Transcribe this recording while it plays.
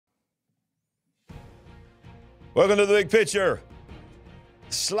Welcome to the Big Picture.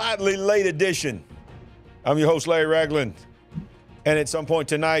 Slightly late edition. I'm your host, Larry Ragland. And at some point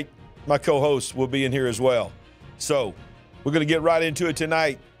tonight, my co-host will be in here as well. So we're going to get right into it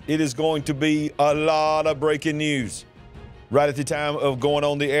tonight. It is going to be a lot of breaking news. Right at the time of going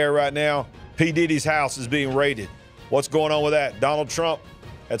on the air right now, P. Diddy's house is being raided. What's going on with that? Donald Trump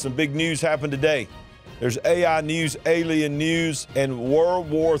had some big news happen today. There's AI news, alien news, and World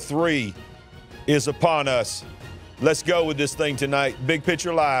War III is upon us. Let's go with this thing tonight. Big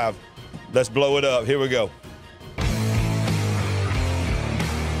Picture Live. Let's blow it up. Here we go.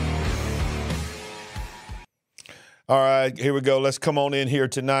 All right, here we go. Let's come on in here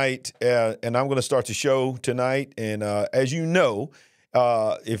tonight, and I'm going to start the show tonight. And as you know,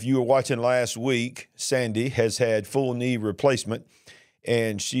 if you were watching last week, Sandy has had full knee replacement,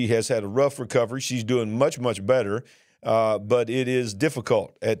 and she has had a rough recovery. She's doing much, much better, but it is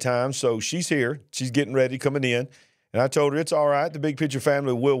difficult at times. So she's here. She's getting ready, coming in. And I told her, it's all right. The Big Picture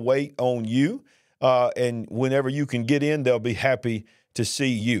family will wait on you. And whenever you can get in, they'll be happy to see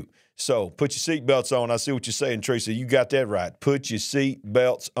you. So put your seatbelts on. I see what you're saying, Tracy. You got that right. Put your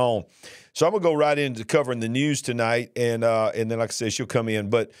seatbelts on. So I'm going to go right into covering the news tonight. And then, like I said, she'll come in.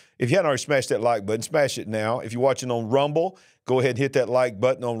 But if you hadn't already smashed that like button, smash it now. If you're watching on Rumble, go ahead and hit that like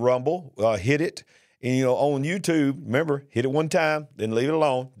button on Rumble. Hit it. And, you know, on YouTube, remember, hit it one time, then leave it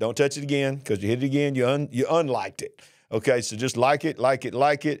alone. Don't touch it again, because you hit it again, you unliked it. Okay, so just like it,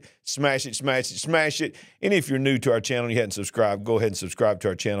 smash it, smash it, smash it. And if you're new to our channel and you hadn't subscribed, go ahead and subscribe to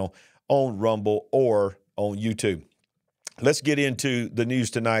our channel on Rumble or on YouTube. Let's get into the news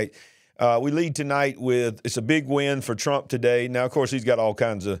tonight. We lead tonight with, it's a big win for Trump today. Now, of course, he's got all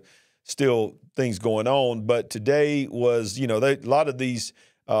kinds of still things going on, but today was, you know, a lot of these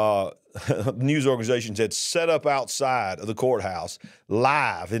news organizations had set up outside of the courthouse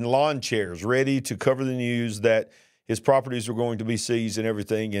live in lawn chairs ready to cover the news that his properties were going to be seized and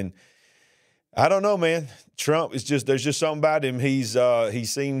everything. And I don't know, man. Trump is just, there's just something about him. He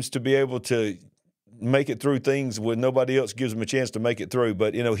seems to be able to make it through things when nobody else gives him a chance to make it through.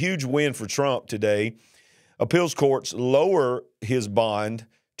 But, you know, huge win for Trump today. Appeals courts lower his bond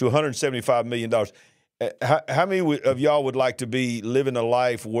to $175 million. How many of y'all would like to be living a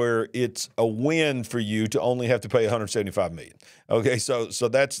life where it's a win for you to only have to pay $175 million? Okay, so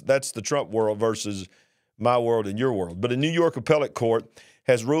that's the Trump world versus my world and your world. But a New York appellate court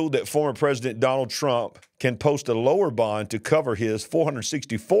has ruled that former President Donald Trump can post a lower bond to cover his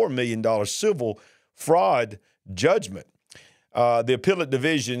 $464 million civil fraud judgment. The appellate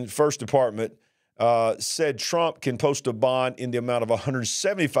division, First Department, said Trump can post a bond in the amount of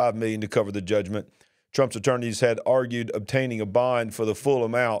 $175 million to cover the judgment. Trump's attorneys had argued obtaining a bond for the full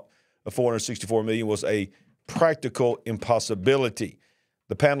amount of $464 million was a practical impossibility.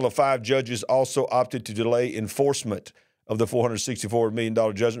 The panel of 5 judges also opted to delay enforcement of the $464 million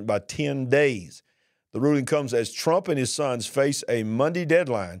judgment by 10 days. The ruling comes as Trump and his sons face a Monday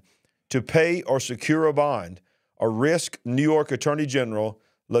deadline to pay or secure a bond, or risk New York Attorney General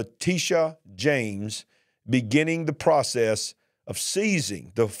Letitia James beginning the process of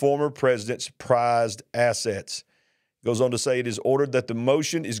seizing the former president's prized assets. It goes on to say it is ordered that the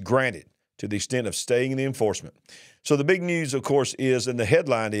motion is granted to the extent of staying in the enforcement. So the big news, of course, is, and the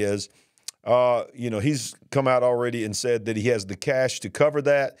headline is, he's come out already and said that he has the cash to cover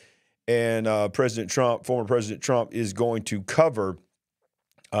that, and former President Trump, is going to cover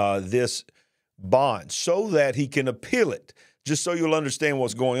this bond so that he can appeal it. Just so you'll understand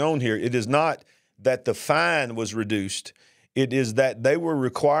what's going on here, it is not that the fine was reduced. It is that they were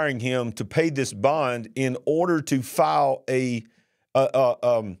requiring him to pay this bond in order to file an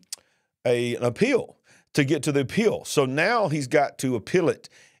appeal, to get to the appeal. So now he's got to appeal it.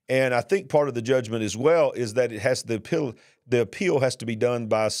 And I think part of the judgment as well is that the appeal has to be done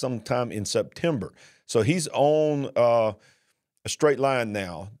by sometime in September. So he's on a straight line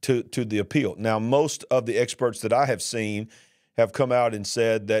now to the appeal. Now, most of the experts that I have seen have come out and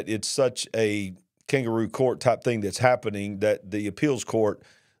said that it's such a kangaroo court type thing that's happening that the appeals court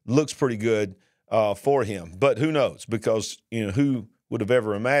looks pretty good for him. But who knows? Because, you know, who would have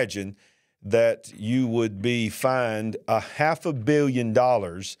ever imagined that you would be fined $500 million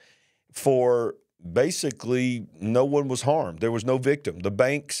for basically no one was harmed. There was no victim. The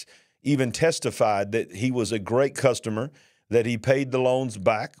banks even testified that he was a great customer, that he paid the loans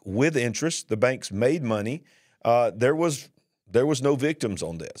back with interest. The banks made money. There was no victims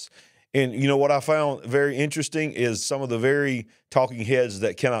on this. And, you know, what I found very interesting is some of the very talking heads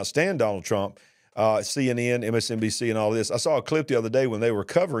that cannot stand Donald Trump, CNN, MSNBC, and all this. I saw a clip the other day when they were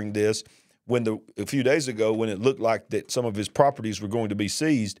covering this, a few days ago, when it looked like that some of his properties were going to be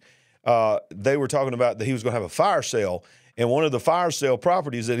seized. they were talking about that he was going to have a fire sale. And one of the fire sale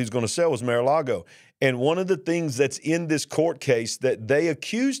properties that he's going to sell was Mar-a-Lago. And one of the things that's in this court case that they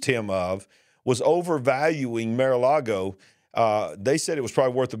accused him of was overvaluing Mar-a-Lago. They said it was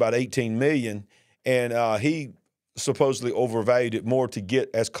probably worth about $18 million, and he supposedly overvalued it more to get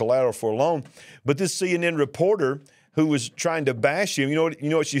as collateral for a loan. But this CNN reporter who was trying to bash him, you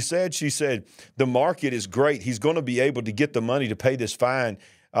know what she said? She said, the market is great. He's going to be able to get the money to pay this fine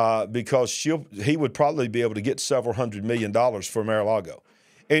because he would probably be able to get several $100 million for Mar-a-Lago.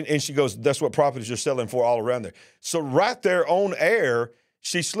 And she goes, that's what properties are selling for all around there. So right there on air,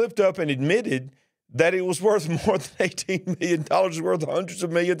 she slipped up and admitted that it was worth more than $18 million, worth hundreds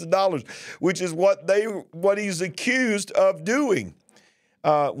of millions of dollars, which is what he's accused of doing.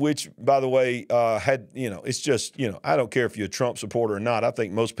 Which, by the way, it's just, I don't care if you're a Trump supporter or not. I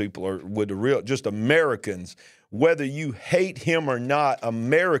think most people are just Americans, whether you hate him or not,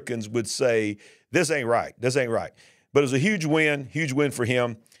 Americans would say, this ain't right. This ain't right. But it was a huge win for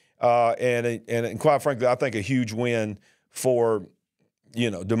him. And quite frankly, I think a huge win for,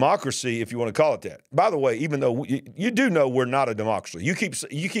 democracy, if you want to call it that. By the way, even though you do know we're not a democracy, you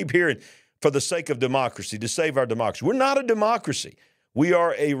keep hearing for the sake of democracy, to save our democracy. We're not a democracy. We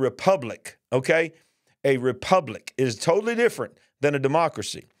are a republic, okay? A republic is totally different than a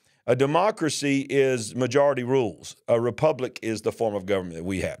democracy. A democracy is majority rules. A republic is the form of government that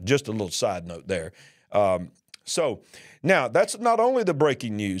we have. Just a little side note there. So now that's not only the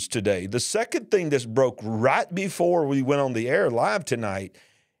breaking news today. The second thing that's broke right before we went on the air live tonight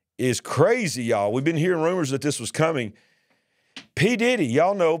is crazy, y'all. We've been hearing rumors that this was coming. P. Diddy,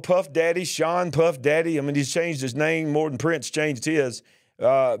 y'all know Puff Daddy, Sean Puff Daddy. I mean, he's changed his name more than Prince changed his,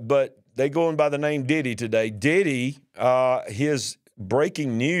 but they going by the name Diddy today. Diddy, his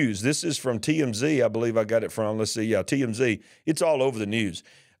breaking news. This is from TMZ, I believe I got it from. Let's see, yeah, TMZ. It's all over the news.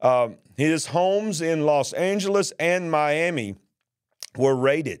 His homes in Los Angeles and Miami were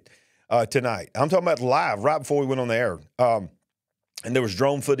raided tonight. I'm talking about live, right before we went on the air. And there was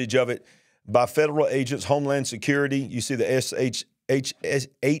drone footage of it by federal agents, Homeland Security. You see the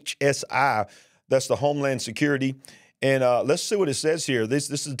HSI, that's the Homeland Security. And let's see what it says here. This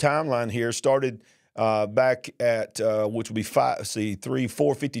is the timeline here. Started back at, which would be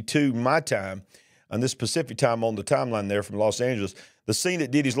 4:52 my time, and this Pacific time on the timeline there from Los Angeles. The scene at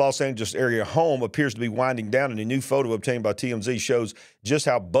Diddy's Los Angeles area home appears to be winding down, and a new photo obtained by TMZ shows just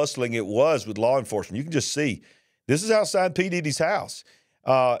how bustling it was with law enforcement. You can just see this is outside P. Diddy's house.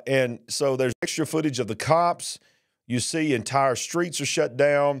 And so there's extra footage of the cops. You see entire streets are shut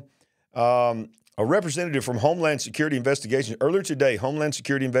down. A representative from Homeland Security Investigations, earlier today, Homeland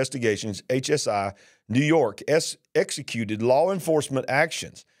Security Investigations, HSI, New York, executed law enforcement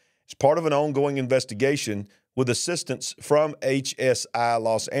actions as part of an ongoing investigation with assistance from HSI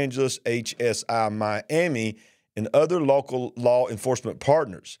Los Angeles, HSI Miami, and other local law enforcement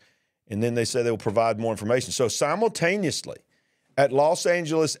partners. And then they say they will provide more information. So simultaneously, at Los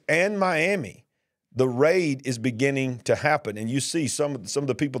Angeles and Miami, the raid is beginning to happen. And you see some of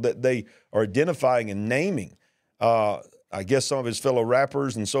the people that they are identifying and naming, I guess some of his fellow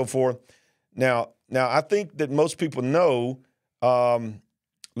rappers and so forth. Now I think that most people know,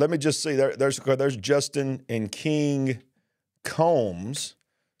 let me just see, there's Justin and King Combs.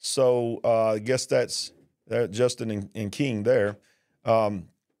 So I guess that's Justin and King there.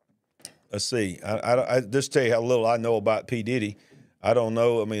 Let's see. I just tell you how little I know about P. Diddy. I don't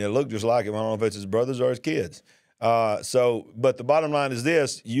know. I mean, it looked just like him. I don't know if it's his brothers or his kids. But the bottom line is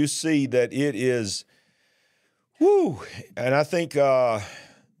this. You see that it is, whoo. And I think, we're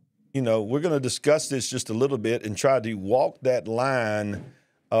going to discuss this just a little bit and try to walk that line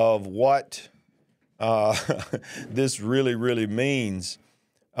of what this really, really means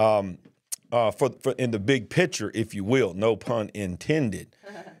for in the big picture, if you will. No pun intended.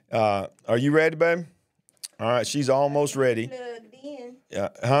 Are you ready, baby? All right, she's almost ready. Plugged in.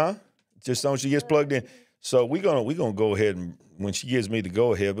 Huh? Just so she gets plugged in. So we're gonna go ahead and when she gives me the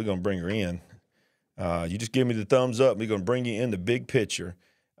go ahead, we're gonna bring her in. You just give me the thumbs up. We're gonna bring you in the big picture.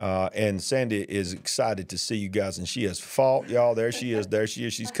 And Sandy is excited to see you guys, and she has fought, y'all. There she is. There she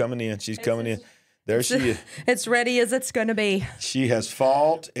is. She's coming in. She's coming in. There she is. It's ready as it's going to be. She has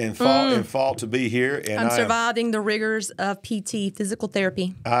fought and fought to be here. And I'm surviving the rigors of PT, physical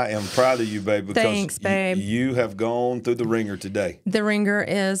therapy. I am proud of you, babe. Because thanks, babe. You have gone through the ringer today. The ringer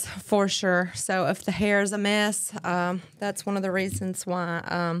is for sure. So if the hair is a mess, that's one of the reasons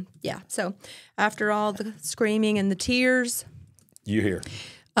why. Yeah. So after all the screaming and the tears. You're here.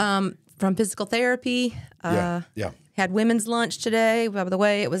 From physical therapy. Yeah. Had women's lunch today. By the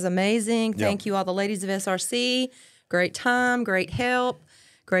way, it was amazing. Thank you, all the ladies of SRC. Great time, great help.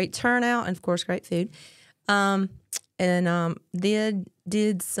 great turnout, and of course, great food.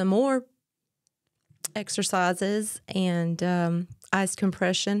 Did some more exercises and ice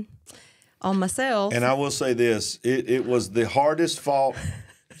compression on myself. And I will say this, it was the hardest fought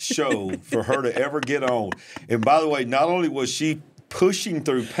show for her to ever get on. And by the way, not only was she pushing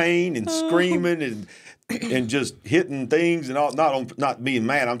through pain and screaming and just hitting things and all, not being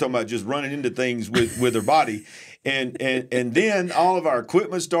mad, I'm talking about just running into things with her body. And then all of our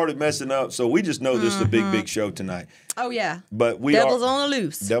equipment started messing up, so we just know this is a big show tonight. Oh yeah, but Devil's on the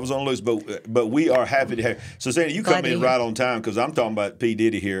loose. Devil's on the loose, but we are happy to have. So Sandy, you come in right on time because I'm talking about P.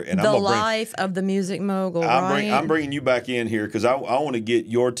 Diddy here, and the life of the music mogul. I'm bringing you back in here because I want to get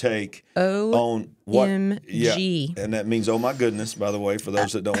your take on what. OMG. Yeah, and that means oh my goodness. By the way, for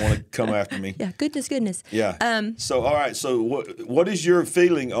those that don't want to come after me. Yeah, goodness. Yeah. So all right. So what is your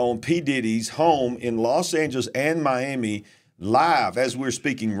feeling on P. Diddy's home in Los Angeles and Miami? Live as we're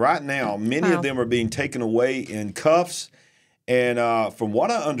speaking right now, many of them are being taken away in cuffs. And from what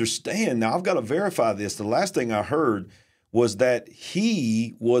I understand, now I've got to verify this. The last thing I heard was that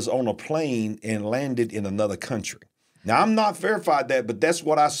he was on a plane and landed in another country. Now, I'm not verified that, but that's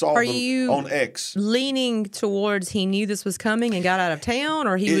what I saw on X. Leaning towards he knew this was coming and got out of town,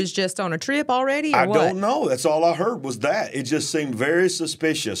 or he was just on a trip already, or I don't know. That's all I heard was that. It just seemed very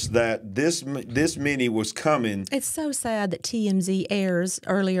suspicious that this many was coming. It's so sad that TMZ airs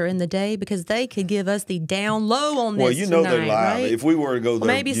earlier in the day because they could give us the down low on this. Well, you know tonight, they're live. right? If we were to go to their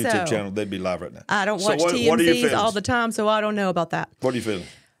Maybe YouTube so. channel, they'd be live right now. I don't watch TMZs all the time, so I don't know about that. What are you feeling?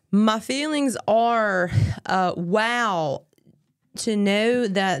 My feelings are, wow, to know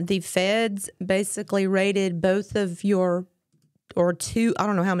that the feds basically raided both of your, or two, I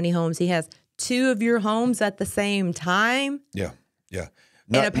don't know how many homes he has, two of your homes at the same time. Yeah.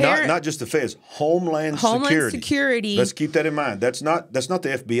 Not just the feds, Homeland Security. Let's keep that in mind. That's not the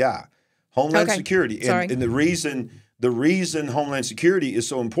FBI. Homeland Security. And the reason Homeland Security is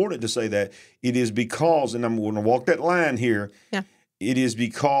so important to say that, it is because, and I'm going to walk that line here, it is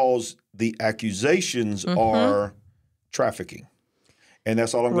because the accusations are trafficking. And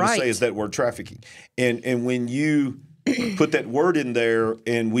that's all I'm going to say is that word trafficking. And when you put that word in there,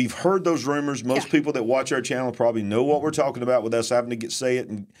 and we've heard those rumors, most people that watch our channel probably know what we're talking about with us having to say it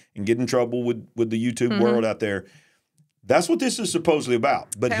and get in trouble with the YouTube world out there. That's what this is supposedly about.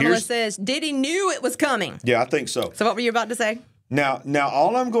 But Pamela says, Diddy knew it was coming. Yeah, I think so. So what were you about to say? Now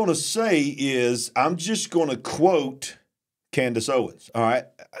all I'm going to say is I'm just going to quote Candace Owens. All right?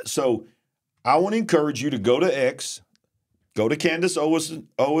 So I want to encourage you to go to X. Go to Candace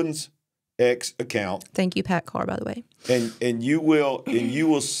Owens' X account. Thank you, Pat Carr, by the way. And you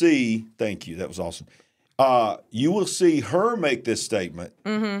will see. Thank you. That was awesome. You will see her make this statement,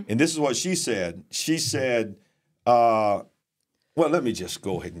 and this is what she said. She said, "Well, let me just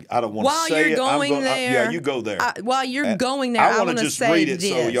go ahead. I don't want to say it. While you're going there, yeah, you go there. While you're going there, I want to just read it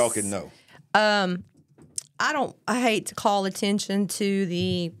so y'all can know. I hate to call attention to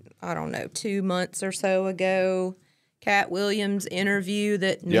the 2 months or so ago Cat Williams interview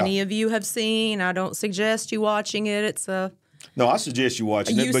that many of you have seen. I don't suggest you watching it. No, I suggest you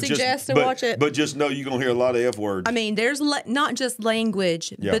watching it. You suggest to watch it? But just know you're going to hear a lot of F words. I mean, there's not just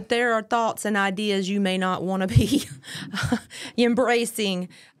language, but there are thoughts and ideas you may not want to be embracing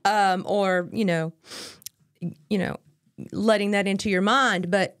or, letting that into your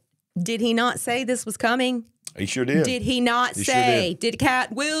mind. But did he not say this was coming? He sure did. Did he not say, did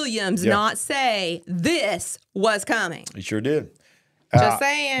Cat Williams not say this was coming? He sure did. Just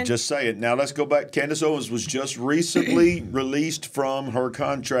saying. Just saying. Now let's go back. Candace Owens was just recently released from her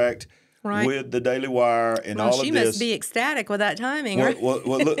contract with the Daily Wire and all of this. She must be ecstatic with that timing. Well,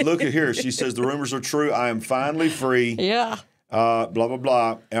 look at here. She says the rumors are true. I am finally free. Yeah. Blah, blah,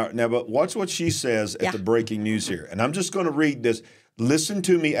 blah. Now, but watch what she says at the breaking news here. And I'm just going to read this. Listen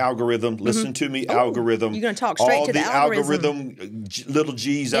to me, algorithm. Listen to me, algorithm. You're going to talk straight to the algorithm little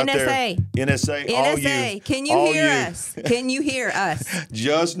G's out there. NSA. All you. Can you hear us? Can you hear us?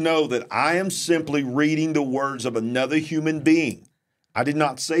 Just know that I am simply reading the words of another human being. I did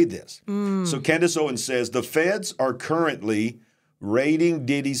not say this. So Candace Owens says, the feds are currently raiding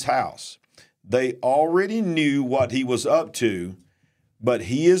Diddy's house. They already knew what he was up to, but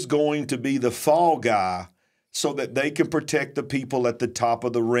he is going to be the fall guy so that they can protect the people at the top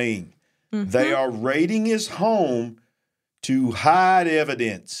of the ring. They are raiding his home to hide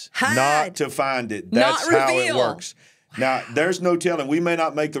evidence, not to find it. That's how it works. Now, there's no telling. We may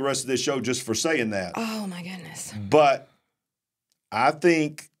not make the rest of this show just for saying that. Oh, my goodness. But I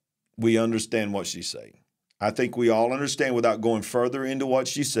think we understand what she's saying. I think we all understand without going further into what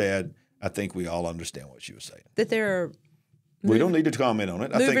she said. I think we all understand what she was saying. That there are We don't need to comment on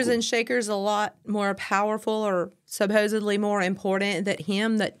it. Movers and shakers a lot more powerful or supposedly more important than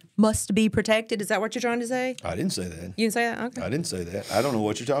him that must be protected. Is that what you're trying to say? I didn't say that. You didn't say that? Okay. I didn't say that. I don't know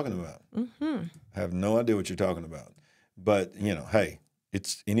what you're talking about. I have no idea what you're talking about. But, you know, hey,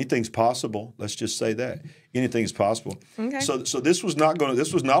 anything's possible. Let's just say that. Anything's possible. Okay. So this was not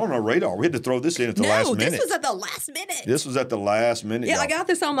on our radar. We had to throw this in at the last minute. No, this was at the last minute. This was at the last minute. Yeah, y'all. I got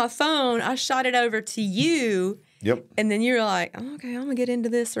this on my phone. I shot it over to you. Yep. And then you're like, oh, okay, I'm going to get into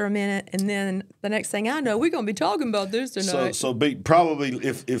this for a minute. And then the next thing I know, we're going to be talking about this tonight. Probably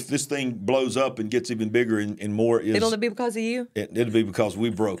if this thing blows up and gets even bigger and more It'll be because of you? It'll be because we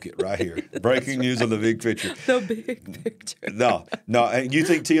broke it right here. Breaking news on the big picture. The big picture. No. And you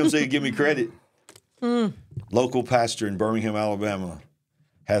think TMZ would give me credit? Local pastor in Birmingham, Alabama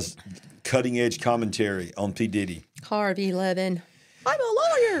has cutting-edge commentary on P. Diddy. Harvey Levin. I'm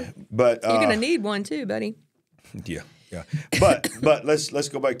a lawyer. But you're going to need one too, buddy. Yeah. But let's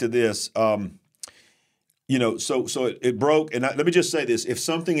go back to this. You know, so it broke, and let me just say this: if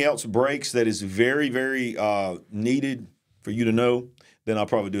something else breaks that is very, very needed for you to know, then I'll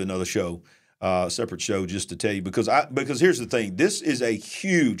probably do another show, separate show, just to tell you because here's the thing: this is a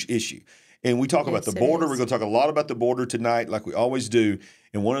huge issue, and we talk about the border. We're going to talk a lot about the border tonight, like we always do.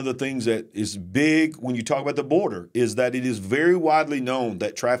 And one of the things that is big when you talk about the border is that it is very widely known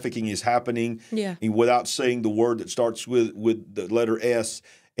that trafficking is happening. Yeah. And without saying the word that starts with the letter S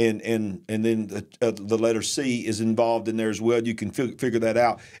and then the letter C is involved in there as well. You can figure that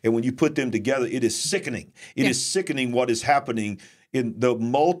out. And when you put them together, it is sickening. It is sickening what is happening in the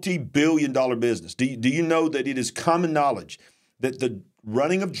multi-billion-dollar business. Do you know that it is common knowledge that the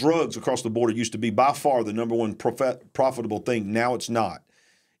running of drugs across the border used to be by far the number one profitable thing? Now it's not.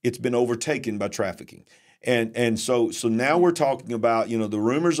 It's been overtaken by trafficking. And so now we're talking about, you know, the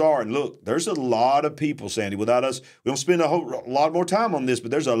rumors are, and look, there's a lot of people, Sandy, without us, we don't spend a lot more time on this, but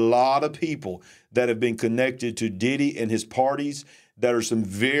there's a lot of people that have been connected to Diddy and his parties that are some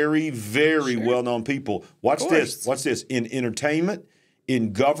very, very well-known people. Watch this, in entertainment,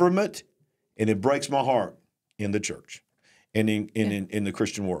 in government, and it breaks my heart, in the church and in the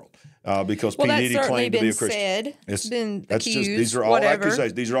Christian world. Because P. Diddy claimed to be a Christian. It's been accused, these are all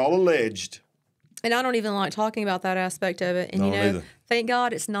accusations. These are all alleged. And I don't even like talking about that aspect of it. And, neither. Thank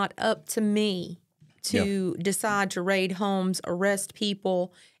God it's not up to me to decide to raid homes, arrest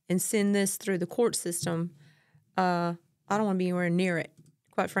people, and send this through the court system. I don't want to be anywhere near it,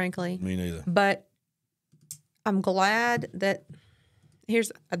 quite frankly. Me neither. But I'm glad that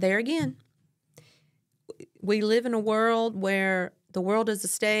there again. We live in a world where the world is a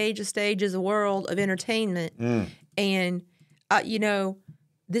stage is a world of entertainment. And,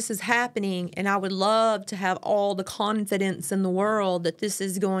 this is happening, and I would love to have all the confidence in the world that this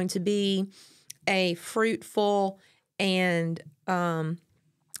is going to be a fruitful and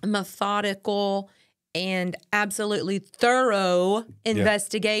methodical and absolutely thorough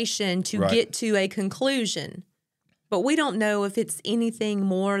investigation to get to a conclusion. But we don't know if it's anything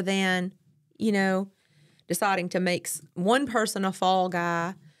more than, deciding to make one person a fall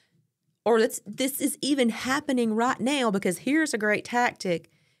guy, or this is even happening right now, because here's a great tactic.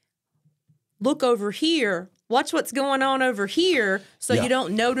 Look over here. Watch what's going on over here, so you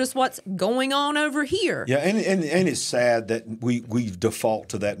don't notice what's going on over here. Yeah, and it's sad that we default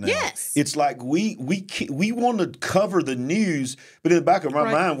to that now. Yes, it's like we want to cover the news, but in the back of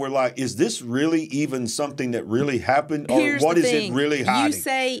our mind, we're like, is this really even something that really happened, or what is it really hiding? You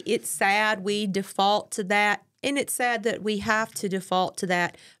say it's sad we default to that. And it's sad that we have to default to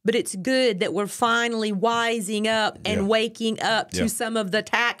that, but it's good that we're finally wising up and waking up to some of the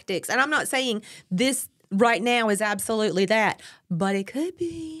tactics. And I'm not saying this right now is absolutely that, but it could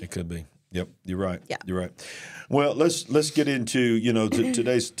be. It could be. Yep, you're right. Yeah. You're right. Well, let's get into,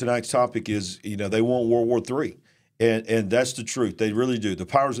 tonight's topic is, they want World War III. And that's the truth. They really do. The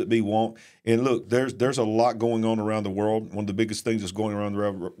powers that be want. And look, there's a lot going on around the world. One of the biggest things that's going around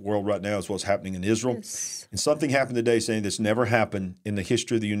the world right now is what's happening in Israel. Yes. And something happened today saying that's never happened in the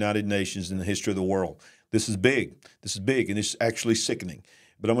history of the United Nations, in the history of the world. This is big. This is big, and it's actually sickening.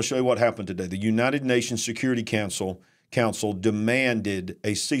 But I'm going to show you what happened today. The United Nations Security Council demanded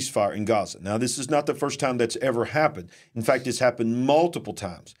a ceasefire in Gaza. Now, this is not the first time that's ever happened. In fact, it's happened multiple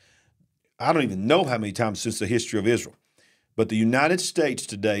times. I don't even know how many times since the history of Israel. But the United States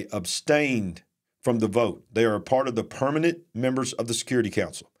today abstained from the vote. They are a part of the permanent members of the Security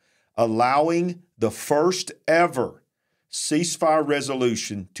Council, allowing the first ever ceasefire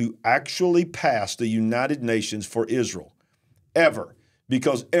resolution to actually pass the United Nations for Israel, ever.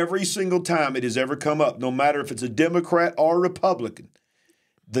 Because every single time it has ever come up, no matter if it's a Democrat or a Republican,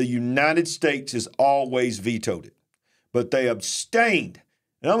 the United States has always vetoed it. but they abstained.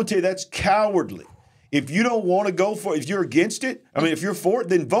 And I'm going to tell you, that's cowardly. If you don't want to go for it, if you're against it, I mean, if you're for it,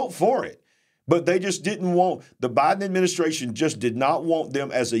 then vote for it. But they just didn't want, the Biden administration just did not want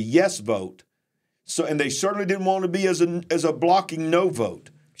them as a yes vote. So, and they certainly didn't want to be as a blocking no vote.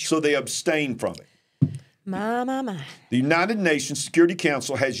 So they abstained from it. My. The United Nations Security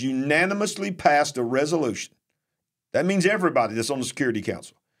Council has unanimously passed a resolution. That means everybody that's on the Security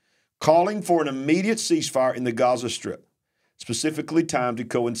Council, calling for an immediate ceasefire in the Gaza Strip, specifically timed to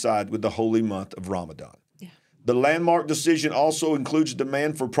coincide with the holy month of Ramadan. Yeah. The landmark decision also includes a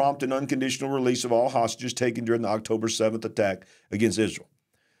demand for prompt and unconditional release of all hostages taken during the October 7th attack against Israel.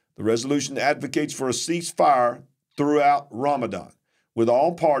 The resolution advocates for a ceasefire throughout Ramadan, with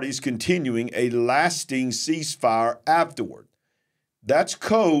all parties continuing a lasting ceasefire afterward. That's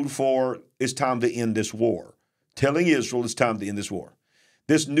code for it's time to end this war, telling Israel it's time to end this war.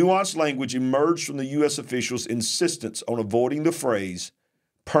 This nuanced language emerged from the U.S. officials' insistence on avoiding the phrase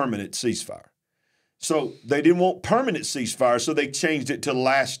permanent ceasefire. So they didn't want permanent ceasefire, so they changed it to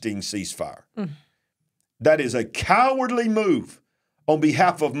lasting ceasefire. That is a cowardly move on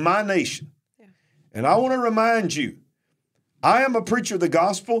behalf of my nation. Yeah. And I want to remind you, I am a preacher of the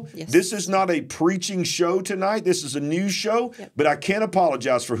gospel. Yes. This is not a preaching show tonight. This is a news show, but I can't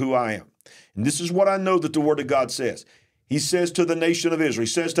apologize for who I am. And this is what I know that the Word of God says. He says to the nation of Israel, he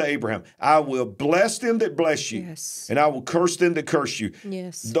says to Abraham, I will bless them that bless you, and I will curse them that curse you.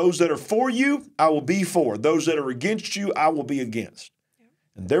 Yes. Those that are for you, I will be for. Those that are against you, I will be against. Yeah.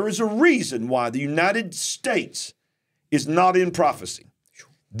 And there is a reason why the United States is not in prophecy.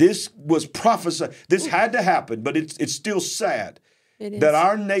 This was prophesied. This had to happen, but it's still sad that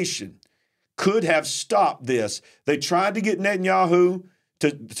our nation could have stopped this. They tried to get Netanyahu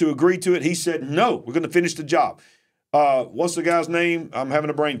to agree to it. He said, no, we're going to finish the job. What's the guy's name? I'm having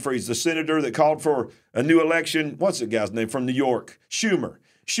a brain freeze. The senator that called for a new election. What's the guy's name from New York? Schumer.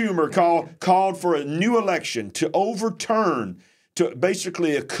 Schumer called for a new election to overturn, to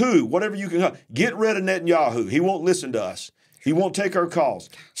basically a coup, whatever you can. Get rid of Netanyahu. He won't listen to us. He won't take our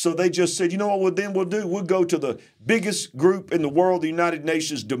calls. So they just said, you know what we'll do? We'll go to the biggest group in the world, the United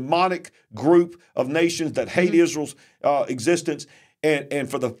Nations, demonic group of nations that hate Israel's existence. And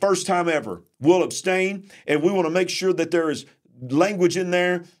for the first time ever, we'll abstain. And we want to make sure that there is language in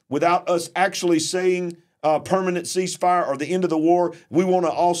there without us actually saying permanent ceasefire or the end of the war. We want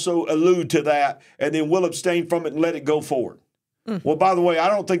to also allude to that, and then we'll abstain from it and let it go forward. Well, by the way, I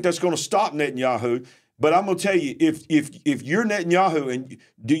don't think that's going to stop Netanyahu. But I'm going to tell you, if you're Netanyahu and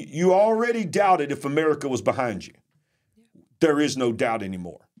you already doubted if America was behind you, there is no doubt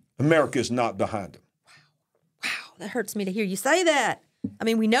anymore. America is not behind him. Wow, that hurts me to hear you say that. I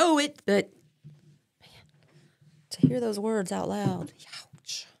mean, we know it, but man, to hear those words out loud,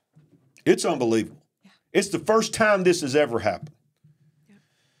 ouch. It's unbelievable. Yeah. It's the first time this has ever happened. Yeah.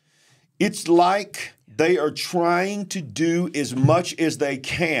 It's like they are trying to do as much as they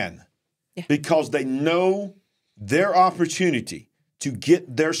can. Yeah. Because they know their opportunity to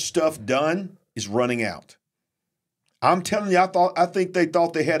get their stuff done is running out. I'm telling you, I think they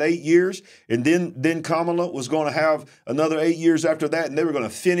thought they had 8 years, and then Kamala was going to have another 8 years after that, and they were going to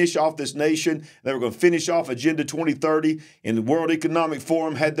finish off this nation. They were going to finish off Agenda 2030, and the World Economic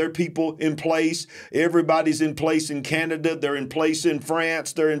Forum had their people in place. Everybody's in place in Canada. They're in place in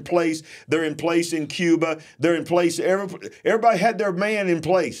France. They're in place in Cuba. They're in place. Everybody had their man in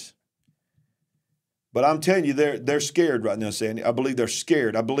place. But I'm telling you, they're scared right now, Sandy. I believe they're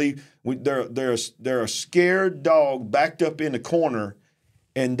scared. I believe they're a scared dog backed up in the corner,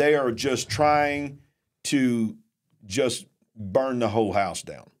 and they are just trying to just burn the whole house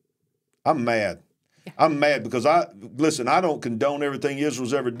down. I'm mad. Yeah. I'm mad because I don't condone everything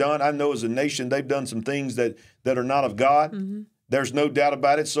Israel's ever done. I know as a nation they've done some things that are not of God. Mm-hmm. There's no doubt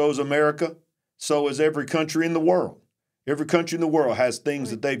about it. So is America. So is every country in the world. Every country in the world has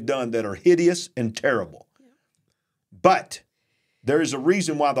things that they've done that are hideous and terrible. Yeah. But there is a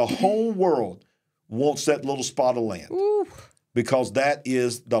reason why the whole world wants that little spot of land. Ooh. Because that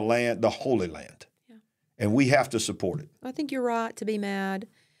is the land, the Holy Land. Yeah. And we have to support it. I think you're right to be mad.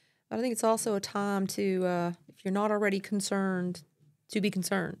 But I think it's also a time to, if you're not already concerned, to be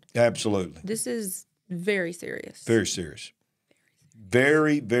concerned. Absolutely. This is very serious. Very serious.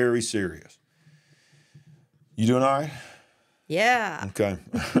 Very, very serious. You doing all right? Yeah. Okay.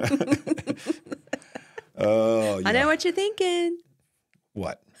 Yeah. I know what you're thinking.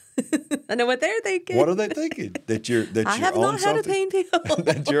 What? I know what they're thinking. What are they thinking? That you're I have not had a pain pill.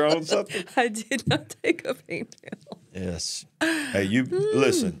 That you're on something? I did not take a pain pill. Yes. Hey, you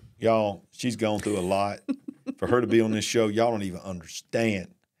listen, y'all. She's gone through a lot. For her to be on this show, y'all don't even understand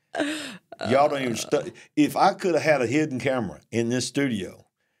Y'all don't even if I could have had a hidden camera in this studio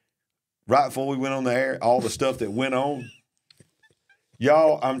right before we went on the air, all the stuff that went on,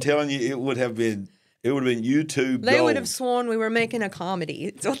 y'all, I'm telling you, it would have been YouTube They gold. would have sworn we were making a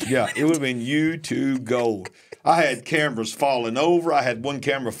comedy. Yeah, it would have been YouTube gold. I had cameras falling over. I had one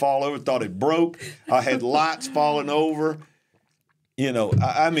camera fall over, thought it broke. I had lights falling over. You know,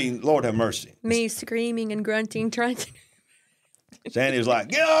 I mean, Lord have mercy. Me screaming and grunting, trying to. Sandy was like,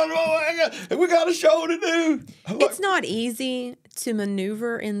 "Get on, we got a show to do." It's not easy to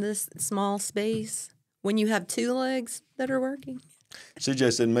maneuver in this small space when you have two legs that are working.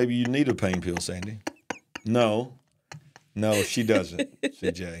 CJ said, "Maybe you need a pain pill, Sandy." No, she doesn't,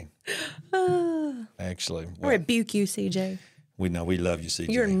 CJ. Actually, I rebuke you, CJ. we know we love you,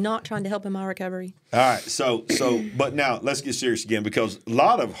 CJ. You're not trying to help in my recovery. All right, so, but now let's get serious again because a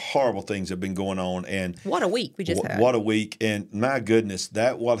lot of horrible things have been going on, and What a week we just had. What a week, and my goodness,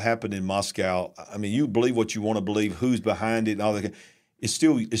 what happened in Moscow. I mean, you believe what you want to believe, who's behind it, and all that. It's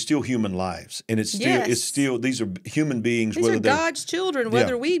still human lives, and it's still these are human beings. These are God's children,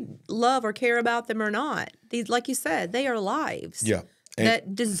 whether we love or care about them or not. These, like you said, they are lives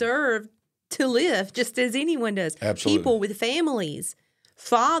that deserve to live just as anyone does. Absolutely. People with families,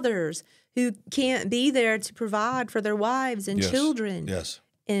 fathers who can't be there to provide for their wives and children,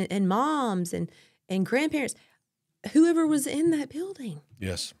 and moms and grandparents, whoever was in that building.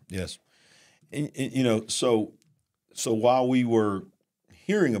 Yes. And, you know, so while we were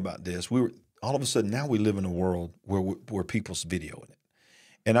hearing about this, we were all of a sudden now we live in a world where people's videoing it,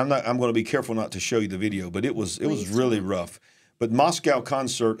 and I'm going to be careful not to show you the video, but it was really rough. But Moscow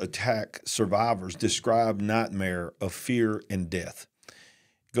concert attack survivors describe nightmare of fear and death.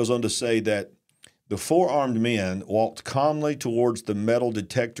 It goes on to say that the four armed men walked calmly towards the metal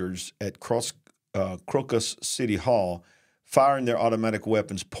detectors at Crocus City Hall, firing their automatic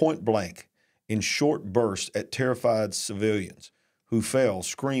weapons point blank in short bursts at terrified civilians who fell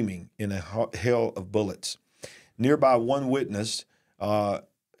screaming in a hail of bullets. Nearby, one witness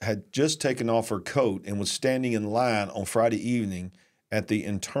had just taken off her coat and was standing in line on Friday evening at the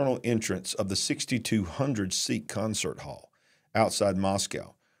internal entrance of the 6,200-seat concert hall outside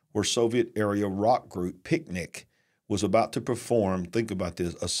Moscow, where Soviet-era rock group Picnic was about to perform, think about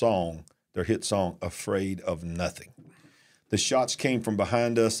this, their hit song, Afraid of Nothing. The shots came from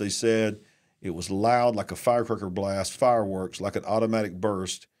behind us, they said. It was loud like a firecracker blast, fireworks, like an automatic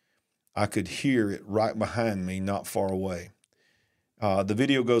burst. I could hear it right behind me, not far away. The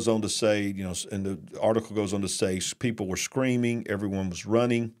video goes on to say, you know, and the article goes on to say people were screaming, everyone was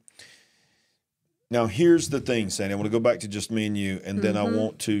running. Now, here's the thing, Sandy. I want to go back to just me and you, and then I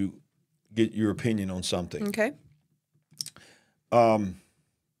want to get your opinion on something. Okay.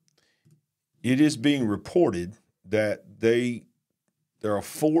 It is being reported that there are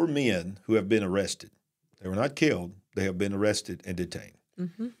four men who have been arrested. They were not killed. They have been arrested and detained.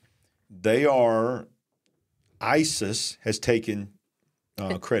 ISIS has taken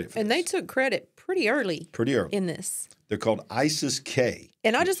credit for this. And they took credit pretty early in this. They're called ISIS-K.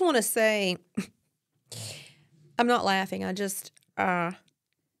 And I just want to say, I'm not laughing. I just,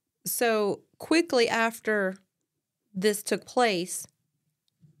 so quickly after this took place,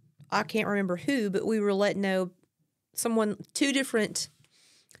 I can't remember who, but we were let know two different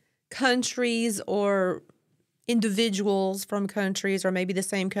countries or individuals from countries or maybe the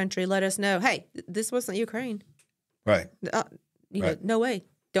same country let us know, hey, this wasn't Ukraine. Right. Know, no way.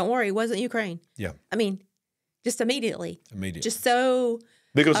 Don't worry, it wasn't Ukraine. Yeah. I mean, just immediately. Immediately. Just so.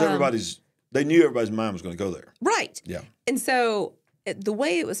 Because they knew everybody's mind was going to go there. Right. Yeah. And so the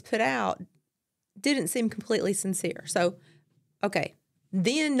way it was put out didn't seem completely sincere. So, okay.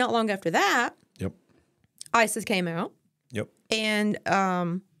 Then not long after that, ISIS came out. Yep. And,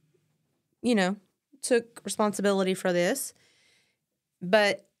 took responsibility for this.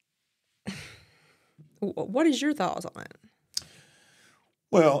 But what is your thoughts on it?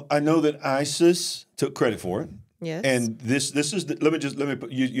 Well, I know that ISIS took credit for it. Yes. And this is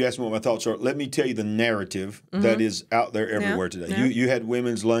you asked me what my thoughts are. Let me tell you the narrative that is out there everywhere today. Yeah. You had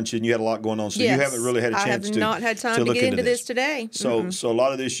women's luncheon, you had a lot going on, so you haven't really had a chance to. I have not had time to get into this today. So a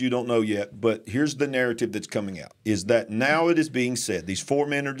lot of this you don't know yet, but here's the narrative that's coming out: is that now it is being said these four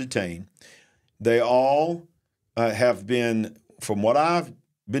men are detained. They all have been, from what I've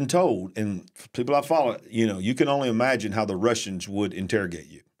been told, and people I follow, you can only imagine how the Russians would interrogate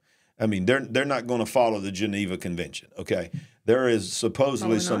you. I mean, they're not going to follow the Geneva Convention, okay? There is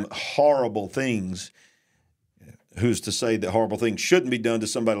supposedly some horrible things. Who's to say that horrible things shouldn't be done to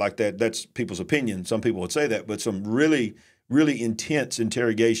somebody like that? That's people's opinion. Some people would say that, but some really, really intense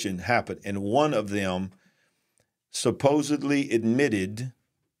interrogation happened. And one of them supposedly admitted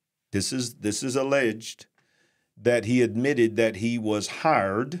this is alleged, that he admitted that he was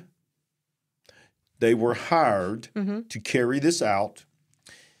hired. They were hired to carry this out.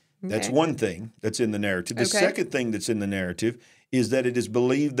 That's one thing that's in the narrative. The second thing that's in the narrative is that it is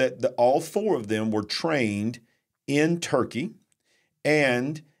believed that all four of them were trained in Turkey,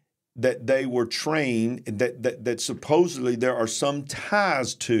 and that they were trained, that supposedly there are some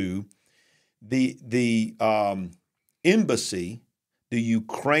ties to the embassy, the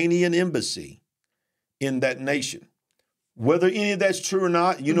Ukrainian embassy in that nation. Whether any of that's true or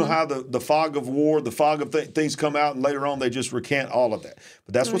not, you know how the fog of war, the fog of things come out, and later on they just recant all of that.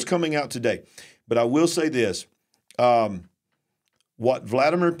 But that's what's coming out today. But I will say this. What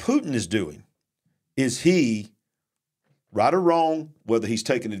Vladimir Putin is doing is he, right or wrong, whether he's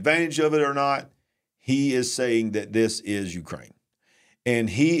taking advantage of it or not, he is saying that this is Ukraine. And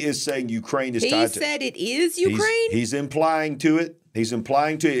he is saying Ukraine is tied to... He said it is Ukraine? He's implying to it. He's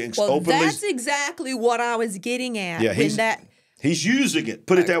implying to it. Well, openly. That's exactly what I was getting at. Yeah, he's using it.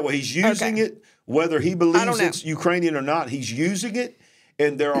 Put it that way. He's using it. Whether he believes it's Ukrainian or not, he's using it.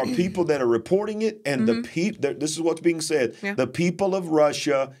 And there are people that are reporting it. And this is what's being said. Yeah. The people of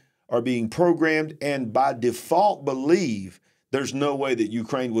Russia are being programmed and by default believe there's no way that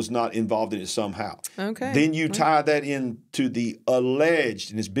Ukraine was not involved in it somehow. Okay. Then you tie that into the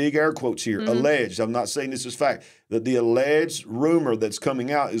alleged, and it's big air quotes here, alleged. I'm not saying this is fact. That the alleged rumor that's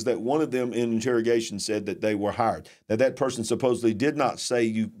coming out is that one of them in interrogation said that they were hired. Now that person supposedly did not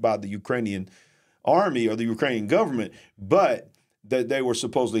say by the Ukrainian army or the Ukrainian government, but that they were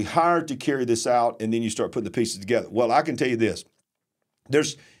supposedly hired to carry this out, and then you start putting the pieces together. Well, I can tell you this.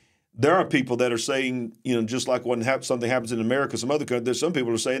 There are people that are saying, just like when something happens in America, some other countries, there's some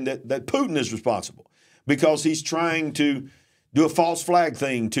people are saying that Putin is responsible because he's trying to do a false flag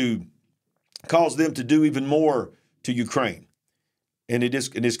thing to cause them to do even more to Ukraine. And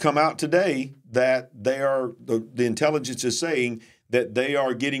it's come out today that the intelligence is saying that they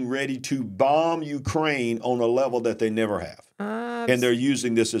are getting ready to bomb Ukraine on a level that they never have. And they're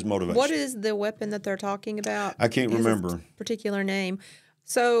using this as motivation. What is the weapon that they're talking about? I can't remember. Particular name.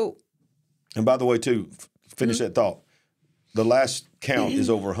 So, and by the way, too, finish that thought. The last count is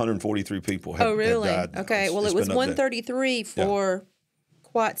over 143 people have died. Okay. Well, it was 133 for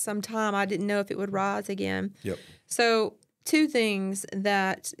quite some time. I didn't know if it would rise again. Yep. So, two things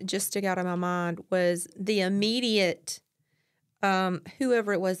that just stuck out in my mind was the immediate,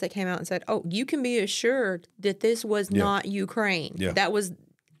 whoever it was that came out and said, "Oh, you can be assured that this was not Ukraine." Yeah. That was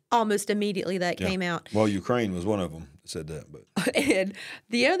almost immediately that came out. Well, Ukraine was one of them that said that. But and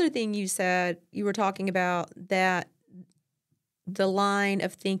the other thing you said, you were talking about that the line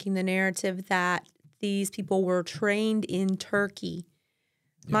of thinking, the narrative that these people were trained in Turkey.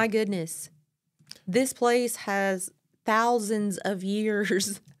 Yeah. My goodness, this place has thousands of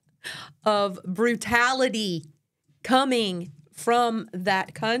years of brutality coming from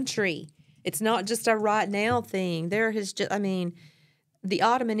that country. It's not just a right now thing. There has just, the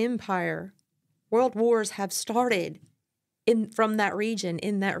Ottoman Empire, world wars have started from that region,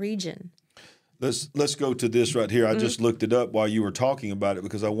 in that region. Let's go to this right here. I just looked it up while you were talking about it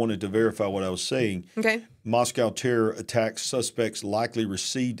because I wanted to verify what I was saying. Okay. Moscow terror attack suspects likely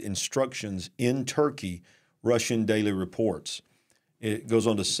received instructions in Turkey, Russian daily reports. It goes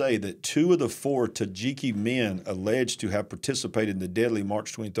on to say that 2 of the 4 Tajiki men alleged to have participated in the deadly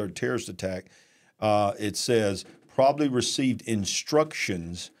March 23rd terrorist attack, it says, probably received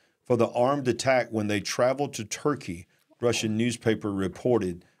instructions for the armed attack when they traveled to Turkey, Russian newspaper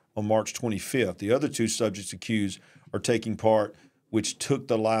reported on March 25th. The other 2 subjects accused are taking part, which took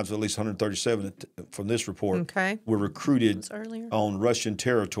the lives of at least 137 from this report, were recruited on Russian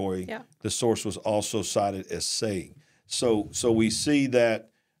territory. Yeah. The source was also cited as saying. So we see that,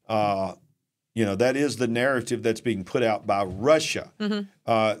 that is the narrative that's being put out by Russia.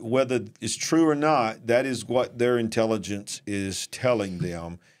 Whether it's true or not, that is what their intelligence is telling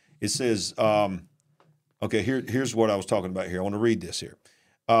them. It says, here's what I was talking about here. I want to read this here.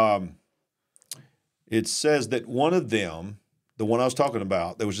 It says that one of them, the one I was talking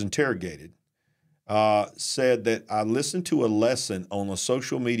about that was interrogated, said that I listened to a lesson on a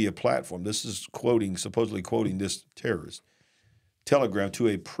social media platform. This is supposedly quoting this terrorist, Telegram, to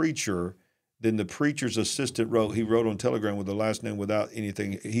a preacher. Then the preacher's assistant wrote on Telegram with the last name without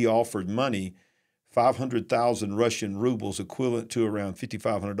anything. He offered money, 500,000 Russian rubles, equivalent to around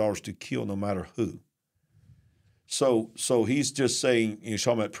 $5,500 to kill no matter who. So he's just saying, he's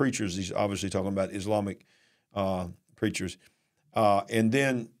talking about preachers. He's obviously talking about Islamic preachers. And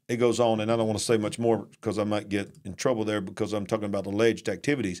then it goes on, and I don't want to say much more because I might get in trouble there because I'm talking about alleged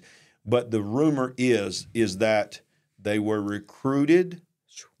activities. But the rumor is that they were recruited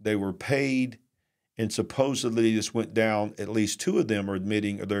they were paid, and supposedly this went down. At least 2 of them are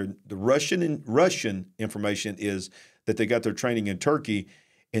admitting, or the Russian information is that they got their training in Turkey.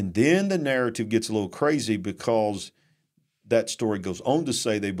 And then the narrative gets a little crazy because that story goes on to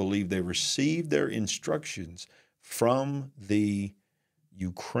say they believe they received their instructions from the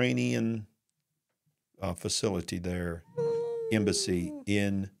Ukrainian facility there, embassy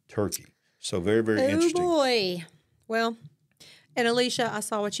in Turkey. So very, very interesting. Oh, boy. Well, and Alicia, I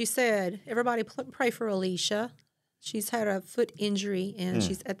saw what you said. Everybody pray for Alicia. She's had a foot injury, and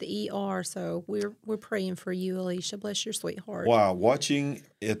she's at the ER, so we're praying for you, Alicia. Bless your sweetheart. Wow, watching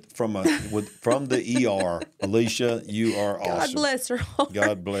it from the ER, Alicia, you are awesome. God bless her heart.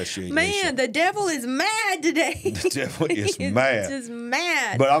 God bless you, Alicia. Man, the devil is mad today. The devil is mad. Just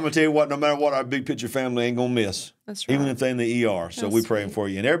mad. But I'm going to tell you what, no matter what, our big picture family ain't going to miss. That's right. Even if they're in the ER. So we're praying for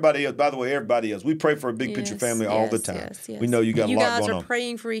you. And everybody else, by the way, everybody else, we pray for a big picture family all the time. We know you got a lot going on. You guys are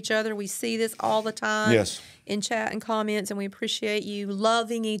praying for each other. We see this all the time. Yes. In chat and comments, and we appreciate you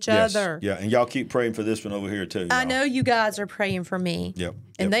loving each other. Yeah, and y'all keep praying for this one over here, too. I know you guys are praying for me. Yep.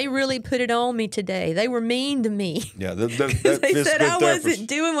 And they really put it on me today. They were mean to me. Yeah. They said I wasn't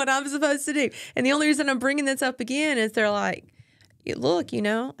doing what I'm supposed to do. And the only reason I'm bringing this up again is they're like, look,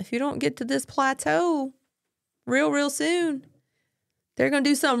 if you don't get to this plateau real soon, they're going to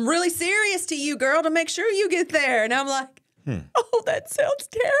do something really serious to you, girl, to make sure you get there. And I'm like, oh, that sounds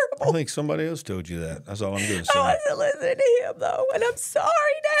terrible. I think somebody else told you that. That's all I'm going to say. I wasn't listening to him, though, and I'm sorry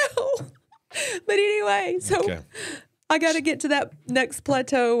now. But anyway, so I got to get to that next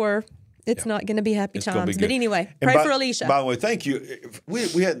plateau where it's not going to be happy times. But anyway, pray for Alicia. By the way, thank you. We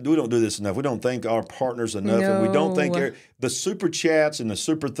don't do this enough. We don't thank our partners enough, and we don't thank the super chats and the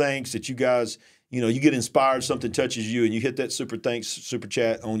super thanks that you guys, you get inspired, something touches you, and you hit that super thanks, super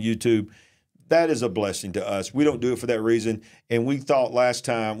chat on YouTube. That is a blessing to us. We don't do it for that reason. And we thought last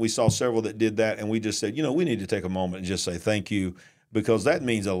time we saw several that did that, and we just said, we need to take a moment and just say thank you, because that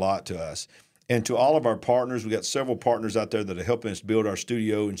means a lot to us. And to all of our partners, we got several partners out there that are helping us build our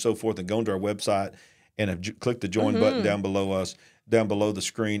studio and so forth, and go to our website and have clicked the join button down below us, down below the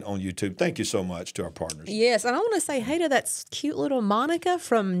screen on YouTube. Thank you so much to our partners. Yes, and I want to say hey to that cute little Monica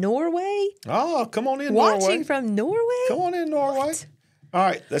from Norway. Oh, come on in, Watching Norway. from Norway? Come on in, Norway. What? All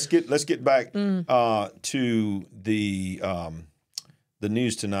right, let's get back to the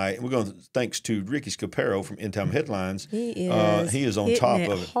news tonight. And we're going to thanks to Ricky Scaparo from End Time Headlines. He is on top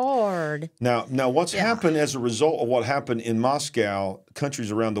of it. Hard. Now what's happened as a result of what happened in Moscow?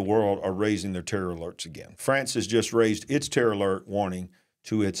 Countries around the world are raising their terror alerts again. France has just raised its terror alert warning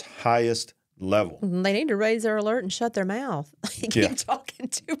to its highest level. They need to raise their alert and shut their mouth. They keep talking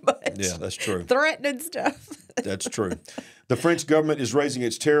too much. Yeah, that's true. Threatening stuff. That's true. The French government is raising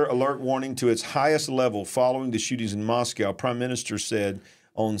its terror alert warning to its highest level following the shootings in Moscow. Prime Minister said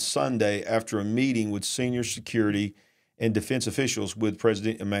on Sunday after a meeting with senior security and defense officials with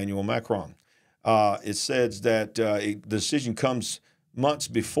President Emmanuel Macron. It says that the decision comes months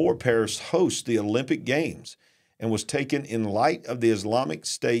before Paris hosts the Olympic Games and was taken in light of the Islamic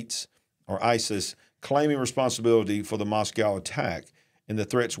State's, or ISIS, claiming responsibility for the Moscow attack and the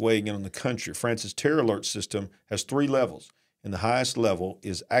threats weighing in on the country. France's terror alert system has 3 levels, and the highest level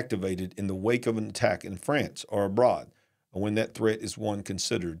is activated in the wake of an attack in France or abroad, or when that threat is one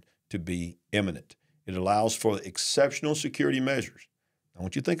considered to be imminent. It allows for exceptional security measures. I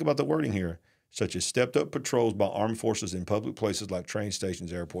want you to think about the wording here, such as stepped-up patrols by armed forces in public places like train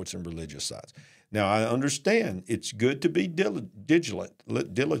stations, airports, and religious sites. Now, I understand it's good to be diligent,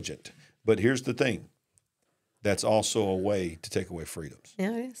 but here's the thing. That's also a way to take away freedoms.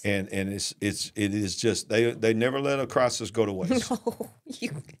 Yeah, it is. And it is just they never let a crisis go to waste. No, you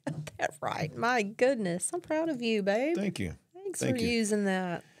got that right. My goodness, I'm proud of you, babe. Thank you. Thanks for using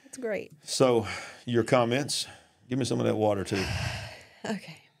that. That's great. So, your comments. Give me some of that water too.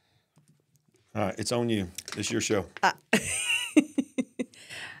 Okay. All right, it's on you. It's your show. I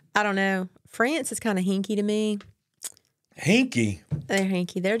don't know. France is kind of hinky to me. Hinky? They're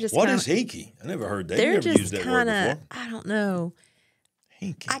hinky. They're just What is hinky? I never heard that. They're never just used that kind word of, before. I don't know.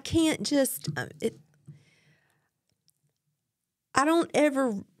 Hinky. I can't just, I don't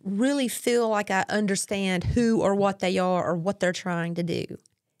ever really feel like I understand who or what they are or what they're trying to do.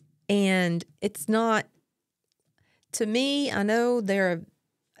 And it's not, to me, I know they're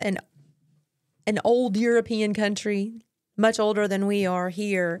an old European country, much older than we are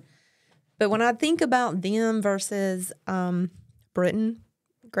here. But when I think about them versus Britain,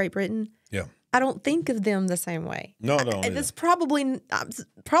 Great Britain, Yeah. I don't think of them the same way. No. And it's probably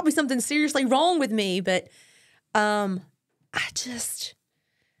something seriously wrong with me, but I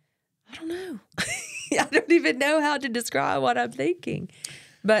don't know. I don't even know how to describe what I'm thinking.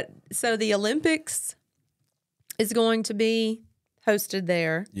 But so the Olympics is going to be hosted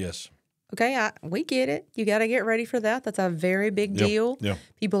there. Yes. Okay, we get it. You got to get ready for that. That's a very big deal. Yeah.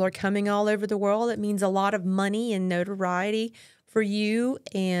 People are coming all over the world. It means a lot of money and notoriety for you,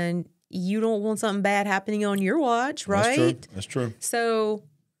 and you don't want something bad happening on your watch, right? That's true. So,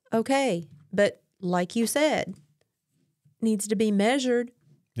 okay, but like you said, needs to be measured.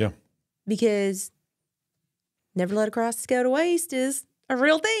 Yeah. Because never let a crisis go to waste is a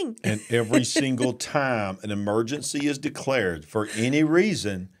real thing. And every single time an emergency is declared for any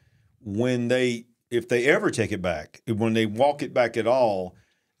reason, if they ever take it back, when they walk it back at all,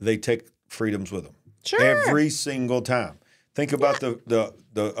 they take freedoms with them. Sure. Every single time. Think about the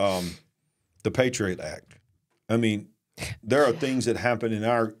Patriot Act. I mean, there are things that happen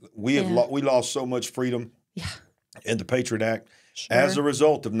in we lost so much freedom in the Patriot Act as a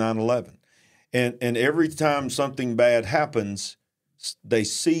result of 9/11. And every time something bad happens, they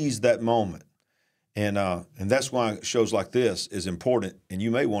seize that moment. And that's why shows like this is important, and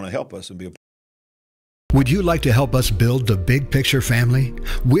you may want to help us and be a Would you like to help us build the big picture family?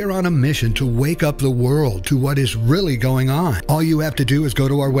 We're on a mission to wake up the world to what is really going on. All you have to do is go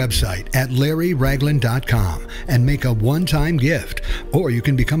to our website at LarryRagland.com and make a one-time gift, or you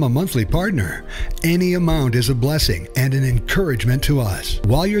can become a monthly partner. Any amount is a blessing and an encouragement to us.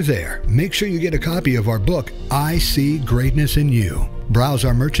 While you're there, make sure you get a copy of our book, I See Greatness in You. Browse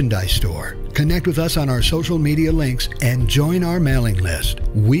our merchandise store, connect with us on our social media links, and join our mailing list.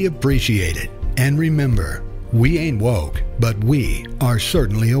 We appreciate it. And remember, we ain't woke, but we are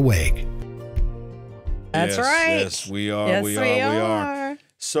certainly awake. That's right. Yes, we are. Yes, we are.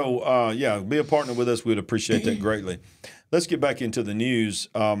 So, be a partner with us. We'd appreciate that greatly. Let's get back into the news.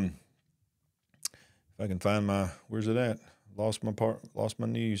 If I can find where's it at? Lost my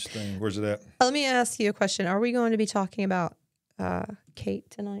news thing. Where's it at? Let me ask you a question. Are we going to be talking about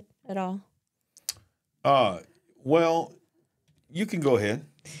Kate tonight at all? Well, you can go ahead.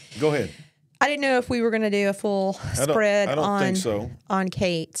 Go ahead. I didn't know if we were going to do a full spread I don't think so. on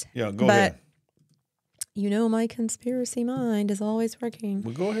Kate. Yeah, go ahead. You know, my conspiracy mind is always working.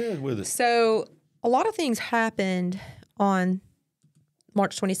 Well, go ahead with it. So a lot of things happened on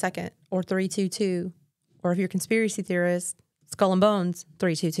March 22nd or 3/22, or if you're a conspiracy theorist, Skull and Bones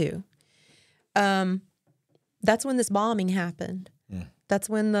 3/22. That's when this bombing happened. That's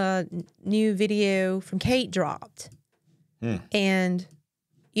when the new video from Kate dropped. And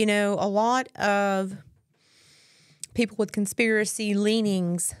you know, a lot of people with conspiracy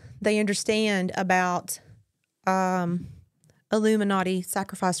leanings, they understand about Illuminati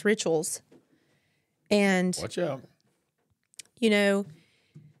sacrifice rituals. And, watch out. You know,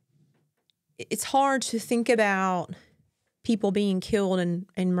 it's hard to think about people being killed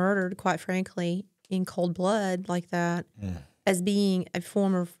and murdered, quite frankly, in cold blood like that as being a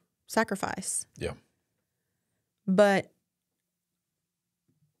form of sacrifice. Yeah. But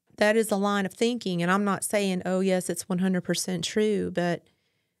that is a line of thinking, and I'm not saying, oh, yes, it's 100% true, but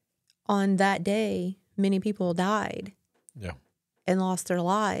on that day, many people died and lost their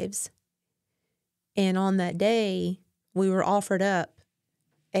lives. And on that day, we were offered up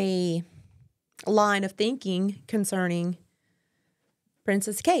a line of thinking concerning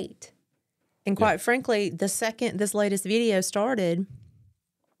Princess Kate. And quite frankly, the second this latest video started,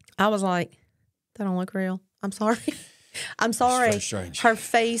 I was like, that don't look real. I'm sorry. I'm sorry. It's very strange. Her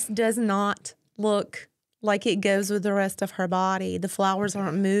face does not look like it goes with the rest of her body. The flowers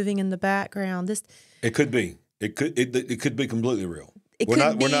aren't moving in the background. It could be. It could be completely real. We're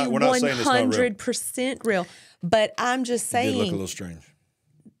not saying it's not real. 100% real. But I'm just saying. It did look a little strange.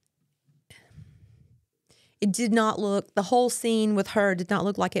 It did not look, the whole scene with her did not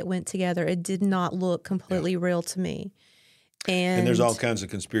look like it went together. It did not look completely real to me. And there's all kinds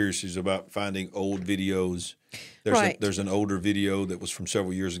of conspiracies about finding old videos. There's an older video that was from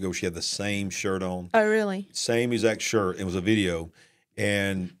several years ago. She had the same shirt on. Oh, really? Same exact shirt. It was a video.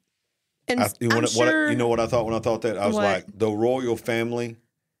 And you know what I thought when I thought that? I was like, the royal family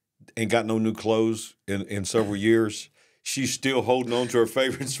ain't got no new clothes in several years. She's still holding on to her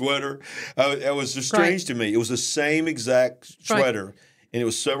favorite sweater. It was just strange to me. It was the same exact sweater. And it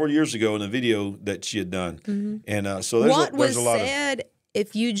was several years ago in a video that she had done. And so there's a lot of...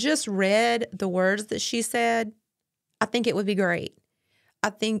 If you just read the words that she said, I think it would be great. I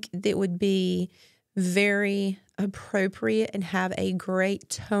think it would be very appropriate and have a great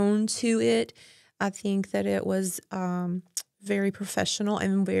tone to it. I think that it was very professional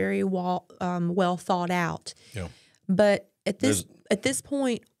and very well thought out. Yeah. But at this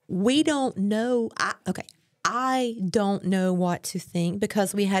point, we don't know. I don't know what to think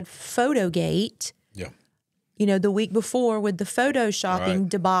because we had Photogate. Yeah. you know, the week before with the photoshopping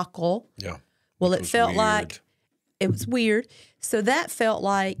debacle. Yeah. Well, it felt like it was weird. So that felt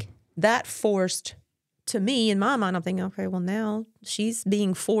like that forced, to me, in my mind, I'm thinking, okay, well, now she's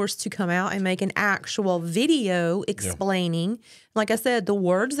being forced to come out and make an actual video explaining. Like I said, the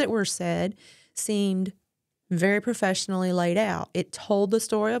words that were said seemed very professionally laid out. It told the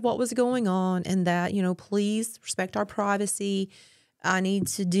story of what was going on and that, you know, please respect our privacy. I need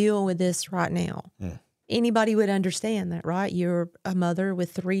to deal with this right now. Anybody would understand that, right? You're a mother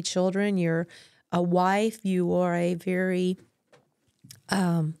with 3 children. You're a wife. You are a very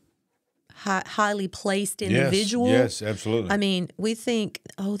highly placed individual. Yes, absolutely. I mean, we think,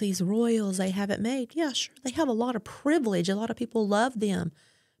 oh, these royals, they have it made. Yeah, sure. They have a lot of privilege. A lot of people love them.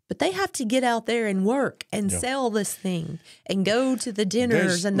 But they have to get out there and work and sell this thing and go to the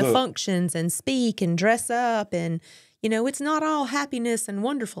dinners and the functions and speak and dress up. And, you know, it's not all happiness and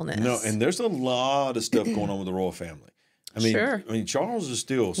wonderfulness. No, and there's a lot of stuff going on with the royal family. I mean, Charles is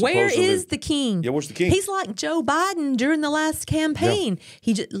still supposedly... Where is the king? Yeah, where's the king? He's like Joe Biden during the last campaign.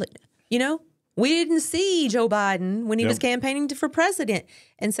 He just, you know, we didn't see Joe Biden when he was campaigning for president.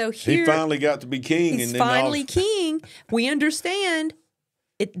 And so here... He finally got to be king. He's finally king. We understand...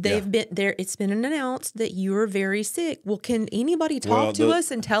 They've been there. It's been announced that you are very sick. Well, can anybody talk to us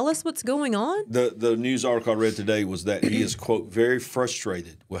and tell us what's going on? The news article I read today was that he is, quote, very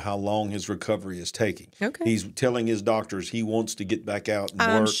frustrated with how long his recovery is taking. Okay. He's telling his doctors he wants to get back out and work.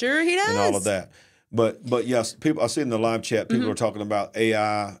 I'm sure he does. And all of that. But yes, people, I see in the live chat, people are talking about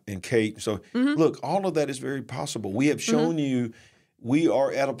AI and Kate. So look, all of that is very possible. We have shown you we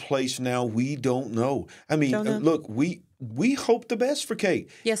are at a place now we don't know. I mean, look, we hope the best for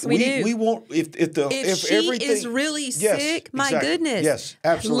Kate. Yes, we do. We want if she everything is really sick, my goodness. Yes,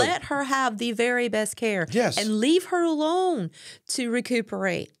 absolutely. Let her have the very best care. Yes. And leave her alone to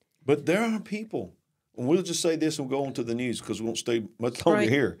recuperate. But there are people, and we'll just say this and we'll go on to the news because we won't stay much longer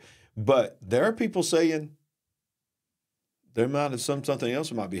here. But there are people saying there might have something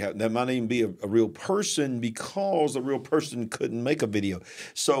else might be happening. That might even be a real person because a real person couldn't make a video.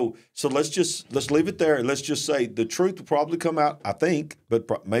 So let's leave it there. Let's just say the truth will probably come out, I think,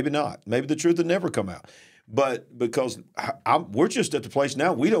 but maybe not. Maybe the truth will never come out. But because we're just at the place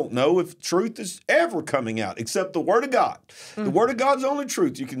now, we don't know if truth is ever coming out except the Word of God. The Word of God's the only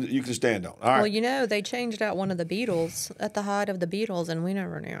truth you can stand on. All right. Well, you know, they changed out one of the Beatles at the height of the Beatles, and we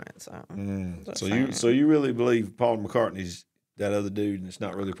never knew it. So you really believe Paul McCartney's that other dude, and it's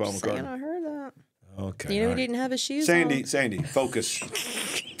not really Paul McCartney? I heard that. Okay. You know, he didn't have his shoes on. Sandy, focus.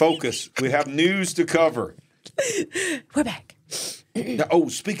 Focus. We have news to cover. We're back. Now,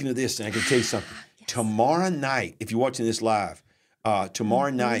 speaking of this, I can tell you something. Tomorrow night, if you're watching this live, tomorrow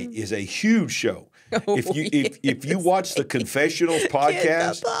night is a huge show. If you watch the Confessionals podcast,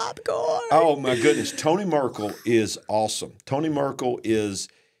 get the popcorn. Oh my goodness, Tony Merkel is awesome. Tony Merkel is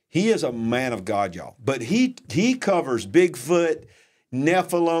a man of God, y'all. But he covers Bigfoot,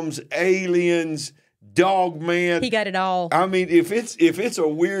 Nephilims, aliens, Dogman. He got it all. I mean, if it's a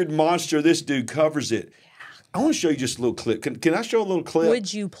weird monster, this dude covers it. I want to show you just a little clip. Can I show a little clip?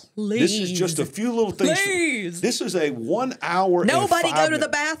 Would you please? This is just a few little things. Please. This is a 1 hour Nobody and 5 go to the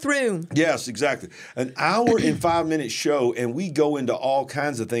bathroom. Yes, exactly. An hour and 5 minute show, and we go into all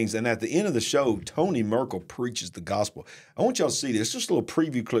kinds of things. And at the end of the show, Tony Merkel preaches the gospel. I want y'all to see this. Just a little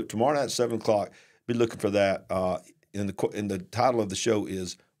preview clip. Tomorrow night at 7 o'clock. Be looking for that. And the title of the show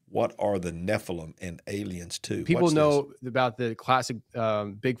is "What Are the Nephilim and Aliens Too?" People know about the classic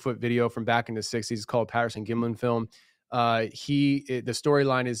Bigfoot video from back in the 60s. It's called Patterson Gimlin film. The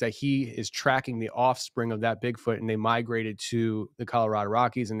storyline is that he is tracking the offspring of that Bigfoot, and they migrated to the Colorado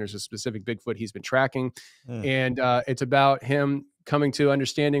Rockies, and there's a specific Bigfoot he's been tracking. And it's about him coming to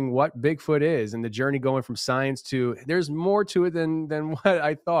understanding what Bigfoot is and the journey going from science to there's more to it than what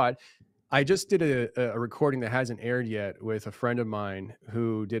I thought. I just did a recording that hasn't aired yet with a friend of mine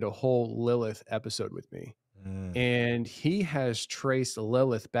who did a whole Lilith episode with me. And he has traced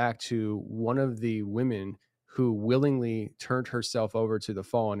Lilith back to one of the women who willingly turned herself over to the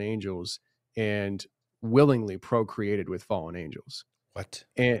fallen angels and willingly procreated with fallen angels. What?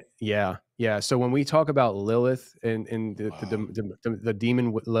 And yeah. So when we talk about Lilith and the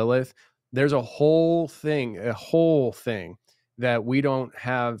demon Lilith, there's a whole thing that we don't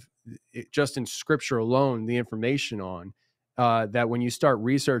have just in scripture alone, the information on that when you start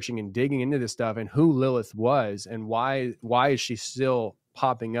researching and digging into this stuff and who Lilith was and why is she still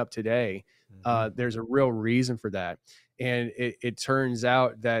popping up today, there's a real reason for that. And it turns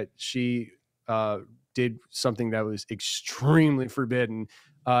out that she did something that was extremely forbidden,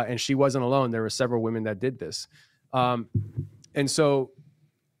 and she wasn't alone. There were several women that did this. And so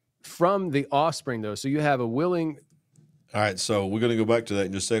from the offspring, though. So you have a willing. All right, so we're going to go back to that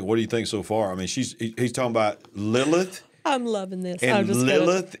in just a second. What do you think so far? I mean, he's talking about Lilith. I'm loving this. And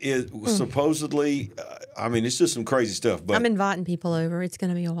Lilith is supposedly, I mean, it's just some crazy stuff. But I'm inviting people over. It's going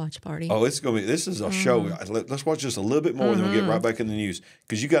to be a watch party. oh, it's going to be, this is a show. Let's watch just a little bit more, and then we'll get right back in the news,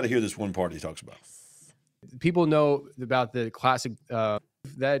 because you got to hear this one part he talks about. People know about the classic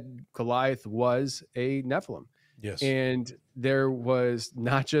that Goliath was a Nephilim. Yes. And there was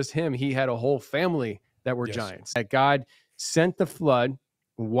not just him. He had a whole family that were giants. That God sent the flood,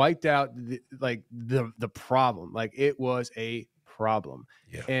 wiped out the problem. Like, it was a problem.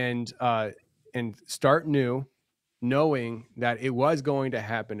 Yeah. And start new, knowing that it was going to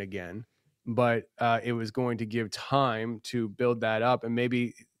happen again, but it was going to give time to build that up. And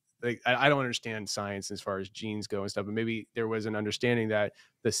maybe, like, I don't understand science as far as genes go and stuff, but maybe there was an understanding that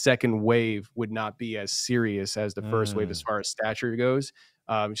the second wave would not be as serious as the first wave as far as stature goes.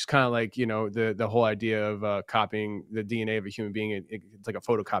 Just kind of like, you know, the whole idea of copying the DNA of a human being. It's like a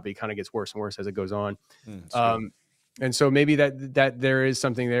photocopy. It kind of gets worse and worse as it goes on. And so maybe that there is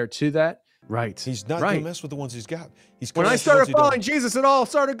something there to that. Right. He's not going to mess with the ones he's got. When I started following Jesus, it all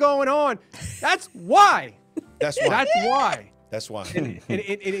started going on. That's why. That's why. That's why. That's why. And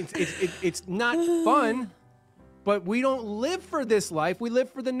it's not fun, but we don't live for this life. We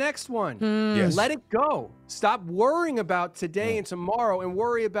live for the next one. Yes. Let it go. Stop worrying about today and tomorrow, and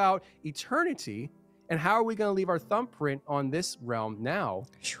worry about eternity. And how are we going to leave our thumbprint on this realm now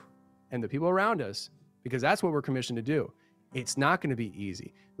and the people around us? Because that's what we're commissioned to do. It's not going to be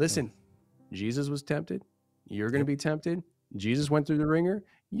easy. Listen, Jesus was tempted. You're going to be tempted. Jesus went through the ringer.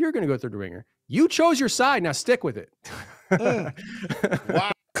 You're going to go through the ringer. You chose your side. Now stick with it.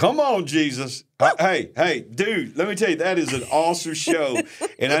 Wow. Come on, Jesus. Hey, dude, let me tell you, that is an awesome show.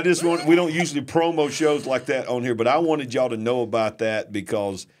 And I just we don't usually promo shows like that on here, but I wanted y'all to know about that,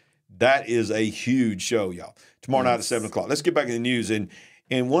 because that is a huge show, y'all. Tomorrow night at 7 o'clock. Let's get back in the news. And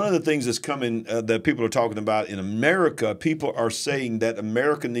one of the things that's coming that people are talking about in America, people are saying that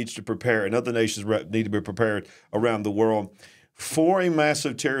America needs to prepare, and other nations need to be prepared around the world for a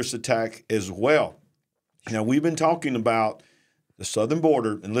massive terrorist attack as well. Now, we've been talking about the southern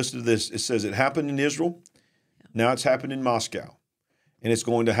border, and listen to this. It says it happened in Israel. Now it's happened in Moscow, and it's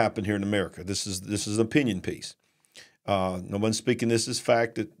going to happen here in America. This is an opinion piece. No one's speaking this as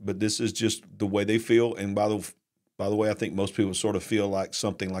fact, but this is just the way they feel. And by the way, I think most people sort of feel like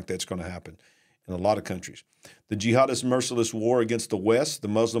something like that's going to happen in a lot of countries. The jihadist merciless war against the West, the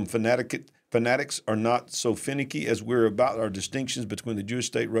Muslim fanatics are not so finicky as we're about. Our distinctions between the Jewish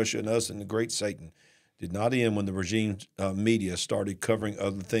state, Russia, and us, and the great Satan did not end when the regime media started covering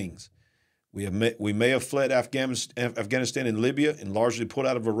other things. We may have fled Afghanistan and Libya and largely pulled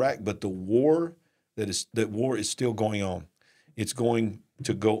out of Iraq, but the war is still going on. It's going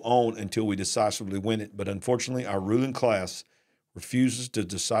to go on until we decisively win it. But unfortunately, our ruling class refuses to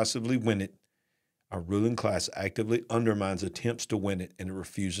decisively win it. Our ruling class actively undermines attempts to win it, and it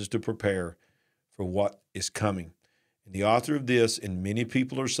refuses to prepare for what is coming. And the author of this, and many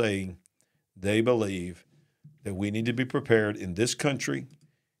people are saying, they believe that we need to be prepared in this country,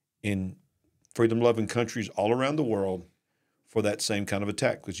 in freedom-loving countries all around the world, for that same kind of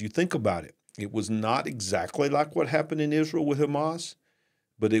attack. Because you think about it, it was not exactly like what happened in Israel with Hamas,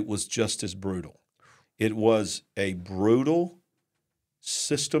 but it was just as brutal. It was a brutal,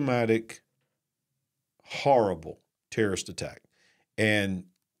 systematic, horrible terrorist attack. And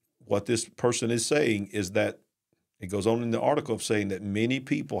what this person is saying is that, it goes on in the article of saying that many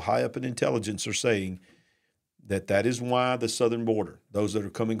people high up in intelligence are saying that is why the southern border, those that are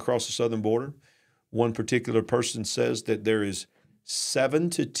coming across the southern border, one particular person says that there is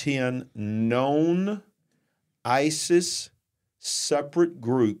 7 to 10 known ISIS separate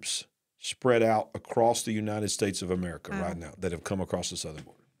groups spread out across the United States of America right now that have come across the southern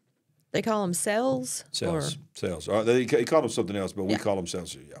border. They call them cells? Cells. They call them something else, but we call them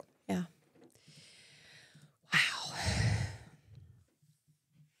cells. Yeah. Yeah. Wow.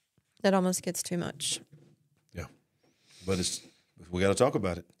 That almost gets too much. Yeah. But we got to talk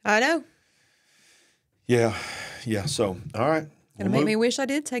about it. I know. Yeah. Yeah. So, all right. Gonna make me wish I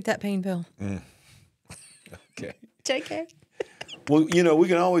did take that pain pill. Okay. JK. Well, you know, we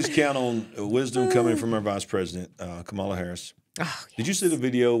can always count on wisdom coming from our Vice President, Kamala Harris. Oh, yes. Did you see the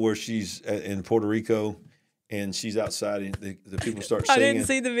video where she's in Puerto Rico and she's outside and the people start singing? I didn't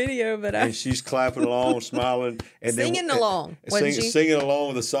see the video, but and she's clapping along, smiling. And singing along. Singing along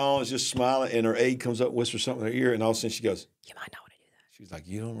with the song, just smiling. And her aide comes up, whispers something in her ear, and all of a sudden she goes, "You might not want to do that." She's like,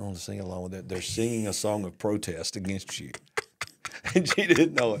 "You don't want to sing along with that. They're singing a song of protest against you." And she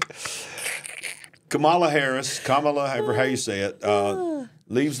didn't know it. Kamala Harris, however how you say it,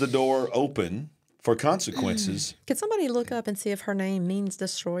 leaves the door open for consequences. Could somebody look up and see if her name means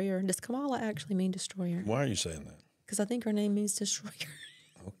destroyer? Does Kamala actually mean destroyer? Why are you saying that? Because I think her name means destroyer.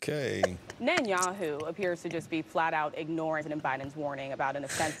 Okay. Netanyahu appears to just be flat out ignoring President Biden's warning about an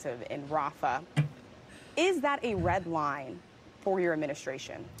offensive in Rafah. Is that a red line for your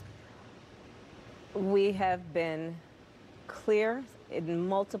administration? We have been clear in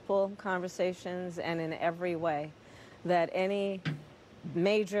multiple conversations and in every way that any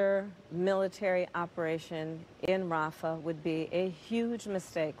major military operation in Rafah would be a huge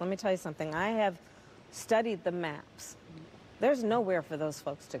mistake. Let me tell you something. I have studied the maps. There's nowhere for those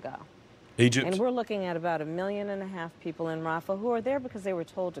folks to go. Egypt. And we're looking at about 1.5 million people in Rafah who are there because they were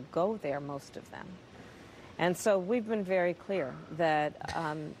told to go there, most of them. And so we've been very clear that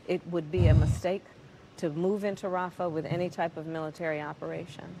it would be a mistake to move into Rafah with any type of military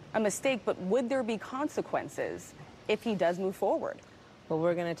operation. A mistake, but would there be consequences if he does move forward? Well,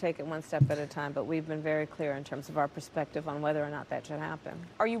 we're going to take it one step at a time, but we've been very clear in terms of our perspective on whether or not that should happen.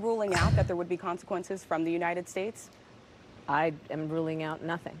 Are you ruling out that there would be consequences from the United States? I am ruling out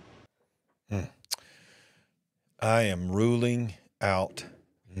nothing. I am ruling out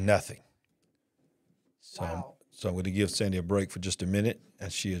nothing. So, so I'm going to give Sandy a break for just a minute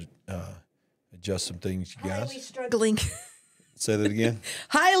as she adjusts some things, you guys. Highly struggling. Say that again.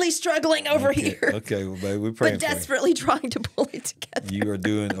 Highly struggling over Okay. here. Okay, well, baby, we're praying But for you. desperately trying to pull it together. You are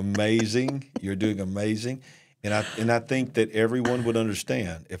doing amazing. You're doing amazing. And I think that everyone would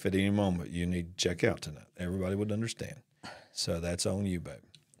understand if at any moment you need to check out tonight. Everybody would understand. So that's on you, baby.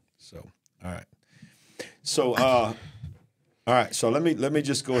 So, all right. So, all right. So let me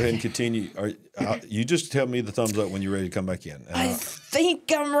just go ahead and continue. You just tell me the thumbs up when you're ready to come back in. I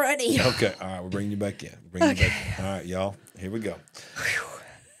think I'm ready. Okay. All right. We'll bring you back in. You back in. All right, y'all. Here we go.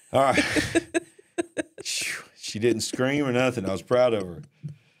 All right. She didn't scream or nothing. I was proud of her.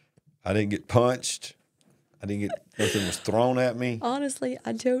 I didn't get punched. Nothing was thrown at me. Honestly,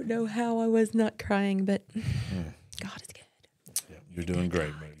 I don't know how I was not crying, but God is good. Yeah, you're doing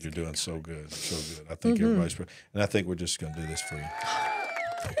great, man. You're doing so good. So good. I think everybody's, and I think we're just going to do this for you.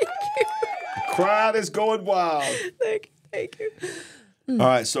 Thank you. The crowd is going wild. Thank you. All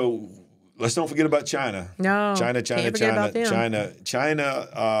right, so let's don't forget about China. No, China's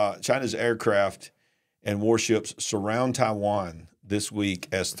aircraft and warships surround Taiwan this week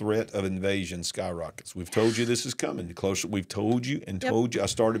as threat of invasion skyrockets. We've told you this is coming. The closer we've told you and told you. I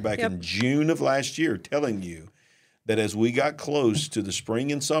started back in June of last year telling you that as we got close to the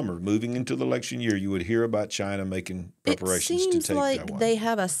spring and summer, moving into the election year, you would hear about China making preparations to take Taiwan. It seems like they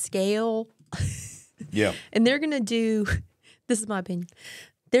have a scale. Yeah. And they're going to do, this is my opinion,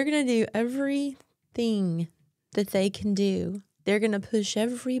 they're going to do everything that they can do. They're going to push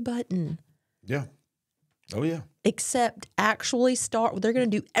every button. Yeah. Oh, yeah. Except actually start, they're going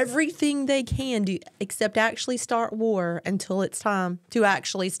to do everything they can do except actually start war until it's time to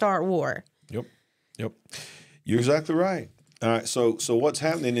actually start war. Yep. You're exactly right. All right, so what's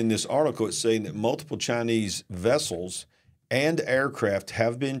happening in this article, it's saying that multiple Chinese vessels and aircraft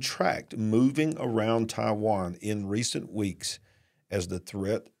have been tracked moving around Taiwan in recent weeks as the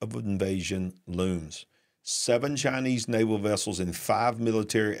threat of invasion looms. 7 Chinese naval vessels and 5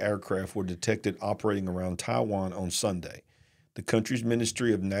 military aircraft were detected operating around Taiwan on Sunday. The country's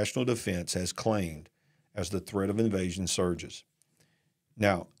Ministry of National Defense has claimed as the threat of invasion surges.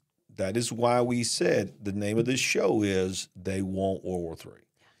 Now, that is why we said the name of this show is They Want World War III.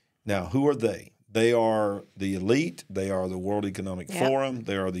 Now, who are they? They are the elite. They are the World Economic Forum.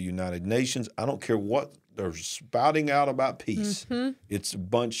 They are the United Nations. I don't care what they're spouting out about peace. It's a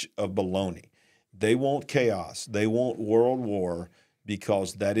bunch of baloney. They want chaos. They want world war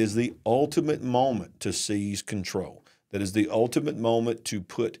because that is the ultimate moment to seize control. That is the ultimate moment to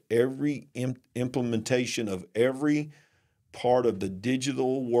put every implementation of every part of the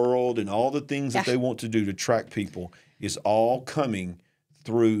digital world and all the things that they want to do to track people is all coming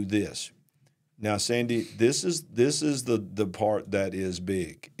through this. Now, Sandy, this is the part that is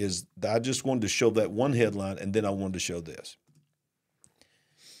big. Is I just wanted to show that one headline, and then I wanted to show this.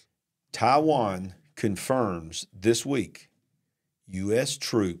 Taiwan confirms this week U.S.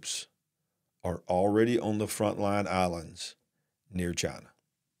 troops are already on the frontline islands near China.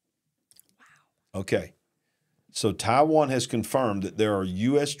 Wow. Okay. So Taiwan has confirmed that there are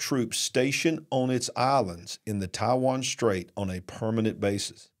U.S. troops stationed on its islands in the Taiwan Strait on a permanent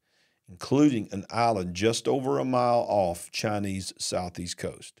basis, including an island just over a mile off Chinese southeast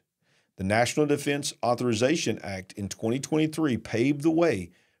coast. The National Defense Authorization Act in 2023 paved the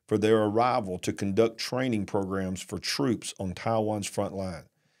way for their arrival to conduct training programs for troops on Taiwan's front line.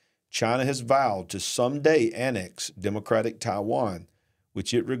 China has vowed to someday annex democratic Taiwan,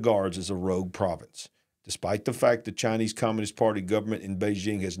 which it regards as a rogue province. Despite the fact the Chinese Communist Party government in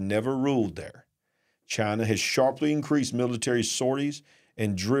Beijing has never ruled there, China has sharply increased military sorties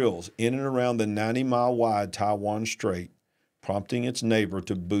and drills in and around the 90-mile-wide Taiwan Strait, prompting its neighbor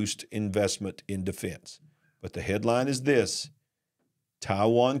to boost investment in defense. But the headline is this: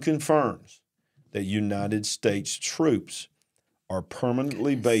 Taiwan confirms that United States troops are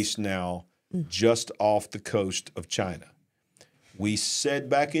permanently based now just off the coast of China. We said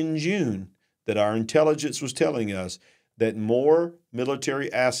back in June that our intelligence was telling us that more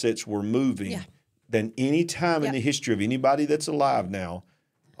military assets were moving than any time in the history of anybody that's alive now,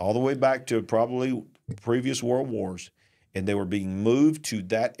 all the way back to probably previous world wars, and they were being moved to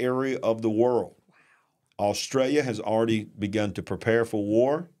that area of the world. Australia has already begun to prepare for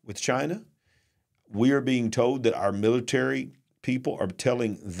war with China. We are being told that our military people are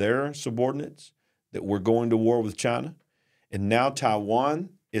telling their subordinates that we're going to war with China. And now Taiwan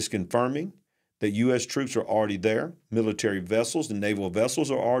is confirming that U.S. troops are already there. Military vessels and naval vessels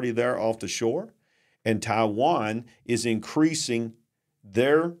are already there off the shore. And Taiwan is increasing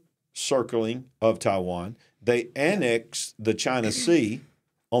their circling of Taiwan. They annexed the China Sea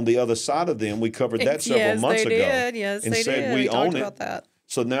on the other side of them. We covered that several months ago. Yes, and they said did. we talked own it. about that.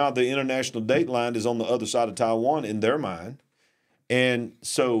 So now the international date line is on the other side of Taiwan in their mind. And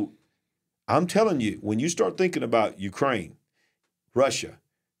so I'm telling you, when you start thinking about Ukraine, Russia,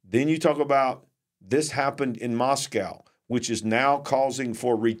 then you talk about this happened in Moscow, which is now causing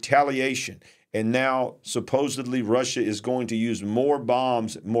for retaliation. And now supposedly Russia is going to use more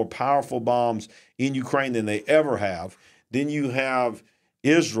bombs, more powerful bombs in Ukraine than they ever have. Then you have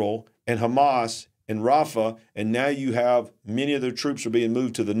Israel and Hamas and Rafah, and now you have many of their troops are being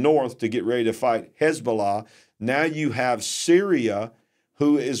moved to the north to get ready to fight Hezbollah. Now you have Syria,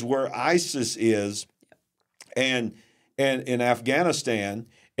 who is where ISIS is, and in Afghanistan,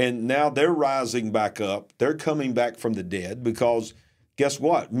 and now they're rising back up. They're coming back from the dead because guess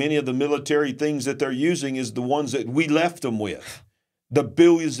what? Many of the military things that they're using is the ones that we left them with. The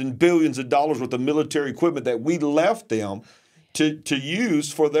billions and billions of dollars worth of military equipment that we left them to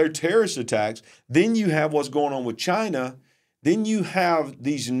use for their terrorist attacks. Then you have what's going on with China. Then you have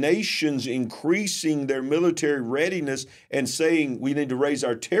these nations increasing their military readiness and saying we need to raise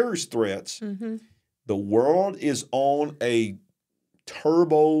our terrorist threats. Mm-hmm. The world is on a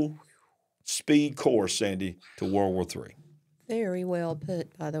turbo speed course, Sandy, to World War III. Very well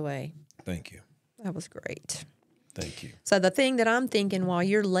put, by the way. Thank you. That was great. Thank you. So the thing that I'm thinking while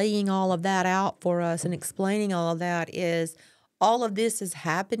you're laying all of that out for us and explaining all of that is all of this is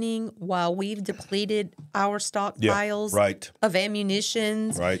happening while we've depleted our stockpiles of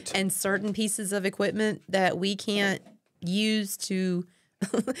ammunitions and certain pieces of equipment that we can't use to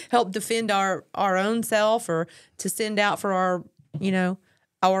help defend our own self or to send out for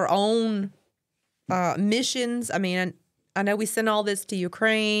our own missions. I mean, I know we send all this to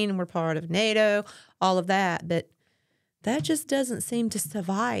Ukraine, we're part of NATO, all of that, but that just doesn't seem to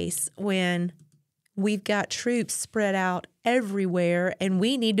suffice when we've got troops spread out everywhere and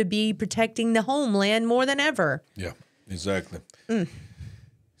we need to be protecting the homeland more than ever. Yeah, exactly.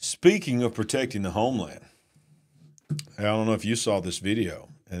 Speaking of protecting the homeland, I don't know if you saw this video,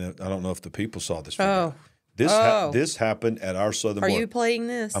 and I don't know if the people saw this video. This happened at our southern border. Are you playing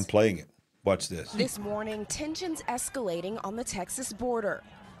this? I'm playing it. Watch this. This morning, tensions escalating on the Texas border.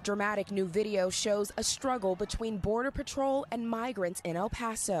 Dramatic new video shows a struggle between Border Patrol and migrants in El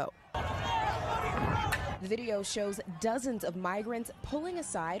Paso. The video shows dozens of migrants pulling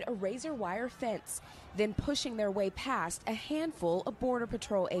aside a razor wire fence, then pushing their way past a handful of Border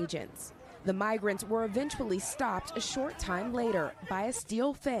Patrol agents. The migrants were eventually stopped a short time later by a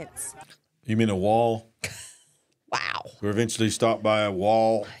steel fence. You mean a wall? Wow. We're eventually stopped by a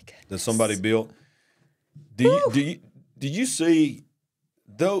wall that somebody built. Did you see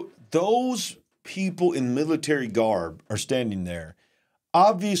those people in military garb are standing there,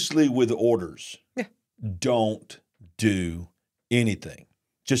 obviously with orders. Yeah. Don't do anything.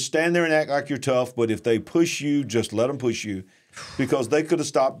 Just stand there and act like you're tough, but if they push you, just let them push you because they could have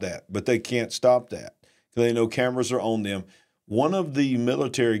stopped that, but they can't stop that. They know cameras are on them. One of the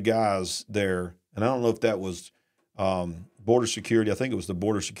military guys there, and I don't know if that was border security. I think it was the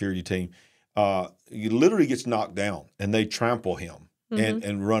border security team. He literally gets knocked down, and they trample him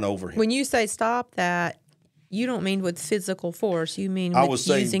and run over him. When you say stop that, you don't mean with physical force. You mean with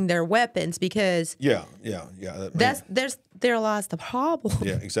using their weapons because there lies the problem.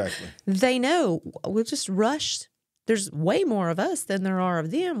 Yeah, exactly. They know we'll just rush. There's way more of us than there are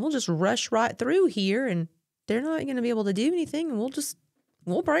of them. We'll just rush right through here, and they're not going to be able to do anything, and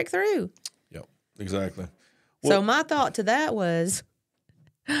we'll break through. Yep, exactly. So my thought to that was,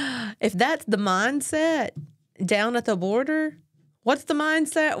 If that's the mindset down at the border, what's the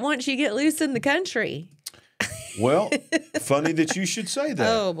mindset once you get loose in the country? Well, funny that you should say that.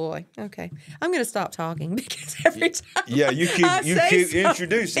 Oh boy. Okay. I'm going to stop talking because every time you keep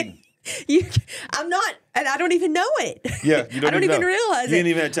introducing. I'm not, and I don't even know it. Yeah, I don't even realize you it. didn't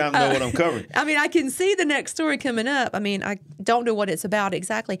even have time to know what I'm covering. I mean, I can see the next story coming up. I mean, I don't know what it's about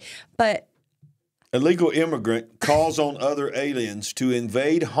exactly, but illegal immigrant calls on other aliens to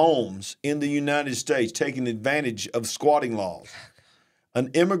invade homes in the United States, taking advantage of squatting laws. An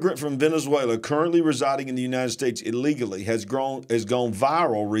immigrant from Venezuela currently residing in the United States illegally has gone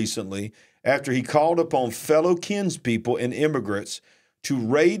viral recently after he called upon fellow kinspeople and immigrants to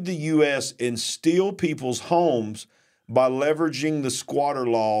raid the U.S. and steal people's homes by leveraging the squatter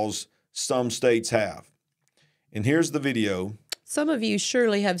laws some states have. And here's the video. Some of you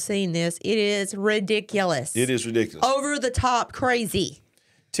surely have seen this. It is ridiculous. It is ridiculous. Over the top crazy.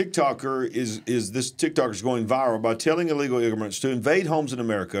 This TikToker is going viral by telling illegal immigrants to invade homes in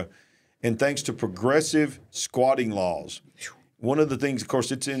America, and thanks to progressive squatting laws. One of the things, of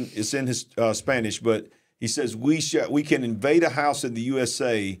course, it's in his Spanish, but he says we can invade a house in the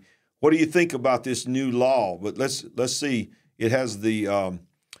USA. What do you think about this new law? But let's see. It has the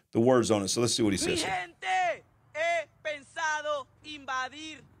words on it. So let's see what he says. Mi gente, he pensado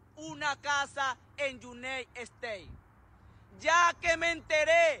invadir una casa en United States, ya que me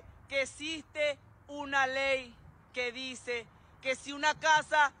enteré que existe una ley que dice que si una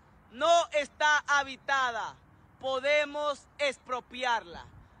casa no está habitada, podemos expropiarla.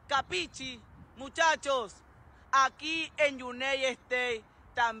 Capichi, muchachos, aquí en United States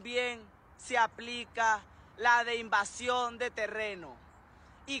también se aplica la de invasión de terreno.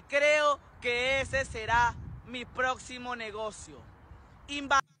 Y creo que ese será mi próximo negocio.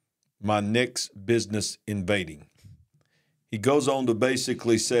 My next business invading. He goes on to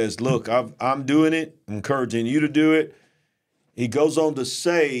basically says, look, I'm doing it. I'm encouraging you to do it. He goes on to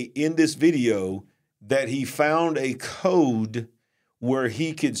say in this video that he found a code where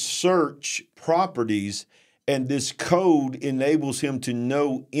he could search properties, and this code enables him to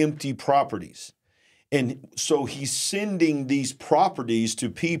know empty properties. And so he's sending these properties to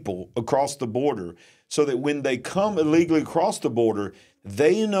people across the border so that when they come illegally across the border,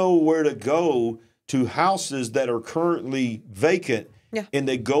 they know where to go to houses that are currently vacant, and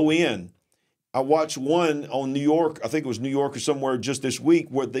they go in. I watched one on New York, I think it was New York or somewhere just this week,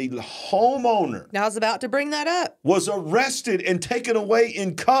 where the homeowner I was about to bring that up. Was arrested and taken away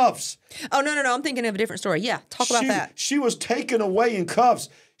in cuffs. Oh, no. I'm thinking of a different story. Yeah, talk about that. She was taken away in cuffs.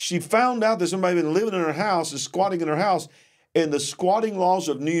 She found out that somebody had been living in her house, is squatting in her house, and the squatting laws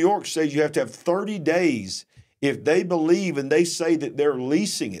of New York say you have to have 30 days if they believe and they say that they're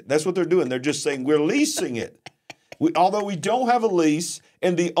leasing it. That's what they're doing. They're just saying, we're leasing it. Although we don't have a lease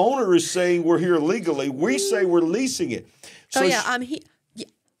and the owner is saying we're here legally, we say we're leasing it. So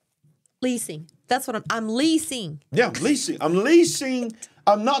leasing. That's what I'm leasing. Yeah, leasing. I'm leasing.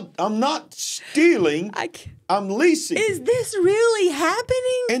 I'm not stealing. I'm leasing. Is this really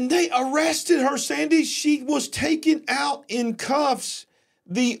happening? And they arrested her, Sandy. She was taken out in cuffs.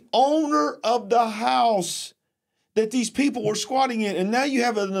 The owner of the house that these people were squatting in. And now you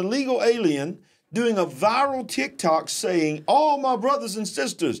have an illegal alien doing a viral TikTok saying, all my brothers and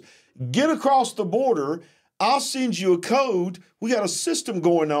sisters, get across the border. I'll send you a code. We got a system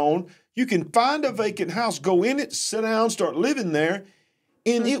going on. You can find a vacant house, go in it, sit down, start living there.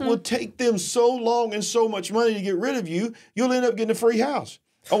 And it will take them so long and so much money to get rid of you, you'll end up getting a free house.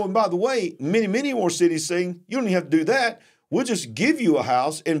 Oh, and by the way, many, many more cities saying, you don't even have to do that. We'll just give you a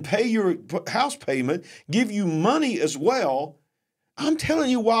house and pay your house payment, give you money as well. I'm telling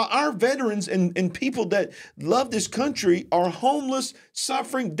you, while our veterans and people that love this country are homeless,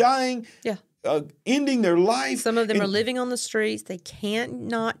 suffering, dying, ending their life. Some of them are living on the streets. They can't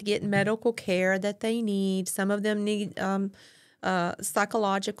not get medical care that they need. Some of them need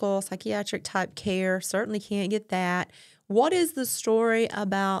psychiatric type care. Certainly can't get that. What is the story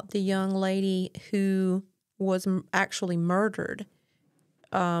about the young lady who was actually murdered?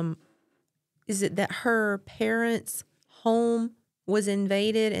 Is it that her parents' home was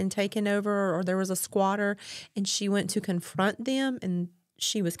invaded and taken over, or there was a squatter and she went to confront them and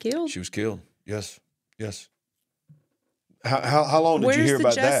she was killed? She was killed. Yes. How long did you hear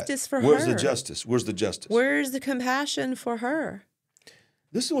about that? Where's the justice for her? Where's the justice? Where's the justice? Where's the compassion for her?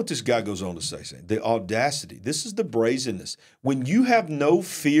 This is what this guy goes on to say, the audacity. This is the brazenness. When you have no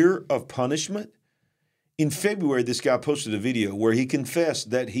fear of punishment, in February, this guy posted a video where he confessed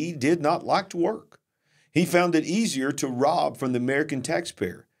that he did not like to work. He found it easier to rob from the American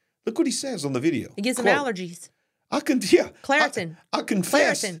taxpayer. Look what he says on the video. It gives him Quote, allergies. Claritin. I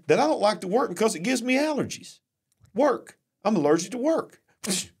confess Claritin. that I don't like to work because it gives me allergies. Work. I'm allergic to work.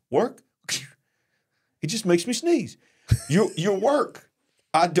 Work. It just makes me sneeze. Your work.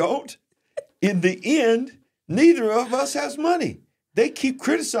 I don't. In the end, neither of us has money. They keep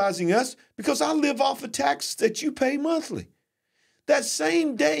criticizing us because I live off of taxes that you pay monthly. That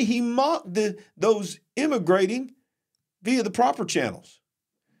same day, he mocked those immigrating via the proper channels.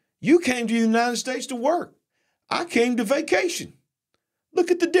 You came to the United States to work. I came to vacation.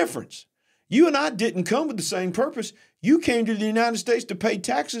 Look at the difference. You and I didn't come with the same purpose. You came to the United States to pay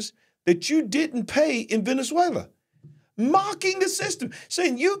taxes that you didn't pay in Venezuela. Mocking the system,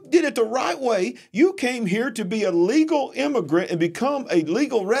 saying you did it the right way. You came here to be a legal immigrant and become a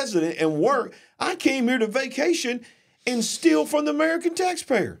legal resident and work. I came here to vacation and steal from the American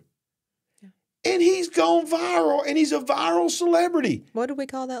taxpayer. Yeah. And he's gone viral, and he's a viral celebrity. What did we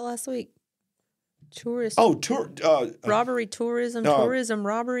call that last week? Tourist. Oh, robbery, tourism, tourism,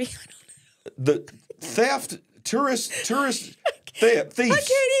 robbery. The theft, tourist theft, thieves. I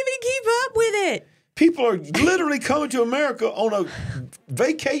can't even keep up with it. People are literally coming to America on a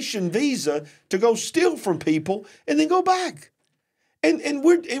vacation visa to go steal from people and then go back. And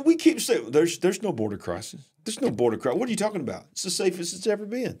we keep saying there's no border crisis. There's no border crisis. What are you talking about? It's the safest it's ever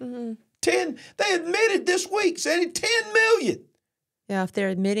been. Mm-hmm. They admitted this week, Sandy, 10 million. Yeah, if they're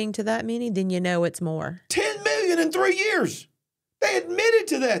admitting to that many, then you know it's more. 10 million in 3 years. They admitted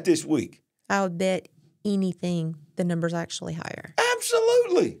to that this week. I would bet anything the number's actually higher.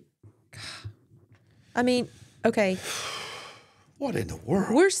 Absolutely. I mean, okay. What in the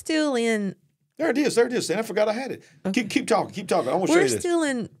world? We're still in. There it is. And I forgot I had it. Okay. Keep talking. I want to show you this. We're still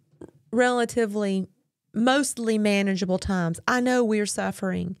in relatively, mostly manageable times. I know we're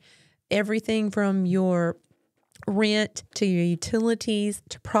suffering. Everything from your rent to your utilities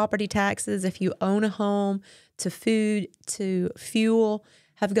to property taxes, if you own a home, to food, to fuel,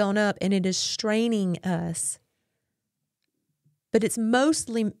 have gone up, and it is straining us. But it's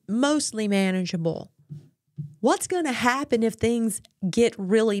mostly manageable. What's going to happen if things get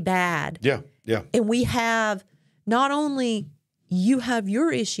really bad? Yeah. And we have, not only you have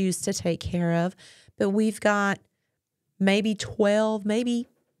your issues to take care of, but we've got maybe 12, maybe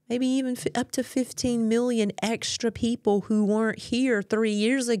even up to 15 million extra people who weren't here 3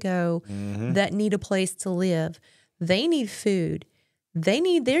 years ago that need a place to live. They need food. They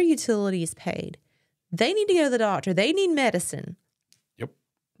need their utilities paid. They need to go to the doctor. They need medicine. Yep.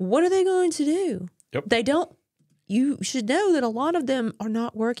 What are they going to do? Yep. They don't. You should know that a lot of them are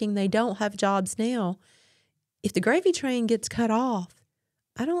not working. They don't have jobs now. If the gravy train gets cut off,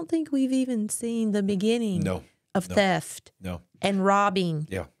 I don't think we've even seen the beginning of theft and robbing.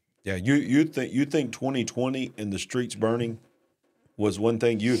 Yeah. You think 2020 and the streets burning was one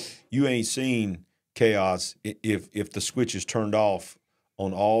thing? You ain't seen chaos if the switch is turned off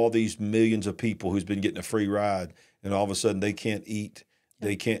on all these millions of people who's been getting a free ride, and all of a sudden they can't eat,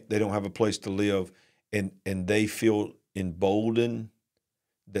 they don't have a place to live, and they feel emboldened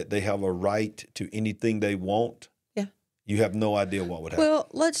that they have a right to anything they want. Yeah. You have no idea what would happen. Well,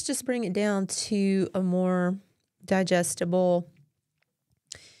 let's just bring it down to a more digestible,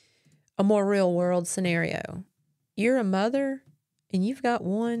 a more real world scenario. You're a mother and you've got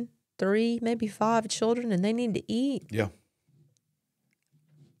 1, 3, maybe 5 children, and they need to eat. Yeah.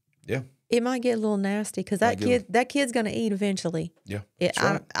 It might get a little nasty because that kid's going to eat eventually. Yeah.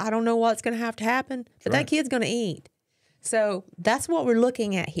 I don't know what's going to have to happen, but that kid's going to eat. So that's what we're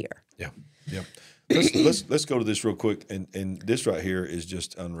looking at here. Yeah. Let's go to this real quick, and this right here is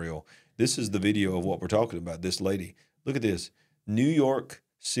just unreal. This is the video of what we're talking about. This lady, look at this. New York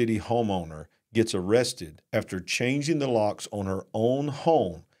City homeowner gets arrested after changing the locks on her own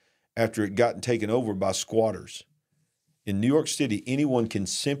home after it got taken over by squatters. In New York City, anyone can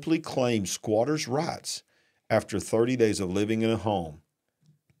simply claim squatters' rights after 30 days of living in a home,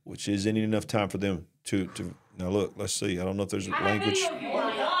 which isn't enough time for them to now look, let's see. I don't know if there's language. Who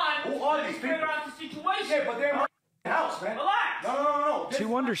are these people? Yeah, but they're in my house, man. Relax. No.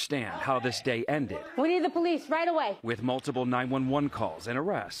 To understand how this day ended. We need the police right away. With multiple 911 calls and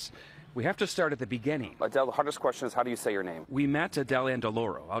arrests, we have to start at the beginning. Adele, the hardest question is, how do you say your name? We met Adele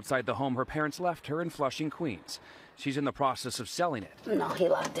Andaloro outside the home her parents left her in Flushing, Queens. She's in the process of selling it. No, he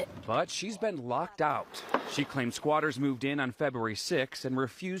locked it. But she's been locked out. She claims squatters moved in on February 6th and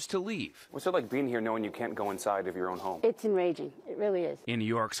refused to leave. What's it like being here knowing you can't go inside of your own home? It's enraging. It really is. In New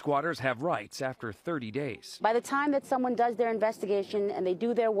York, squatters have rights after 30 days. By the time that someone does their investigation and they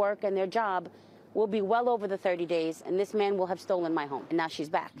do their work and their job, we'll be well over the 30 days, and this man will have stolen my home. And now she's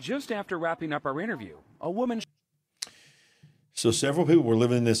back. Just after wrapping up our interview, a woman... So several people were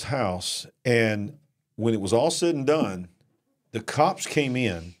living in this house, and when it was all said and done, the cops came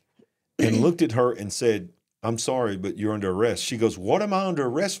in and looked at her and said, "I'm sorry, but you're under arrest." She goes, "What am I under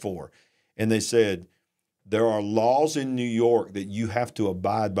arrest for?" And they said, "There are laws in New York that you have to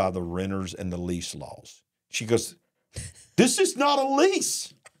abide by the renters and the lease laws." She goes, "This is not a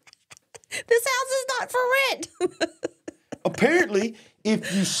lease. This house is not for rent." Apparently,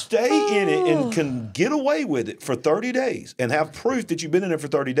 if you stay in it and can get away with it for 30 days and have proof that you've been in there for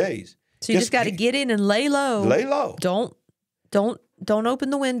 30 days. So you just got to get in and lay low. Lay low. Don't open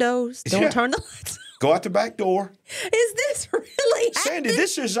the windows. Don't turn the lights. Go out the back door. Is this really Sandy,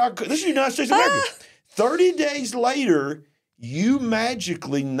 this is United States of America. 30 days later, you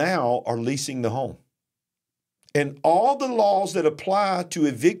magically now are leasing the home. And all the laws that apply to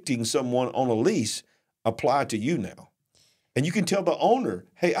evicting someone on a lease apply to you now. And you can tell the owner,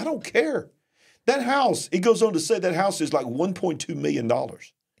 "Hey, I don't care. That house," it goes on to say that house is like $1.2 million.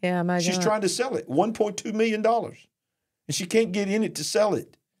 Yeah, my God. She's trying to sell it, $1.2 million. And she can't get in it to sell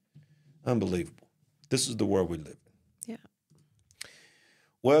it. Unbelievable. This is the world we live in. Yeah.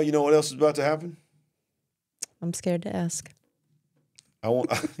 Well, you know what else is about to happen? I'm scared to ask.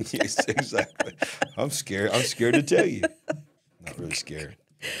 Yes, exactly. I'm scared. I'm scared to tell you. Not really scared.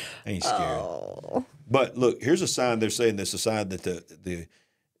 I ain't scared. Oh. But look, here's a sign. They're saying this, a sign that the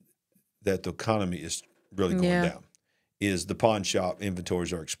economy is really going down. Is the pawn shop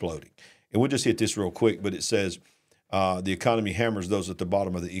inventories are exploding. And we'll just hit this real quick, but it says the economy hammers those at the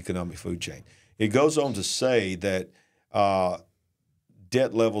bottom of the economic food chain. It goes on to say that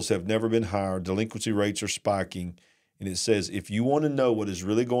debt levels have never been higher, delinquency rates are spiking, and it says if you want to know what is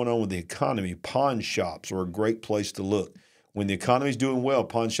really going on with the economy, pawn shops are a great place to look. When the economy is doing well,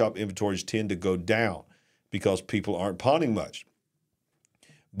 pawn shop inventories tend to go down because people aren't pawning much.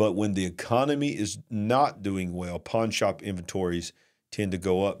 But when the economy is not doing well, pawn shop inventories tend to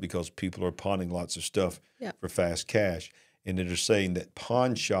go up because people are pawning lots of stuff for fast cash. And they're saying that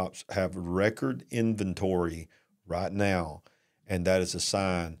pawn shops have record inventory right now, and that is a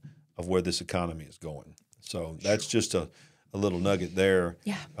sign of where this economy is going. So that's just a little nugget there.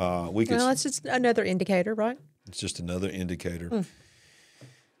 Yeah. Well, it's just another indicator, right? It's just another indicator.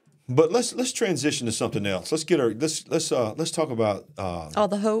 But let's transition to something else. Let's talk about all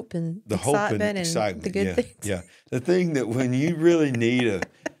the hope and the excitement excitement. The good things. Yeah, the thing that when you really need and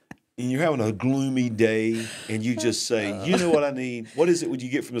you're having a gloomy day and you just say, you know what I need? What is it? Would you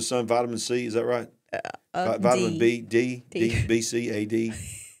get from the sun? Vitamin C? Is that right? Vitamin B, D, B, C, A, D,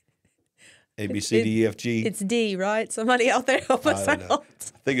 A, B, C, D, E, F, G. It's D, right? Somebody out there help us out. I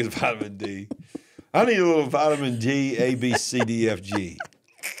think it's vitamin D. I need a little vitamin D, A, B, C, D, F, G.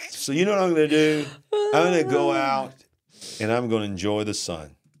 So you know what I'm going to do? I'm going to go out and I'm going to enjoy the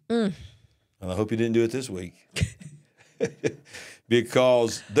sun. And I hope you didn't do it this week.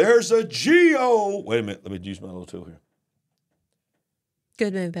 Because there's a geo. Wait a minute. Let me use my little tool here.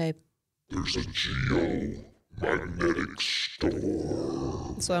 Good move, babe. There's a geomagnetic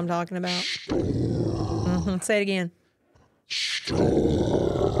storm. That's what I'm talking about. Say it again.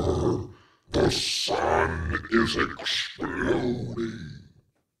 Storm. The sun is exploding.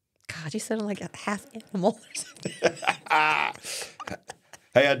 God, you sound like a half animal or something.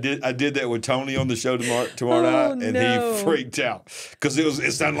 Hey, I did that with Tony on the show tomorrow night, and he freaked out because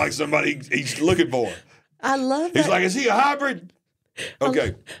it sounded like somebody he's looking for. I love that. He's like, is he a hybrid?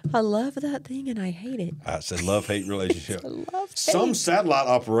 Okay. I love that thing, and I hate it. I said love-hate relationship. Love-hate. Some satellite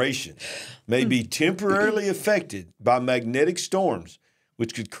operation may be temporarily affected by magnetic storms,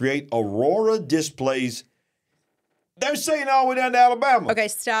 which could create aurora displays. They're saying all the way down to Alabama. Okay,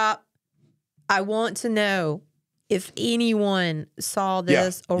 stop. I want to know if anyone saw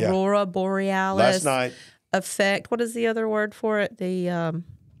this aurora borealis last night effect. What is the other word for it? The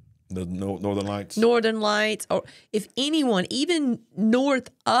Northern Lights. Northern Lights. Or if anyone, even north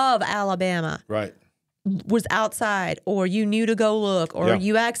of Alabama, right, was outside, or you knew to go look, or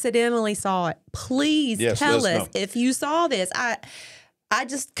you accidentally saw it, please tell us if you saw this. I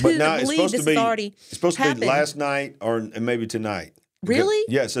just couldn't believe this already It's supposed to happened. be last night or maybe tonight. Really?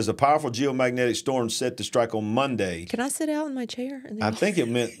 Yeah, it says a powerful geomagnetic storm set to strike on Monday. Can I sit out in my chair? And then I think it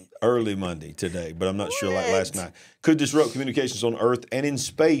meant early Monday today, but I'm not sure like last night. Could disrupt communications on Earth and in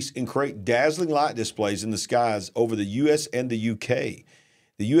space and create dazzling light displays in the skies over the U.S. and the U.K.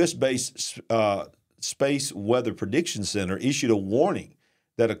 The U.S.-based Space Weather Prediction Center issued a warning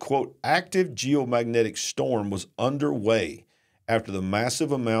that a, quote, active geomagnetic storm was underway after the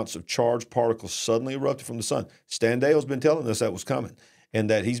massive amounts of charged particles suddenly erupted from the sun. Stan Dale's been telling us that was coming, and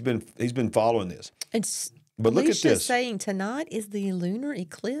that he's been following this. But look at this. Saying tonight is the lunar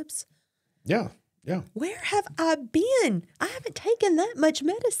eclipse. Yeah. Where have I been? I haven't taken that much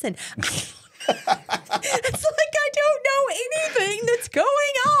medicine. It's like I don't know anything that's going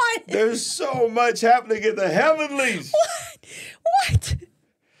on. There's so much happening in the heavenlies. What?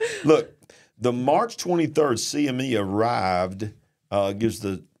 Look, the March 23rd CME arrived, gives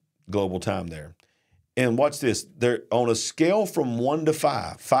the global time there. And watch this. They're on a scale from 1 to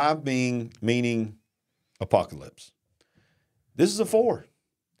 5, 5 meaning apocalypse. This is a 4.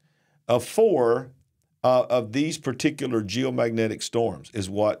 A 4 of these particular geomagnetic storms is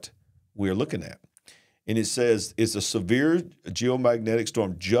what we're looking at. And it says it's a severe geomagnetic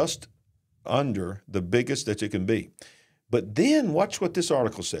storm just under the biggest that it can be. But then watch what this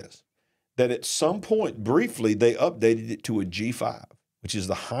article says, that at some point, briefly, they updated it to a G5, which is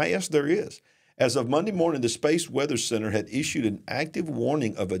the highest there is. As of Monday morning, the Space Weather Center had issued an active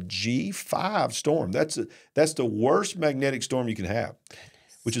warning of a G5 storm. That's the worst magnetic storm you can have,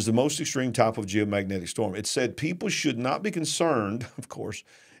 which is the most extreme type of geomagnetic storm. It said people should not be concerned, of course,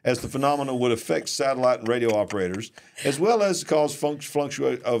 as the phenomenon would affect satellite and radio operators, as well as cause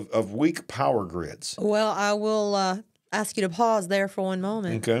fluctuation of weak power grids. Well, I will ask you to pause there for one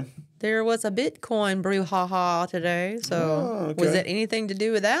moment. Okay. There was a Bitcoin brouhaha today, so was it anything to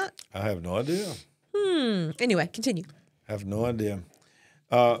do with that? I have no idea. Anyway, continue. I have no idea.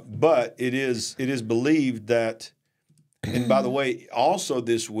 But it is believed that, and by the way, also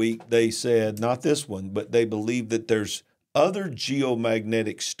this week they said, not this one, but they believe that there's other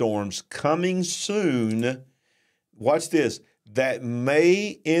geomagnetic storms coming soon. Watch this, that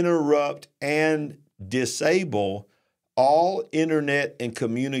may interrupt and disable all internet and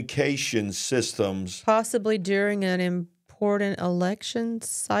communication systems. Possibly during an important election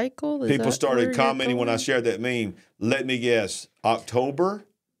cycle? People started commenting when I shared that meme. Let me guess, October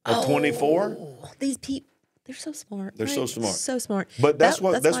of 24? These people, they're so smart. They're so smart. So smart. But that's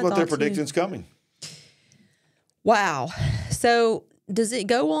what my they're thought, predicting is coming. Wow. So does it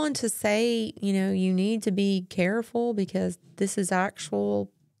go on to say, you need to be careful because this is actually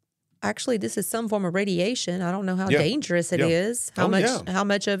this is some form of radiation. I don't know how dangerous it is. How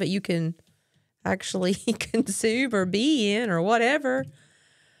much of it you can actually consume or be in or whatever.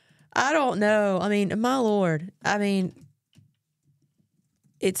 I don't know. I mean, my Lord. I mean,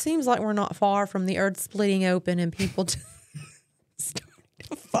 it seems like we're not far from the earth splitting open and people starting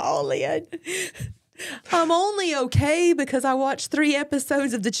to fall in. I'm only okay because I watched 3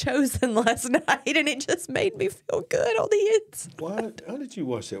 episodes of The Chosen last night and it just made me feel good on the inside. What? How did you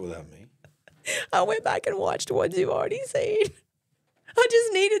watch that without me? I went back and watched ones you've already seen. I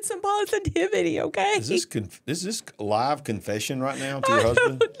just needed some positivity, okay? Is this live confession right now to your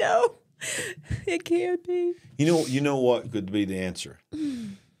husband? No, it can't be. You know what could be the answer?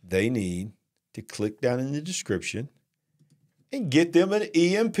 They need to click down in the description and get them an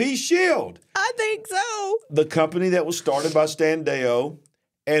EMP Shield. I think so. The company that was started by Stan Deo,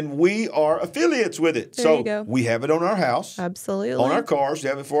 and we are affiliates with it. There you go. We have it on our house. Absolutely. On our cars. We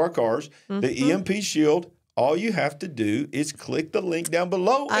have it for our cars. The EMP Shield, all you have to do is click the link down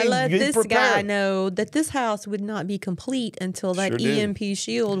below I and let get this prepared. guy know that this house would not be complete until that Sure did. EMP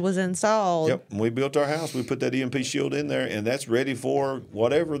Shield was installed. Yep. When we built our house, we put that EMP Shield in there, and that's ready for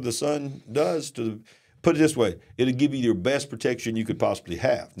whatever the sun does to... Put it this way, it'll give you your best protection you could possibly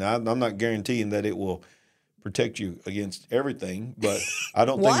have. Now, I'm not guaranteeing that it will protect you against everything, but I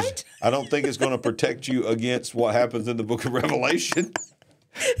don't think it's going to protect you against what happens in the book of Revelation.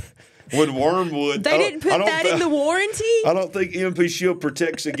 With wormwood. They didn't put that in the warranty? I don't think EMP Shield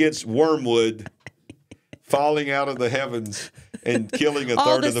protects against wormwood falling out of the heavens and killing a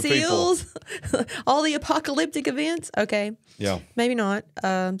third of the seals, people. All the apocalyptic events? Okay. Yeah. Maybe not.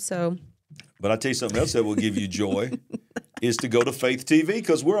 But I'll tell you something else that will give you joy is to go to Faith TV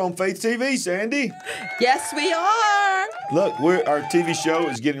because we're on Faith TV, Sandy. Yes, we are. Look, our TV show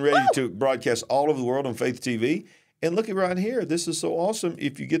is getting ready to broadcast all over the world on Faith TV. And look at right here. This is so awesome.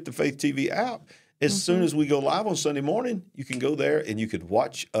 If you get the Faith TV app, as soon as we go live on Sunday morning, you can go there and you could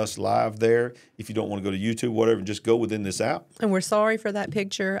watch us live there. If you don't want to go to YouTube, whatever, just go within this app. And we're sorry for that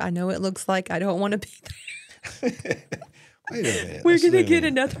picture. I know it looks like I don't want to be there. Wait a minute. We're going to get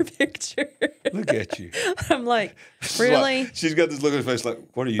another picture. Look at you. I'm like, really? She's got this look on her face like,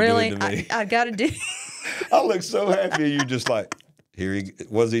 what are you doing to me? I got to do. I look so happy. You're just like,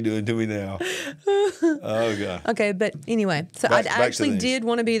 what's he doing to me now? Oh, God. Okay, but anyway, so I actually did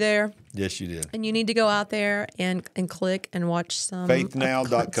want to be there. Yes, you did. And you need to go out there and click and watch some.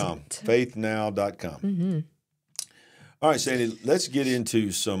 Faithnow.com. Faithnow.com. Mm-hmm. All right, Sandy, let's get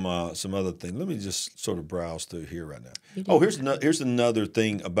into some other things. Let me just sort of browse through here right now. Oh, here's another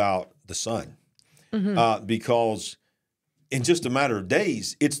thing about the sun. Mm-hmm. Because in just a matter of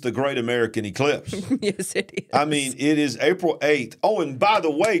days, it's the Great American Eclipse. Yes, it is. I mean, it is April 8th. Oh, and by the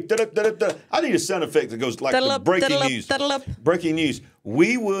way, I need a sound effect that goes like the breaking news. Breaking news.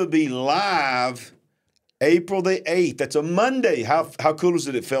 We will be live April the 8th. That's a Monday. How cool is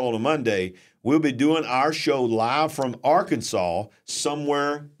it? It fell on a Monday. We'll be doing our show live from Arkansas,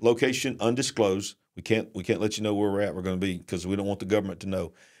 somewhere, location undisclosed. We can't let you know where we're at. We're going to be because we don't want the government to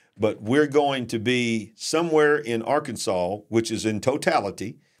know. But we're going to be somewhere in Arkansas, which is in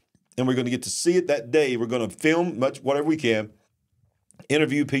totality, and we're going to get to see it that day. We're going to film whatever we can,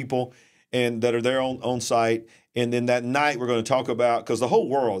 interview people and that are there on site, and then that night we're going to talk about, because the whole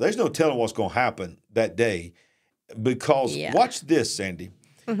world, there's no telling what's going to happen that day. Because watch this, Sandy.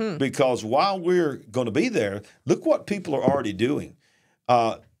 Mm-hmm. Because while we're going to be there, look what people are already doing.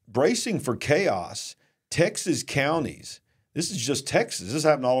 Bracing for chaos, Texas counties, this is just Texas, this is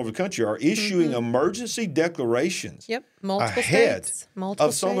happening all over the country, are issuing emergency declarations ahead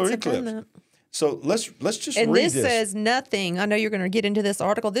of solar eclipse. So let's just read this. And this says nothing. I know you're going to get into this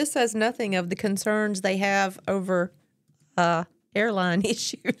article. This says nothing of the concerns they have over airline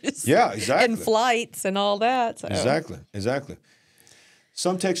issues. Yeah, exactly. And flights and all that. So. Exactly.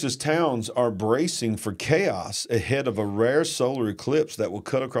 Some Texas towns are bracing for chaos ahead of a rare solar eclipse that will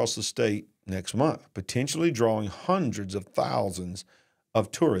cut across the state next month, potentially drawing hundreds of thousands of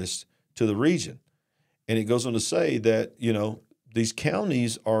tourists to the region. And it goes on to say that, these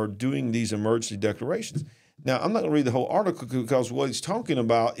counties are doing these emergency declarations. Now, I'm not going to read the whole article because what he's talking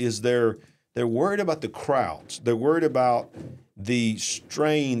about is they're worried about the crowds. They're worried about the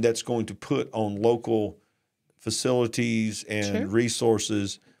strain that's going to put on local facilities and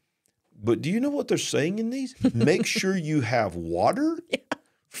resources. But do you know what they're saying in these? Make sure you have water,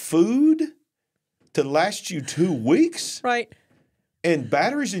 food to last you 2 weeks. Right. And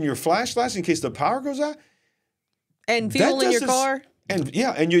batteries in your flashlights in case the power goes out. And fuel in your car. And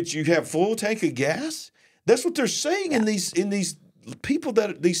you have full tank of gas. That's what they're saying in these people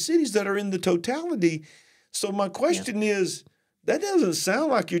these cities that are in the totality. So my question is, that doesn't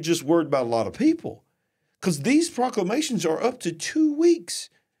sound like you're just worried about a lot of people. Because these proclamations are up to 2 weeks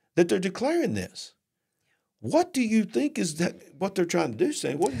that they're declaring this. What do you think is what they're trying to do,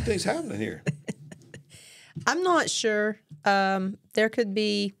 Sam? What do you think is happening here? I'm not sure. There could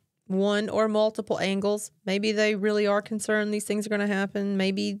be one or multiple angles. Maybe they really are concerned these things are going to happen.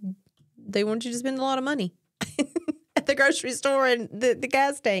 Maybe they want you to spend a lot of money at the grocery store and the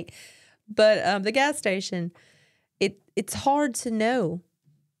gas tank. But the gas station, it's hard to know,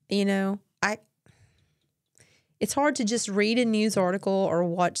 it's hard to just read a news article or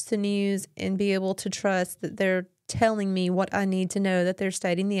watch the news and be able to trust that they're telling me what I need to know, that they're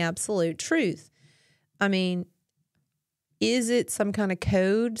stating the absolute truth. I mean, is it some kind of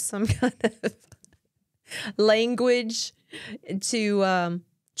code, some kind of language to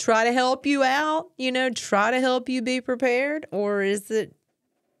try to help you out, try to help you be prepared? Or is it,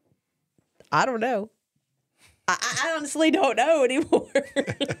 I don't know. I honestly don't know anymore.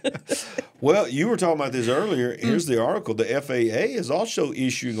 Well, you were talking about this earlier. Here's the article. The FAA is also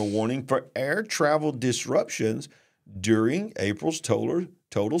issuing a warning for air travel disruptions during April's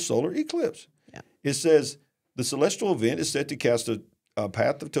total solar eclipse. Yeah. It says the celestial event is set to cast a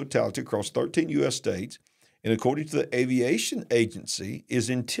path of totality across 13 U.S. states, and according to the Aviation Agency, is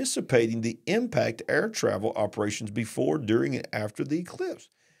anticipating the impact air travel operations before, during, and after the eclipse.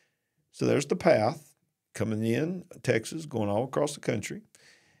 So there's the path coming in, Texas, going all across the country.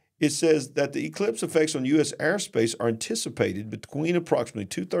 It says that the eclipse effects on U.S. airspace are anticipated between approximately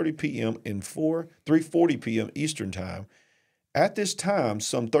 2:30 p.m. and 3:40 p.m. Eastern Time. At this time,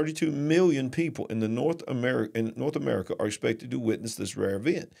 some 32 million people in North America are expected to witness this rare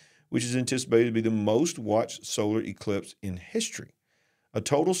event, which is anticipated to be the most watched solar eclipse in history. A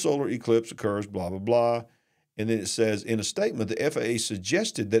total solar eclipse occurs, blah, blah, blah. And then it says, in a statement, the FAA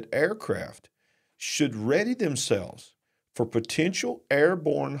suggested that aircraft should ready themselves for potential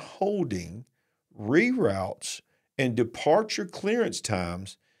airborne holding, reroutes, and departure clearance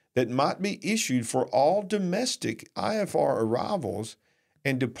times that might be issued for all domestic IFR arrivals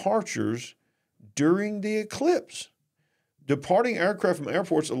and departures during the eclipse. Departing aircraft from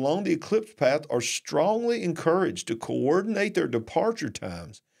airports along the eclipse path are strongly encouraged to coordinate their departure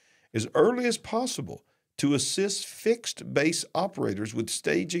times as early as possible to assist fixed base operators with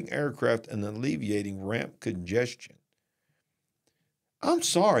staging aircraft and alleviating ramp congestion. I'm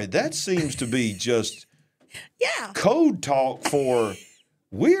sorry, that seems to be just code talk for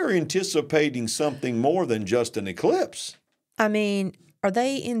we're anticipating something more than just an eclipse. I mean, are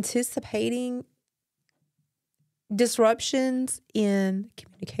they anticipating disruptions in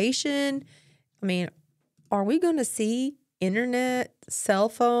communication? I mean, are we going to see internet, cell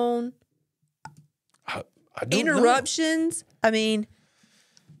phone, I don't interruptions. know. I mean,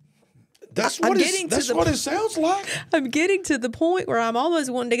 that's what it sounds like. I'm getting to the point where I'm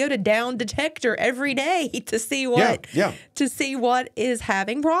almost wanting to go to Down Detector every day to see what to see what is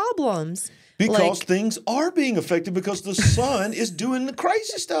having problems. Because things are being affected because the sun is doing the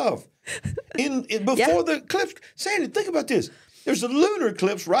crazy stuff. Before the eclipse, Sandy, think about this. There's a lunar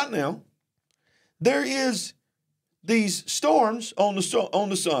eclipse right now. There is these storms on the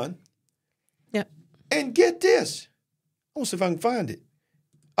sun. Yeah. And get this. I want to see if I can find it.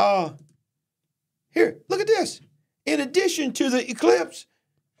 Here, look at this. In addition to the eclipse,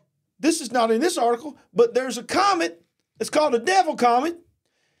 this is not in this article, but there's a comet. It's called a Devil Comet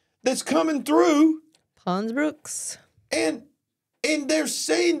that's coming through Pons Brooks. And they're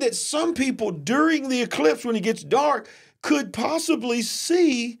saying that some people during the eclipse, when it gets dark, could possibly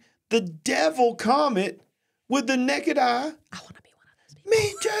see the Devil Comet with the naked eye. I want to be one of those people.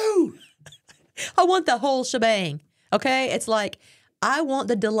 Me too. I want the whole shebang. Okay? It's like, I want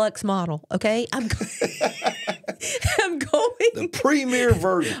the deluxe model. Okay? I'm going. The premier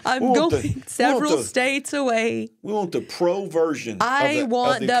version. I'm going several states away. We want the pro version. I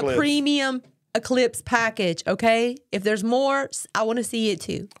want the eclipse. premium eclipse package, okay? If there's more, I want to see it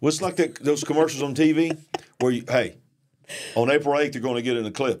too. Well, it's like those commercials on TV where on April 8th, you're going to get an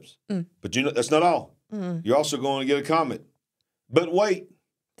eclipse. But that's not all. You're also going to get a comet. But wait.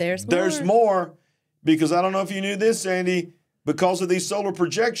 There's more because I don't know if you knew this, Sandy. Because of these solar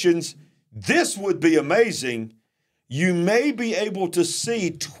projections, this would be amazing. You may be able to see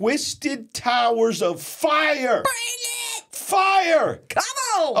twisted towers of fire. Bring it! Fire! Come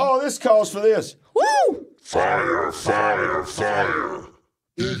on! Oh, this calls for this. Woo! Fire, fire, fire.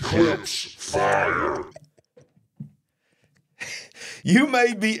 Eclipse fire. You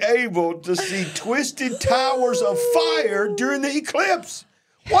may be able to see twisted towers of fire during the eclipse.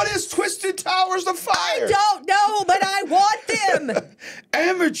 What is twisted towers of fire? I don't know, but I want them.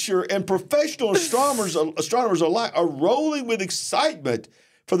 Amateur and professional astronomers alike are rolling with excitement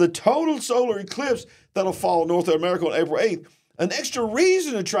for the total solar eclipse that'll fall North America on April 8th. An extra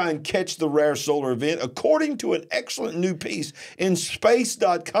reason to try and catch the rare solar event, according to an excellent new piece in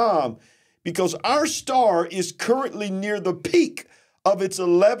space.com, because our star is currently near the peak of its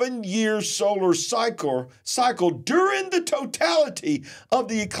 11-year solar cycle during the totality of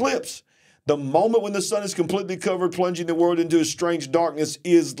the eclipse. The moment when the sun is completely covered, plunging the world into a strange darkness,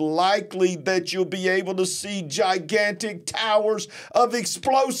 is likely that you'll be able to see gigantic towers of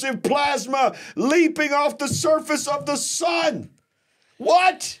explosive plasma leaping off the surface of the sun.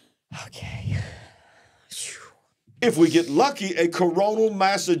 What? Okay. If we get lucky, a coronal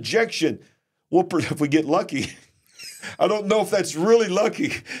mass ejection. If we get lucky... I don't know if that's really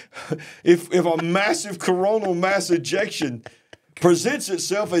lucky. If a massive coronal mass ejection presents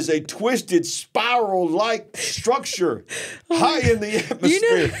itself as a twisted spiral-like structure high in the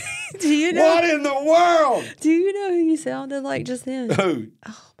atmosphere. Do you know? What in the world? Do you know who you sounded like just then? Who?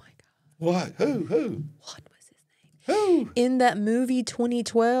 Oh, my God. What? Who? What was his name? Who? In that movie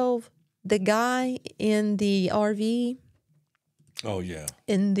 2012, the guy in the RV. Oh, yeah.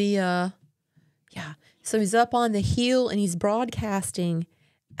 In the, So he's up on the hill and he's broadcasting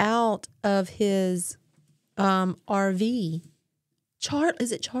out of his RV.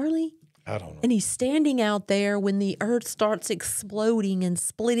 Is it Charlie? I don't know. And he's standing out there when the earth starts exploding and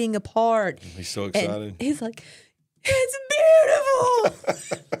splitting apart. He's so excited. And he's like, it's beautiful.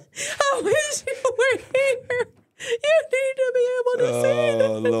 I wish you were here. You need to be able to see this.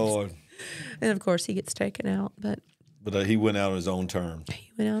 Oh, Lord. And, of course, he gets taken out, but he went out on his own terms.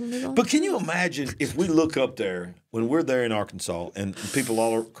 He went out on his own But can you imagine if we look up there, when we're there in Arkansas and people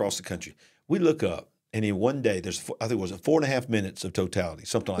all across the country, we look up and in one day there's, I think it was 4.5 minutes of totality,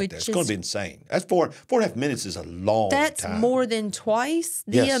 something like that. It's going to be insane. That's 4.5 minutes is a long time. That's more than twice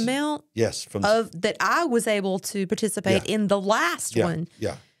the amount that I was able to participate in the last one.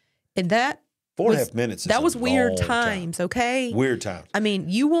 Yeah. And that 4.5 minutes. That was weird times, okay? Weird times. I mean,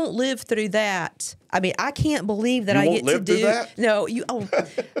 you won't live through that. I mean, I can't believe that I get to do that. No, you. Oh,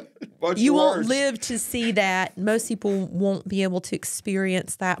 you won't live to see that. Most people won't be able to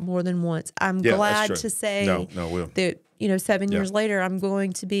experience that more than once. I'm glad to say that 7 years later, I'm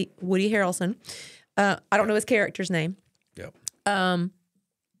going to be Woody Harrelson. I don't know his character's name. Yeah.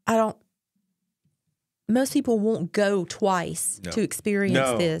 Most people won't go twice to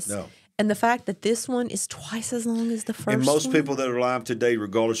experience this. No. And the fact that this one is twice as long as the first one. And most people that are alive today,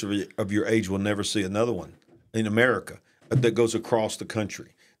 regardless of your age, will never see another one in America that goes across the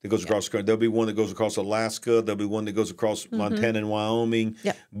country. There'll be one that goes across Alaska. There'll be one that goes across Montana and Wyoming.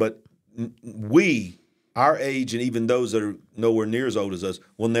 Yeah. But we our age and even those that are nowhere near as old as us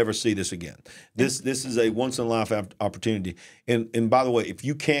will never see this again. This is a once in a life opportunity. And by the way, if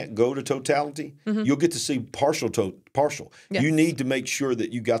you can't go to totality, you'll get to see partial. Yes. You need to make sure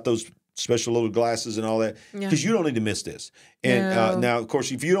that you got those special little glasses and all that, because you don't need to miss this. And now, of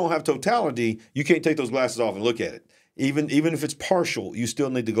course, if you don't have totality, you can't take those glasses off and look at it. Even if it's partial, you still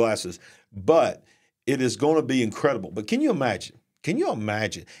need the glasses. But it is going to be incredible. But can you imagine? Can you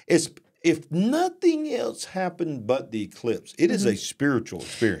imagine? If nothing else happened but the eclipse, it is a spiritual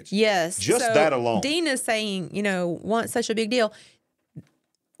experience. Yes. Just so that alone. Dean is saying, once such a big deal,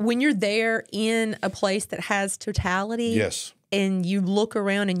 when you're there in a place that has totality, yes, and you look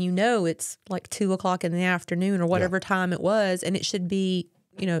around and it's like 2 o'clock in the afternoon or whatever time it was, and it should be,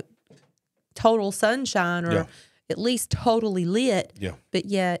 total sunshine or at least totally lit. Yeah. But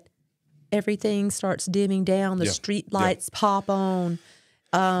yet everything starts dimming down. The street lights pop on.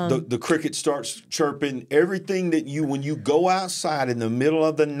 The cricket starts chirping. Everything that when you go outside in the middle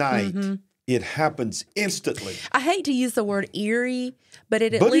of the night, it happens instantly. I hate to use the word eerie, but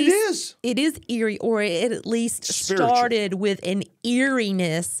it is eerie, or it at least started with an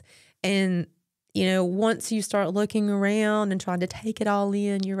eeriness. And once you start looking around and trying to take it all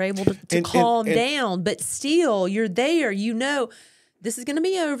in, you're able to calm down. But still, you're there. This is going to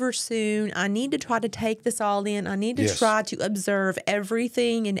be over soon. I need to try to take this all in. I need to try to observe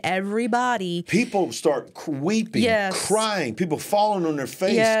everything and everybody. People start weeping, crying. People falling on their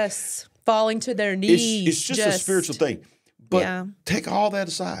face. Yes, falling to their knees. It's just a spiritual thing. But take all that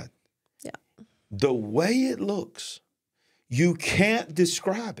aside. Yeah. The way it looks, you can't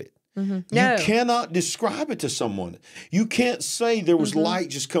describe it. No. You cannot describe it to someone. You can't say there was light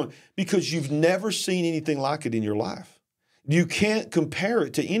just coming, because you've never seen anything like it in your life. You can't compare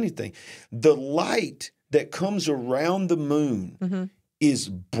it to anything. The light that comes around the moon is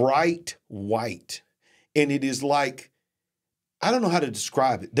bright white. And it is like, I don't know how to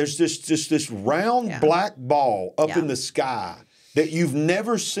describe it. There's just this round black ball up in the sky that you've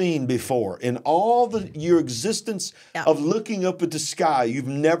never seen before. In all your existence of looking up at the sky, you've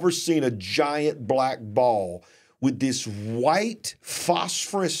never seen a giant black ball with this white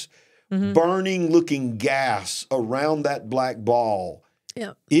phosphorus burning looking gas around that black ball.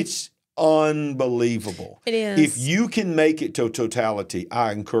 Yeah. It's unbelievable. It is. If you can make it to totality,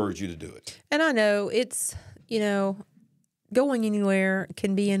 I encourage you to do it. And I know it's, going anywhere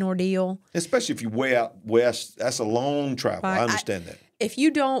can be an ordeal. Especially if you way out west, that's a long travel. Right. I understand that. If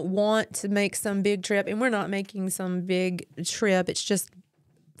you don't want to make some big trip, and we're not making some big trip, it's just,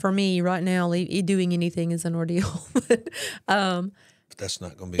 for me right now, doing anything is an ordeal. But that's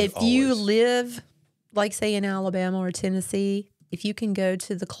not going to be if always. you live, like say in Alabama or Tennessee, if you can go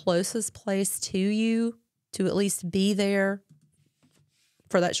to the closest place to you to at least be there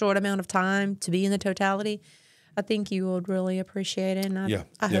for that short amount of time, to be in the totality, I think you would really appreciate it. And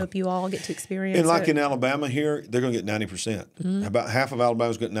I hope you all get to experience it. And like in Alabama here, they're going to get 90%. About half of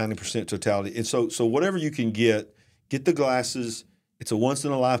Alabama's got 90% totality. And so whatever you can get the glasses. It's a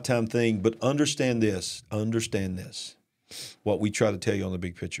once-in-a-lifetime thing, but understand this. What we try to tell you on the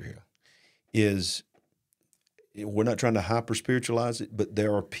big picture here is we're not trying to hyper-spiritualize it, but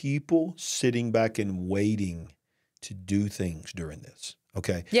there are people sitting back and waiting to do things during this,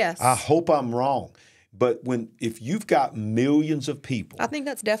 okay? Yes. I hope I'm wrong, but if you've got millions of people. I think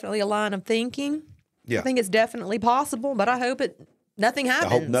that's definitely a line of thinking. Yeah. I think it's definitely possible, but I hope nothing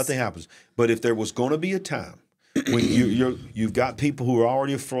happens. I hope nothing happens. But if there was going to be a time when you've got people who are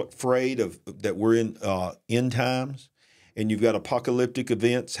already afraid that we're in end times, and you've got apocalyptic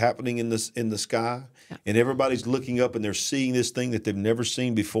events happening in the sky, and everybody's looking up and they're seeing this thing that they've never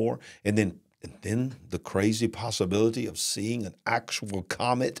seen before, and then the crazy possibility of seeing an actual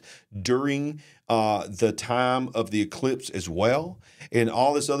comet during the time of the eclipse as well, and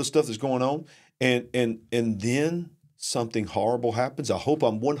all this other stuff that's going on, and then something horrible happens. I hope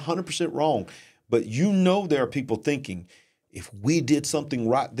I'm 100% wrong, but there are people thinking, if we did something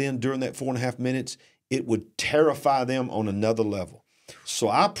right then during that 4.5 minutes, it would terrify them on another level. So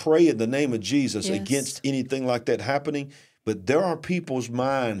I pray in the name of Jesus against anything like that happening. But there are people's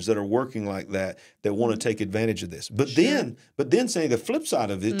minds that are working like that want to take advantage of this. But then saying the flip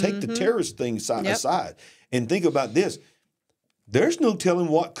side of it, take the terrorist thing aside and think about this. There's no telling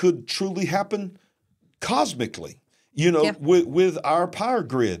what could truly happen cosmically, with our power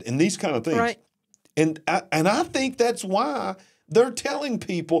grid and these kind of things. Right. And I think that's why they're telling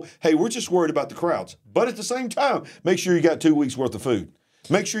people, hey, we're just worried about the crowds. But at the same time, make sure you got 2 weeks worth of food.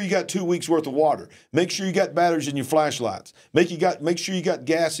 Make sure you got 2 weeks worth of water. Make sure you got batteries in your flashlights. Make sure you got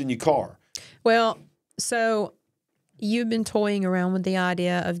gas in your car. Well, so you've been toying around with the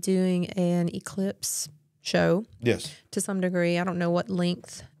idea of doing an eclipse show. Yes. To some degree. I don't know what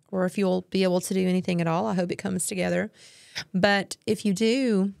length or if you'll be able to do anything at all. I hope it comes together. But if you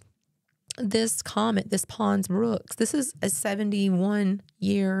do, this comet, this Pons Brooks, this is a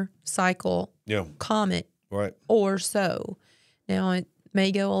 71-year cycle comet or so. Now, it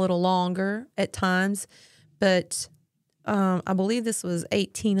may go a little longer at times, but I believe this was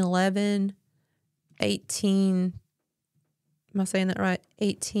 1811, am I saying that right?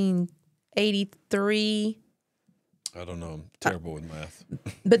 1883. I don't know. I'm terrible with math.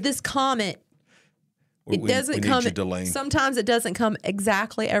 But this comet, it doesn't come. Delane. Sometimes it doesn't come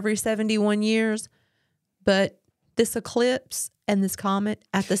exactly every 71 years, but this eclipse and this comet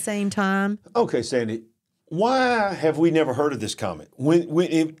at the same time. Okay, Sandy, why have we never heard of this comet?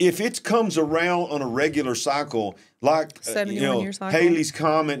 If it comes around on a regular cycle, like 71-year cycle, Halley's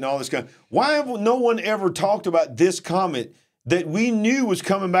Comet and all this kind, why have no one ever talked about this comet that we knew was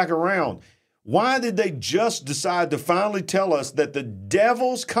coming back around? Why did they just decide to finally tell us that the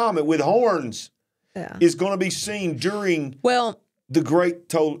Devil's Comet with horns is going to be seen during the great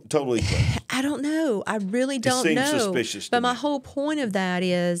total eclipse? I don't know. I really don't know. It seems suspicious to But me. my whole point of that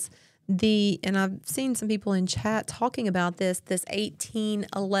is and I've seen some people in chat talking about this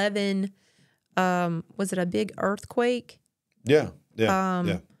 1811, was it a big earthquake? Yeah.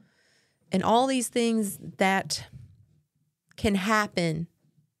 And all these things that can happen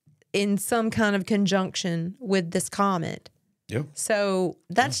in some kind of conjunction with this comet. Yeah. So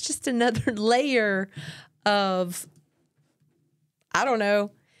that's just another layer of, I don't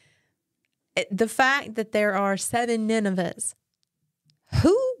know, the fact that there are 7 Ninevehs.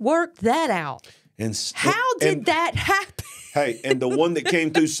 Who worked that out? How did that happen? Hey, and the one that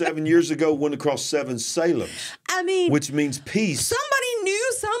came through 7 years ago went across 7 Salems. I mean, which means peace. Somebody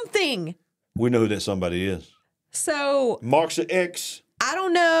knew something. We know who that somebody is. So marks an X. I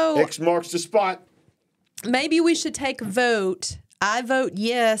don't know. X marks the spot. Maybe we should take a vote. I vote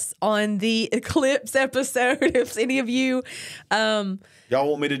yes on the eclipse episode. If any of you, y'all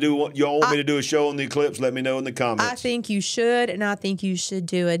want me to do a show on the eclipse? Let me know in the comments. I think you should, and I think you should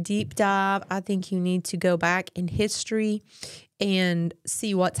do a deep dive. I think you need to go back in history and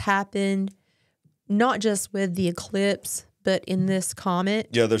see what's happened, not just with the eclipse, but in this comet.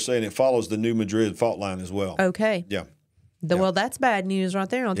 Yeah, they're saying it follows the New Madrid fault line as well. Okay. Yeah. Well, that's bad news right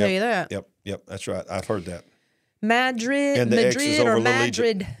there. I'll tell you that. Yep, that's right. I've heard that. Madrid or Little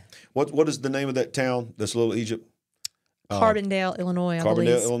Madrid. Egypt. What is the name of that town? That's Little Egypt. Carbondale, Illinois.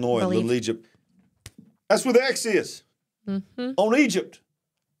 Carbondale, Illinois. Little Egypt. That's where the X is. On Egypt,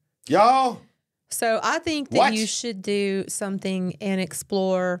 y'all. So I think that you should do something and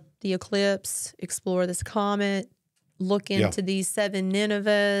explore the eclipse, explore this comet, look into these 7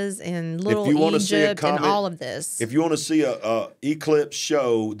 Ninevehs and Little Egypt and all of this. If you want to see a eclipse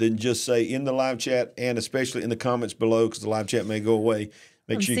show, then just say in the live chat and especially in the comments below, because the live chat may go away.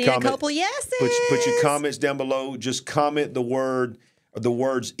 Make sure you comment. A couple yeses. Put your comments down below. Just comment the words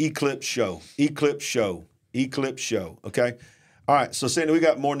eclipse show, eclipse show, eclipse show. Okay. All right. So Sandy, we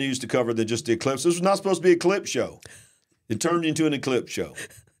got more news to cover than just the eclipse. This was not supposed to be an eclipse show. It turned into an eclipse show.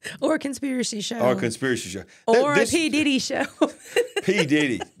 Or a conspiracy show. Or a conspiracy show. Or a P. Diddy show. P.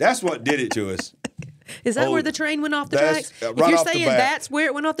 Diddy. That's what did it to us. Is that where the train went off the tracks? Right if you're off saying that's where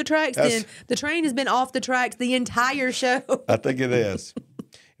it went off the tracks, then the train has been off the tracks the entire show. I think it is.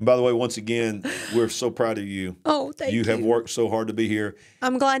 And by the way, once again, we're so proud of you. Oh, thank you. You have worked so hard to be here.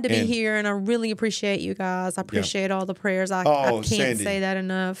 I'm glad to be here, and I really appreciate you guys. I appreciate all the prayers. I can't Sandy, say that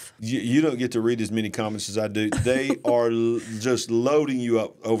enough. You don't get to read as many comments as I do. They are just loading you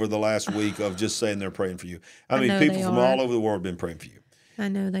up over the last week of just saying they're praying for you. I mean, people from all over the world have been praying for you. I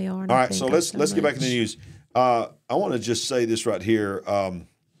know they are. All right, so let's get back to the news. I want to just say this right here. Do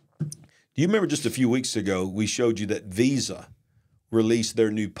you remember just a few weeks ago we showed you that Visa released their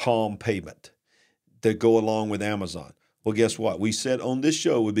new Palm payment that go along with Amazon? Well, guess what? We said on this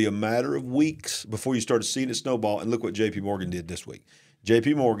show it would be a matter of weeks before you started seeing it snowball, and look what JP Morgan did this week.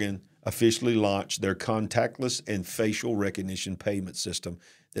 JP Morgan officially launched their contactless and facial recognition payment system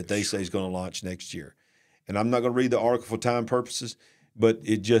that they say is going to launch next year. And I'm not going to read the article for time purposes, but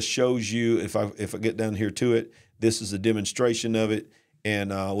it just shows you, if I get down here to it, this is a demonstration of it, and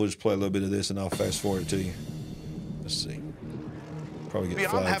we'll just play a little bit of this, and I'll fast forward it to you. Let's see. Probably get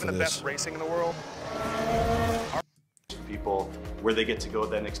flagged having for the this. best racing in the world. people where they get to go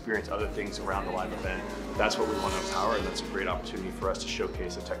then experience other things around the live event. That's what we want to empower, and that's a great opportunity for us to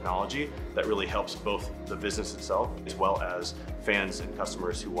showcase a technology that really helps both the business itself as well as fans and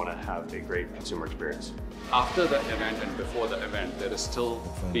customers who want to have a great consumer experience. After the event and before the event, there is still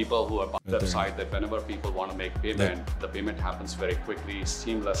people who are on the website that whenever people want to make payment, the payment happens very quickly,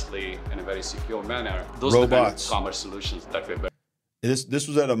 seamlessly, in a very secure manner. Those are the kind of commerce solutions that we're building. This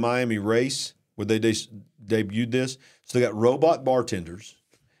was at a Miami race where they debuted this. So they got robot bartenders,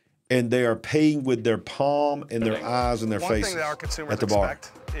 and they are paying with their palm and their eyes and their faces. One thing that our consumers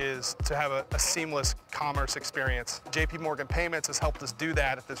expect is to have a seamless commerce experience. JP Morgan Payments has helped us do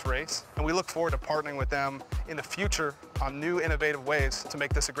that at this race, and we look forward to partnering with them in the future on new innovative ways to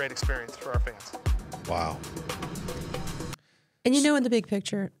make this a great experience for our fans. Wow. And you know, in the big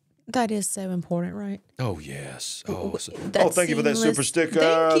picture, that is so important, right? Oh, yes. Oh, so, That thank you for that super sticker.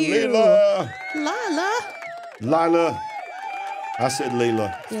 Thank you. Leela. Lila. I said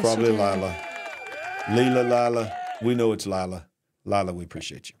Leela. It's Yes, probably you did. Lila. Lila. We know it's Lila. Lila, we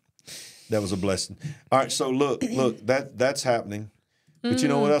appreciate you. That was a blessing. All right, so look, that's happening. But you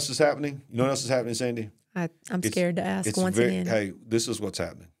know what else is happening? You know what else is happening, Sandy? I'm scared to ask once again. Hey, this is what's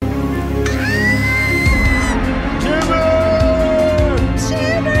happening.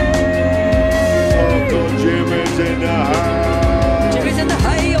 Uncle Jimmy's in the house. Jimmy's in the house.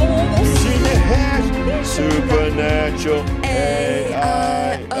 Supernatural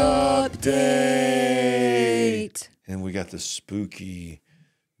AI update. And we got the spooky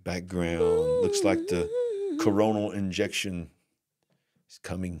background. Looks like the coronal injection is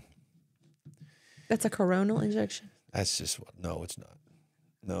coming. That's a coronal injection. That's just what. No, it's not.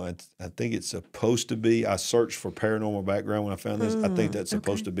 No, I think it's supposed to be. I searched for paranormal background when I found this. I think that's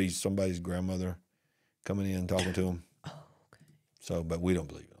supposed to be somebody's grandmother coming in and talking to them. Oh, okay. So, but we don't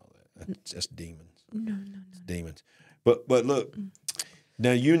believe in all that. That's just demons. No. It's demons. But look,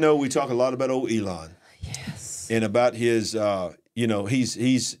 now you know we talk a lot about old Elon. Yes. And about his,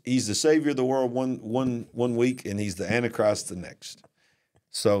 he's the savior of the world one week, and he's the Antichrist the next.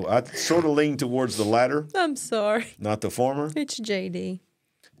 So I sort of lean towards the latter. I'm sorry. Not the former. It's JD.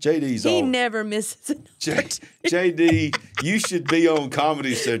 JD's He on. never misses an JD, you should be on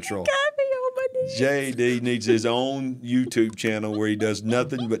Comedy Central. Gotta be on my knees. JD needs his own YouTube channel where he does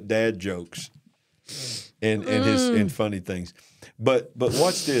nothing but dad jokes and funny things. But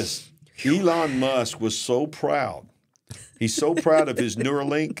watch this. Elon Musk was so proud. He's so proud of his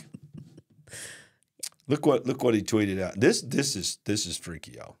Neuralink. Look what he tweeted out. This is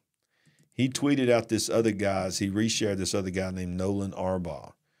freaky, y'all. He tweeted out this other guy's. He reshared this other guy named Nolan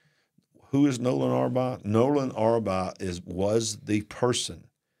Arbaugh. Who is Nolan Arbaugh? Nolan Arbaugh was the person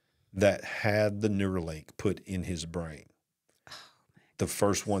that had the Neuralink put in his brain. The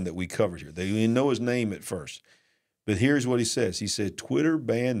first one that we covered here. They didn't know his name at first. But here's what he says. He said, Twitter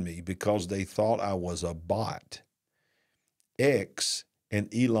banned me because they thought I was a bot. X and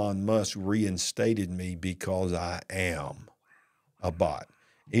Elon Musk reinstated me because I am a bot.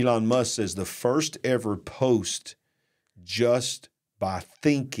 Elon Musk says the first ever post just by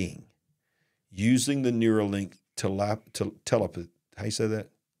thinking, using the Neuralink telepathy. How you say that?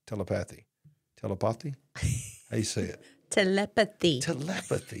 Telepathy. Telepathy? How you say it? Telepathy.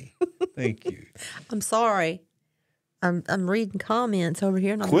 Thank you. I'm sorry. I'm reading comments over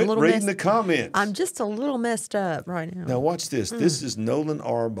here. And Quit reading the comments. I'm just a little messed up right now. Now watch this. This is Nolan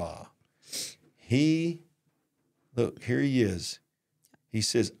Arbaugh. Look, here he is. He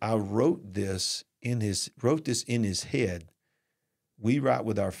says, I wrote this in his head. We write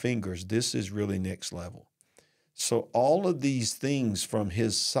with our fingers. This is really next level. So all of these things from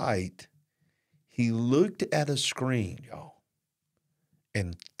his site, he looked at a screen, y'all,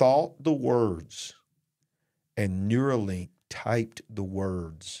 and thought the words, and Neuralink typed the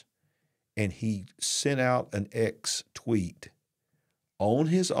words, and he sent out an X tweet on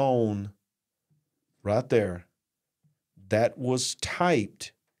his own right there that was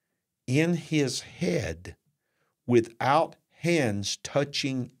typed in his head without hands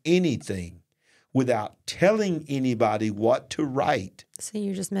touching anything, without telling anybody what to write. See,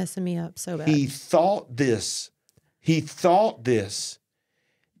 you're just messing me up so bad. He thought this.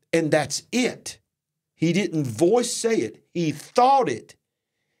 And that's it. He didn't voice say it. He thought it.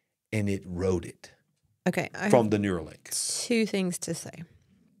 And it wrote it. Okay. From the Neuralink. 2 things to say.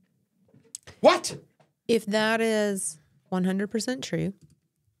 What? If that is 100% true,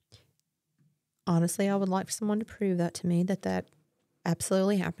 honestly, I would like someone to prove that to me, that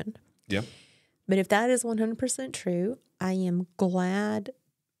absolutely happened. Yeah. But if that is 100% true, I am glad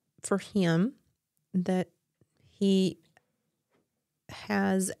for him that he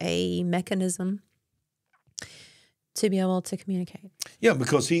has a mechanism to be able to communicate. Yeah,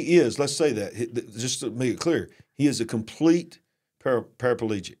 because he is, let's say that, just to make it clear, he is a complete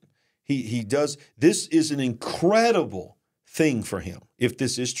paraplegic. He does, this is an incredible thing for him, if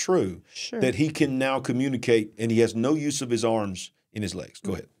this is true, that he can now communicate and he has no use of his arms in his legs.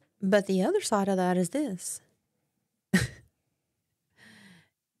 Go ahead. But the other side of that is this.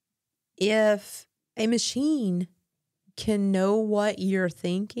 If a machine can know what you're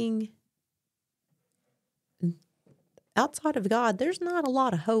thinking, outside of God, there's not a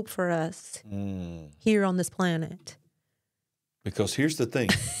lot of hope for us here on this planet. Because here's the thing.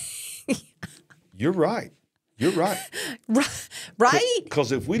 You're right. You're right. Right?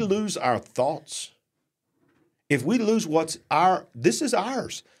 Because if we lose our thoughts, if we lose this is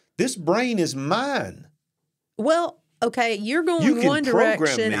ours. This brain is mine. Well, okay, you're going one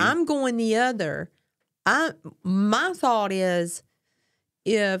direction, I'm going the other. My thought is,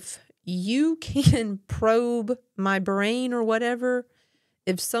 if you can probe my brain or whatever,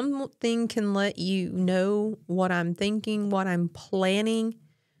 if something can let you know what I'm thinking, what I'm planning,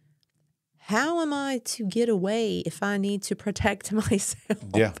 how am I to get away if I need to protect myself?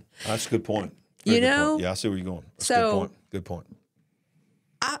 Yeah, that's a good point. You know? Yeah, I see where you're going. That's so, a good point. Good point.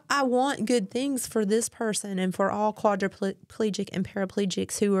 I want good things for this person and for all quadriplegic and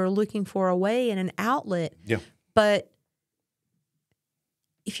paraplegics who are looking for a way and an outlet. Yeah. But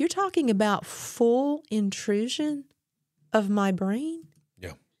if you're talking about full intrusion of my brain,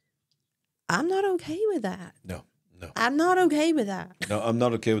 yeah, I'm not okay with that. No. I'm not okay with that. No, I'm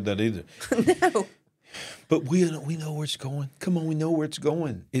not okay with that either. No. But we know where it's going. Come on, we know where it's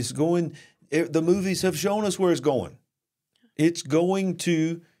going. It's going, the movies have shown us where it's going. It's going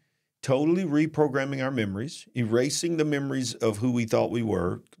to totally reprogramming our memories, erasing the memories of who we thought we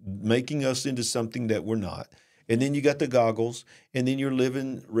were, making us into something that we're not. And then you got the goggles, and then you're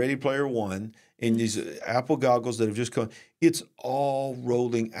living Ready Player One, and these Apple goggles that have just come. It's all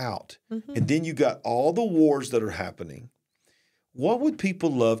rolling out. Mm-hmm. And then you got all the wars that are happening. What would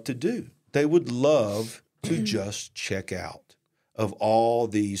people love to do? They would love to just check out of all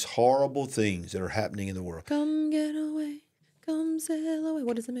these horrible things that are happening in the world. Come get away. Come sail away.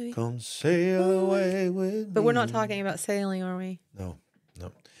 What is the movie? Come sail away with me. But we're not talking about sailing, are we? No.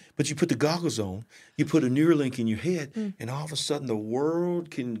 But you put the goggles on, you put a Neuralink in your head, and all of a sudden the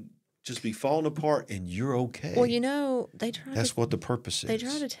world can just be falling apart and you're okay. Well, you know, that's what the purpose is. They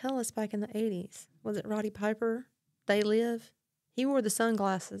tried to tell us back in the 80s. Was it Roddy Piper? They Live? He wore the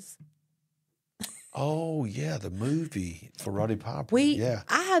sunglasses. Oh, yeah, the movie for Roddy Piper.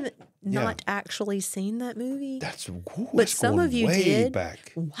 I haven't not actually seen that movie. But some of you did.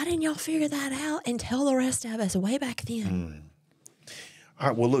 Back. Why didn't y'all figure that out and tell the rest of us way back then? All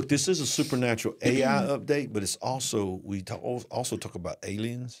right, well, look, this is a supernatural AI update, but it's also, we also talk about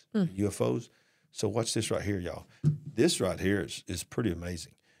aliens, UFOs. So watch this right here, y'all. This right here is pretty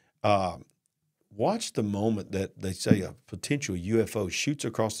amazing. Watch the moment that they say a potential UFO shoots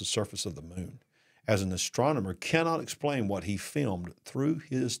across the surface of the moon, as an astronomer cannot explain what he filmed through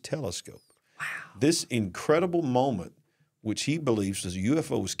his telescope. Wow. This incredible moment, which he believes as a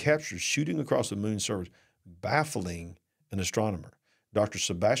UFO was captured shooting across the moon's surface, baffling an astronomer. Dr.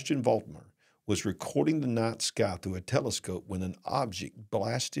 Sebastian Voltmer was recording the night sky through a telescope when an object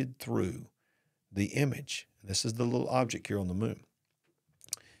blasted through the image. And this is the little object here on the moon.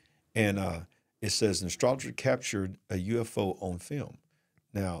 And it says an astrologer captured a UFO on film.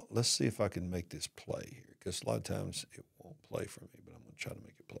 Now, let's see if I can make this play here, because a lot of times it won't play for me, but I'm going to try to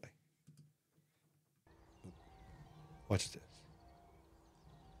make it play. Watch this.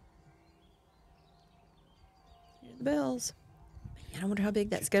 Hear the bells. Man, I wonder how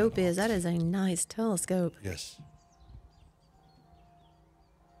big that scope is. That is a nice telescope. Yes.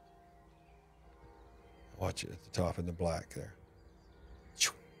 Watch it at the top in the black there.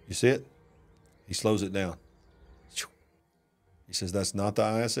 You see it? He slows it down. He says, that's not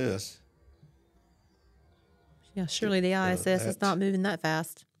the ISS. Yeah, surely the ISS is not moving that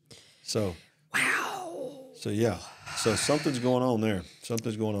fast. So. Wow. So, yeah. So something's going on there.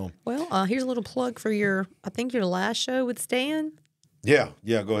 Something's going on. Well, here's a little plug for your last show with Stan. Yeah,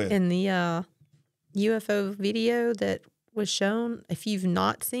 go ahead. In the UFO video that was shown, if you've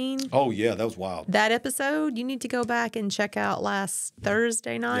not seen. Oh, yeah, that was wild. That episode, you need to go back and check out last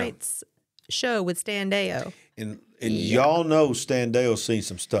Thursday night's show with Stan Deo. And y'all know Stan Deo's seen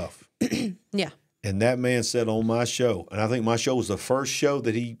some stuff. Yeah. And that man said on my show, and I think my show was the first show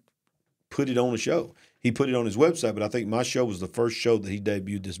that he put it on the show. He put it on his website, but I think my show was the first show that he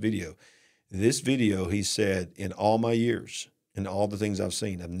debuted this video. This video, he said, in all my years and all the things I've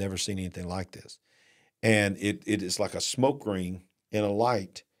seen, I've never seen anything like this. And it is like a smoke ring and a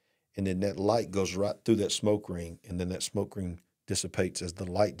light, and then that light goes right through that smoke ring, and then that smoke ring dissipates as the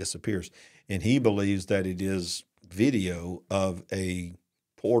light disappears. And he believes that it is video of a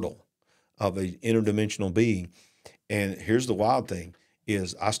portal, of an interdimensional being. And here's the wild thing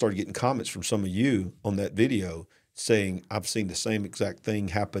is I started getting comments from some of you on that video saying, I've seen the same exact thing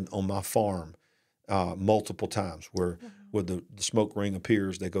happen on my farm multiple times where the smoke ring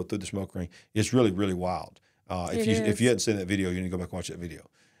appears, they go through the smoke ring. It's really, really wild. If you hadn't seen that video, you need to go back and watch that video.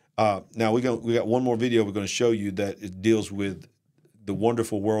 Now we got one more video we're going to show you that it deals with the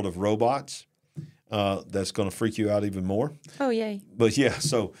wonderful world of robots. That's going to freak you out even more. Oh, yay. But yeah,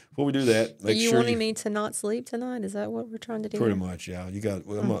 so before we do that, make sure you wanting me to not sleep tonight? Is that what we're trying to do? Pretty much, yeah. You got.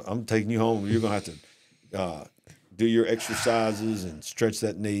 I'm taking you home. You're going to have to do your exercises and stretch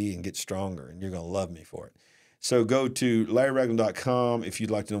that knee and get stronger, and you're going to love me for it. So go to LarryRagland.com if you'd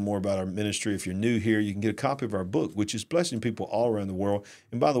like to know more about our ministry. If you're new here, you can get a copy of our book, which is blessing people all around the world.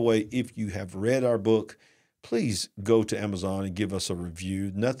 And by the way, if you have read our book, please go to Amazon and give us a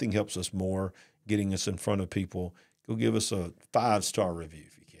review. Nothing helps us more getting us in front of people. Go give us a 5-star review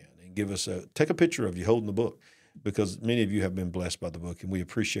if you can, and take a picture of you holding the book, because many of you have been blessed by the book, and we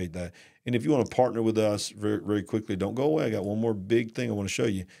appreciate that. And if you want to partner with us very, very quickly, don't go away. I got one more big thing I want to show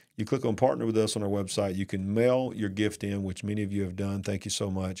you. You click on Partner with Us on our website. You can mail your gift in, which many of you have done. Thank you so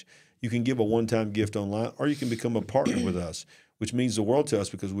much. You can give a one-time gift online, or you can become a partner with us, which means the world to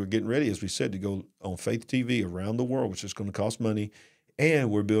us, because we're getting ready, as we said, to go on Faith TV around the world, which is going to cost money. And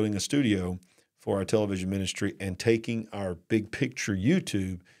we're building a studio for our television ministry and taking our big picture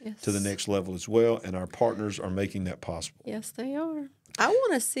YouTube to the next level as well. And our partners are making that possible. Yes, they are. I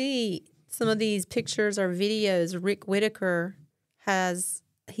want to see some of these pictures or videos. Rick Whitaker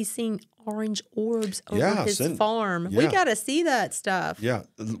he's seen orange orbs over his farm. We got to see that stuff. Yeah.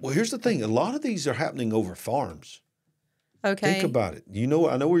 Well, here's the thing. A lot of these are happening over farms. Okay. Think about it. I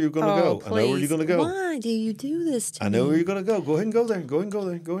know where you're going to go. Please. I know where you're going to go. Why do you do this to me? I know where you're going to go. Go ahead and go there. Go ahead and go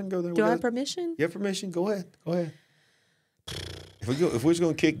there. Go ahead and go there. Do I have permission? You have permission. Go ahead. Go ahead. If we're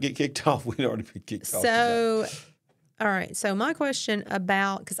going to get kicked off, we'd already be kicked off. So, all right. So my question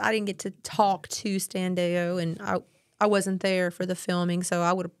because I didn't get to talk to Standeo, and I wasn't there for the filming, so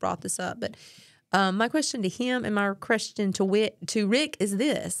I would have brought this up. But my question to him and my question to Rick is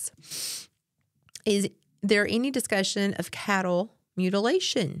this: is there any discussion of cattle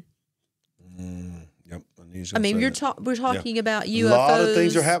mutilation? Yep. I mean, we're talking about UFOs. A lot of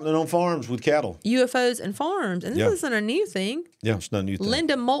things are happening on farms with cattle. UFOs and farms. And this isn't a new thing. Yeah, it's not a new thing.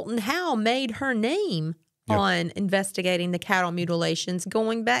 Linda Moulton Howe made her name on investigating the cattle mutilations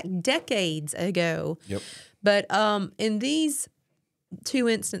going back decades ago. Yep. But in these two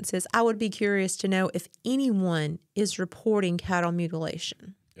instances, I would be curious to know if anyone is reporting cattle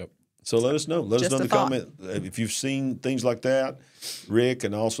mutilation. So let us know. Let us know in the comment if you've seen things like that. Rick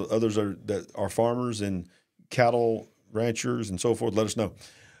and also others that are farmers and cattle ranchers and so forth. Let us know.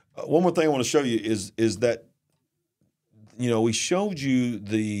 One more thing I want to show you is that we showed you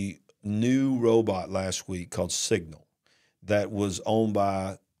the new robot last week called Signal that was owned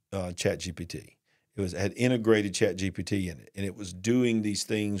by ChatGPT. It had integrated ChatGPT in it, and it was doing these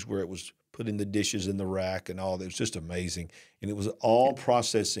things where it was putting the dishes in the rack and all that. It was just amazing. And it was all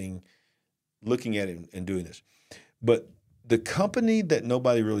processing, looking at it and doing this. But the company that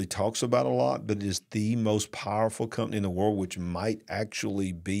nobody really talks about a lot, but is the most powerful company in the world, which might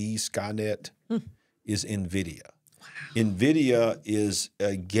actually be Skynet, is NVIDIA. Wow. NVIDIA is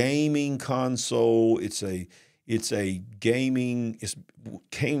a gaming console. It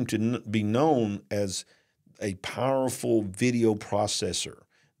came to be known as a powerful video processor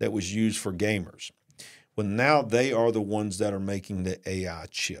that was used for gamers. Well, now they are the ones that are making the AI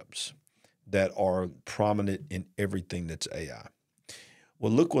chips that are prominent in everything that's AI.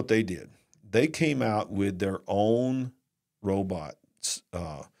 Well, look what they did. They came out with their own robots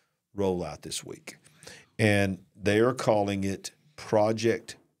rollout this week, and they are calling it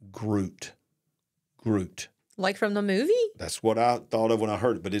Project Groot. Groot. Like from the movie? That's what I thought of when I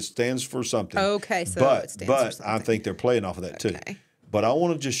heard it, but it stands for something. Okay, so it stands for something. I think they're playing off of that too. But I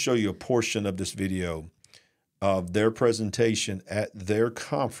want to just show you a portion of this video of their presentation at their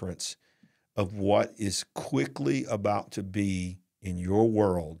conference of what is quickly about to be in your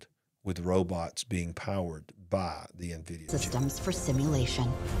world with robots being powered by the NVIDIA systems for simulation.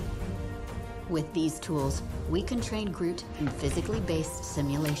 With these tools, we can train Groot in physically based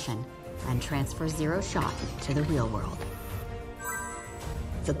simulation and transfer zero shot to the real world.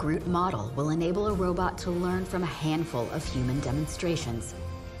 The Groot model will enable a robot to learn from a handful of human demonstrations,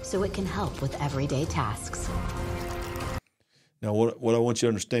 so it can help with everyday tasks. Now, what I want you to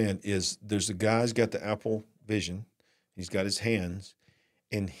understand is there's a guy's got the Apple Vision. He's got his hands,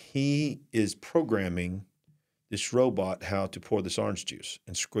 and he is programming this robot how to pour this orange juice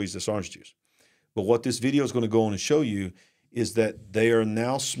and squeeze this orange juice. But what this video is going to go on and show you is that they are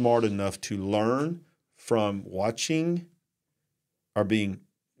now smart enough to learn from watching or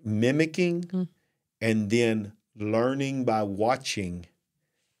mimicking and then learning by watching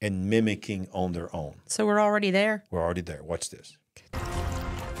and mimicking on their own. So we're already there? We're already there. Watch this.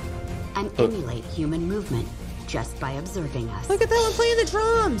 And emulate human movement just by observing us. Look at that one playing the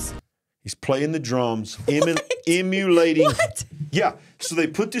drums. He's playing the drums, emulating. What? Yeah. So they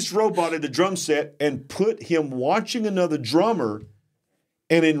put this robot at a drum set and put him watching another drummer,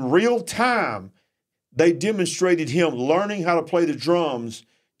 and in real time, they demonstrated him learning how to play the drums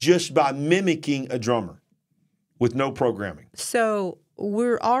just by mimicking a drummer with no programming. So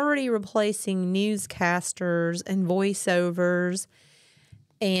we're already replacing newscasters and voiceovers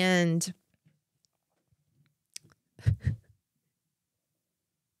and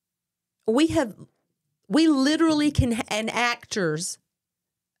we literally can, and actors,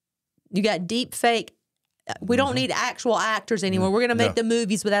 you got deep fake. We don't need actual actors anymore. We're going to make the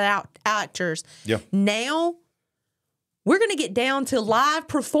movies without actors. Yeah. Now we're going to get down to live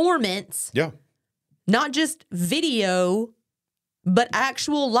performance. Yeah. Not just video, but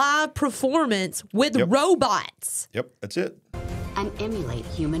actual live performance with robots. Yep, that's it. And emulate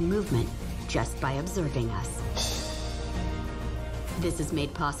human movement just by observing us. This is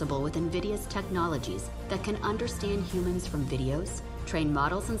made possible with NVIDIA's technologies that can understand humans from videos, train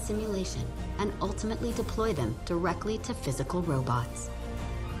models in simulation, and ultimately deploy them directly to physical robots.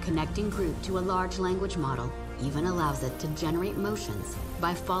 Connecting Groot to a large language model even allows it to generate motions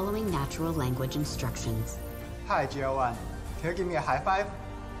by following natural language instructions. Hi, GL1. Can you give me a high five?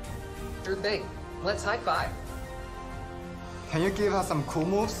 Sure thing. Let's high five. Can you give us some cool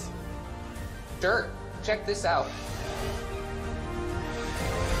moves? Sure. Check this out.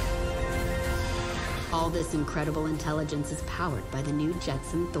 All this incredible intelligence is powered by the new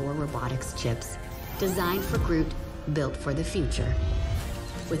Jetson Thor robotics chips, designed for Groot, built for the future.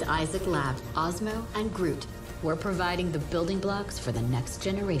 With Isaac Lab, Osmo, and Groot, we're providing the building blocks for the next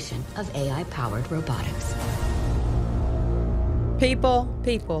generation of AI-powered robotics. People.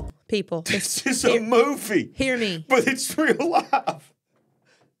 This is a movie. Hear me. But it's real life.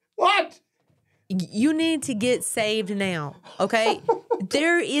 What? You need to get saved now, okay?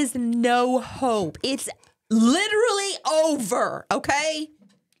 There is no hope. It's literally over, okay?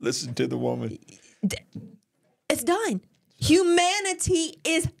 Listen to the woman. It's done. Humanity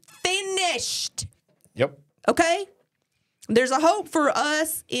is finished. Yep. Okay? There's a hope for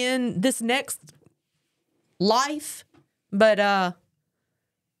us in this next life, but I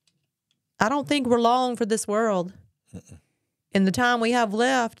don't think we're long for this world. In the time we have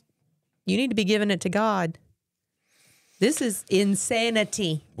left, you need to be giving it to God. This is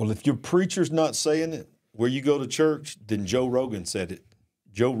insanity. Well, if your preacher's not saying it, where you go to church, then Joe Rogan said it.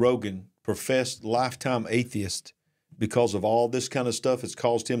 Joe Rogan, professed lifetime atheist, because of all this kind of stuff, it's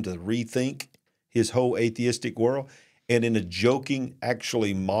caused him to rethink his whole atheistic world. And in a joking,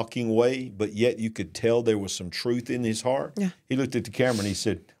 actually mocking way, but yet you could tell there was some truth in his heart. Yeah. He looked at the camera and he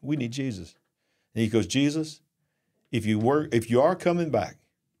said, "We need Jesus." And he goes, "Jesus, if you are coming back,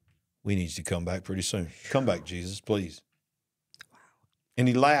 we need you to come back pretty soon. Come back, Jesus, please." Wow. And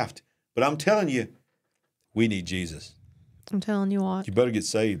he laughed. But I'm telling you, we need Jesus. I'm telling you what. You better get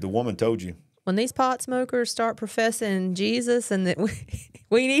saved. The woman told you. When these pot smokers start professing Jesus and that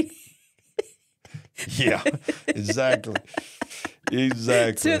we need... Yeah, exactly.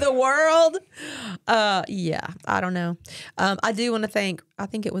 Exactly. To the world. Yeah, I don't know. I do want to thank, I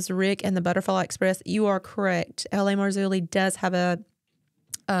think it was Rick and the Butterfly Express. You are correct. L.A. Marzulli does have a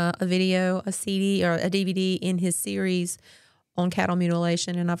video, a CD, or a DVD in his series on cattle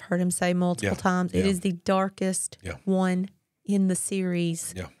mutilation, and I've heard him say multiple times it is the darkest one in the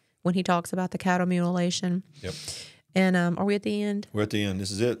series when he talks about the cattle mutilation. Yep. And are we at the end? We're at the end. This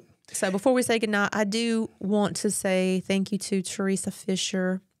is it. So before we say goodnight, I do want to say thank you to Teresa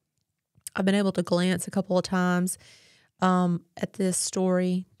Fisher. I've been able to glance a couple of times at this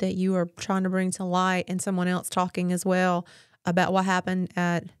story that you are trying to bring to light, and someone else talking as well about what happened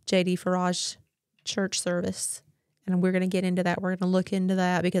at J.D. Farage church service. And we're going to get into that. We're going to look into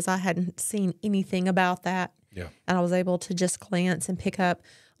that because I hadn't seen anything about that. Yeah. And I was able to just glance and pick up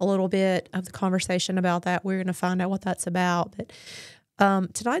a little bit of the conversation about that. We're going to find out what that's about. But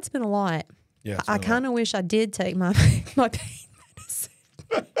tonight's been a lot. Yeah, I kind of wish I did take my pain medicine.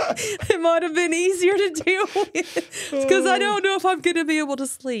 It might have been easier to deal with because I don't know if I'm going to be able to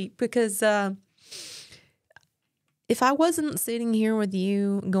sleep because if I wasn't sitting here with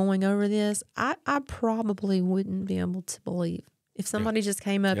you going over this, I probably wouldn't be able to believe If somebody just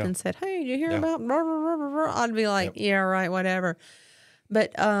came up and said, "Hey, did you hear about?" Blah, blah, blah, blah, I'd be like, "Yeah, right, whatever."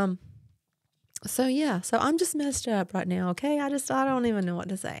 But so I'm just messed up right now. Okay, I don't even know what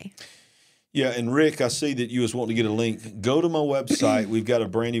to say. Yeah, and Rick, I see that you was wanting to get a link. Go to my website. We've got a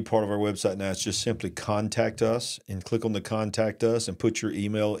brand new part of our website now. It's just simply contact us, and click on the contact us and put your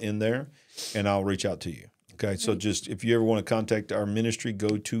email in there, and I'll reach out to you. Okay, so just if you ever want to contact our ministry,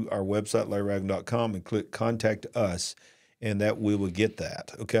 go to our website, LarryRagland.com, and click contact us, and that we will get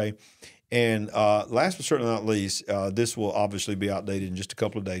that. Okay, and last but certainly not least, this will obviously be outdated in just a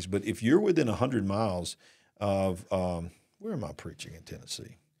couple of days, but if you're within 100 miles of, where am I preaching in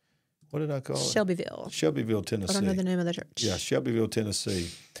Tennessee? What did I call it? Shelbyville, Tennessee. I don't know the name of the church. Yeah, Shelbyville, Tennessee.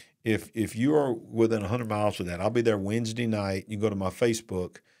 If you are within 100 miles of that, I'll be there Wednesday night. You go to my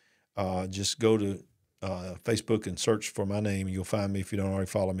Facebook. Just go to Facebook and search for my name. You'll find me if you don't already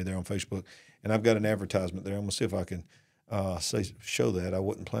follow me there on Facebook. And I've got an advertisement there. I'm going to see if I can show that. I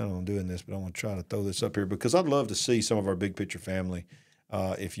wasn't planning on doing this, but I'm going to try to throw this up here because I'd love to see some of our Big Picture family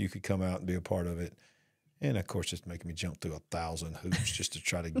if you could come out and be a part of it. And, of course, it's making me jump through 1,000 hoops just to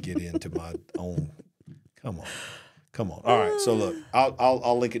try to get into my own. Come on. All right. So, look,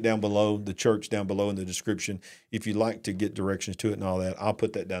 I'll link it down below, the church down below in the description. If you'd like to get directions to it and all that, I'll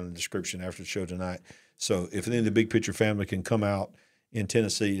put that down in the description after the show tonight. So if any of the Big Picture family can come out in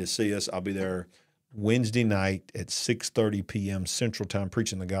Tennessee to see us, I'll be there Wednesday night at 6:30 p.m. Central Time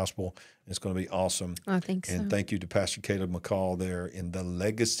preaching the gospel. It's going to be awesome. I think so. And thank you to Pastor Caleb McCall there in the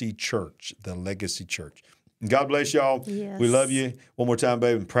Legacy Church, And God bless y'all. Yes. We love you. One more time,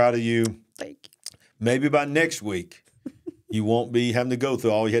 babe. I'm proud of you. Thank you. Maybe by next week, you won't be having to go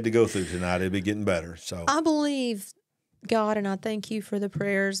through all you had to go through tonight. It'll be getting better. So I believe God, and I thank you for the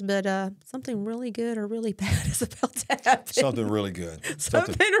prayers, but something really good or really bad is about to happen. Something really good.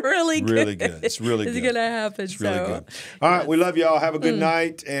 Something really good. Really good. It's really good. It's going to happen. It's really good. All right. We love y'all. Have a good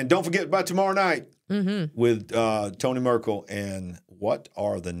night. And don't forget about tomorrow night with Tony Merkel and What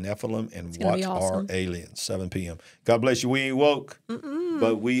Are the Nephilim and What Are Aliens? 7 p.m. God bless you. We ain't woke,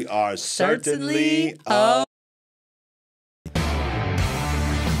 but we are certainly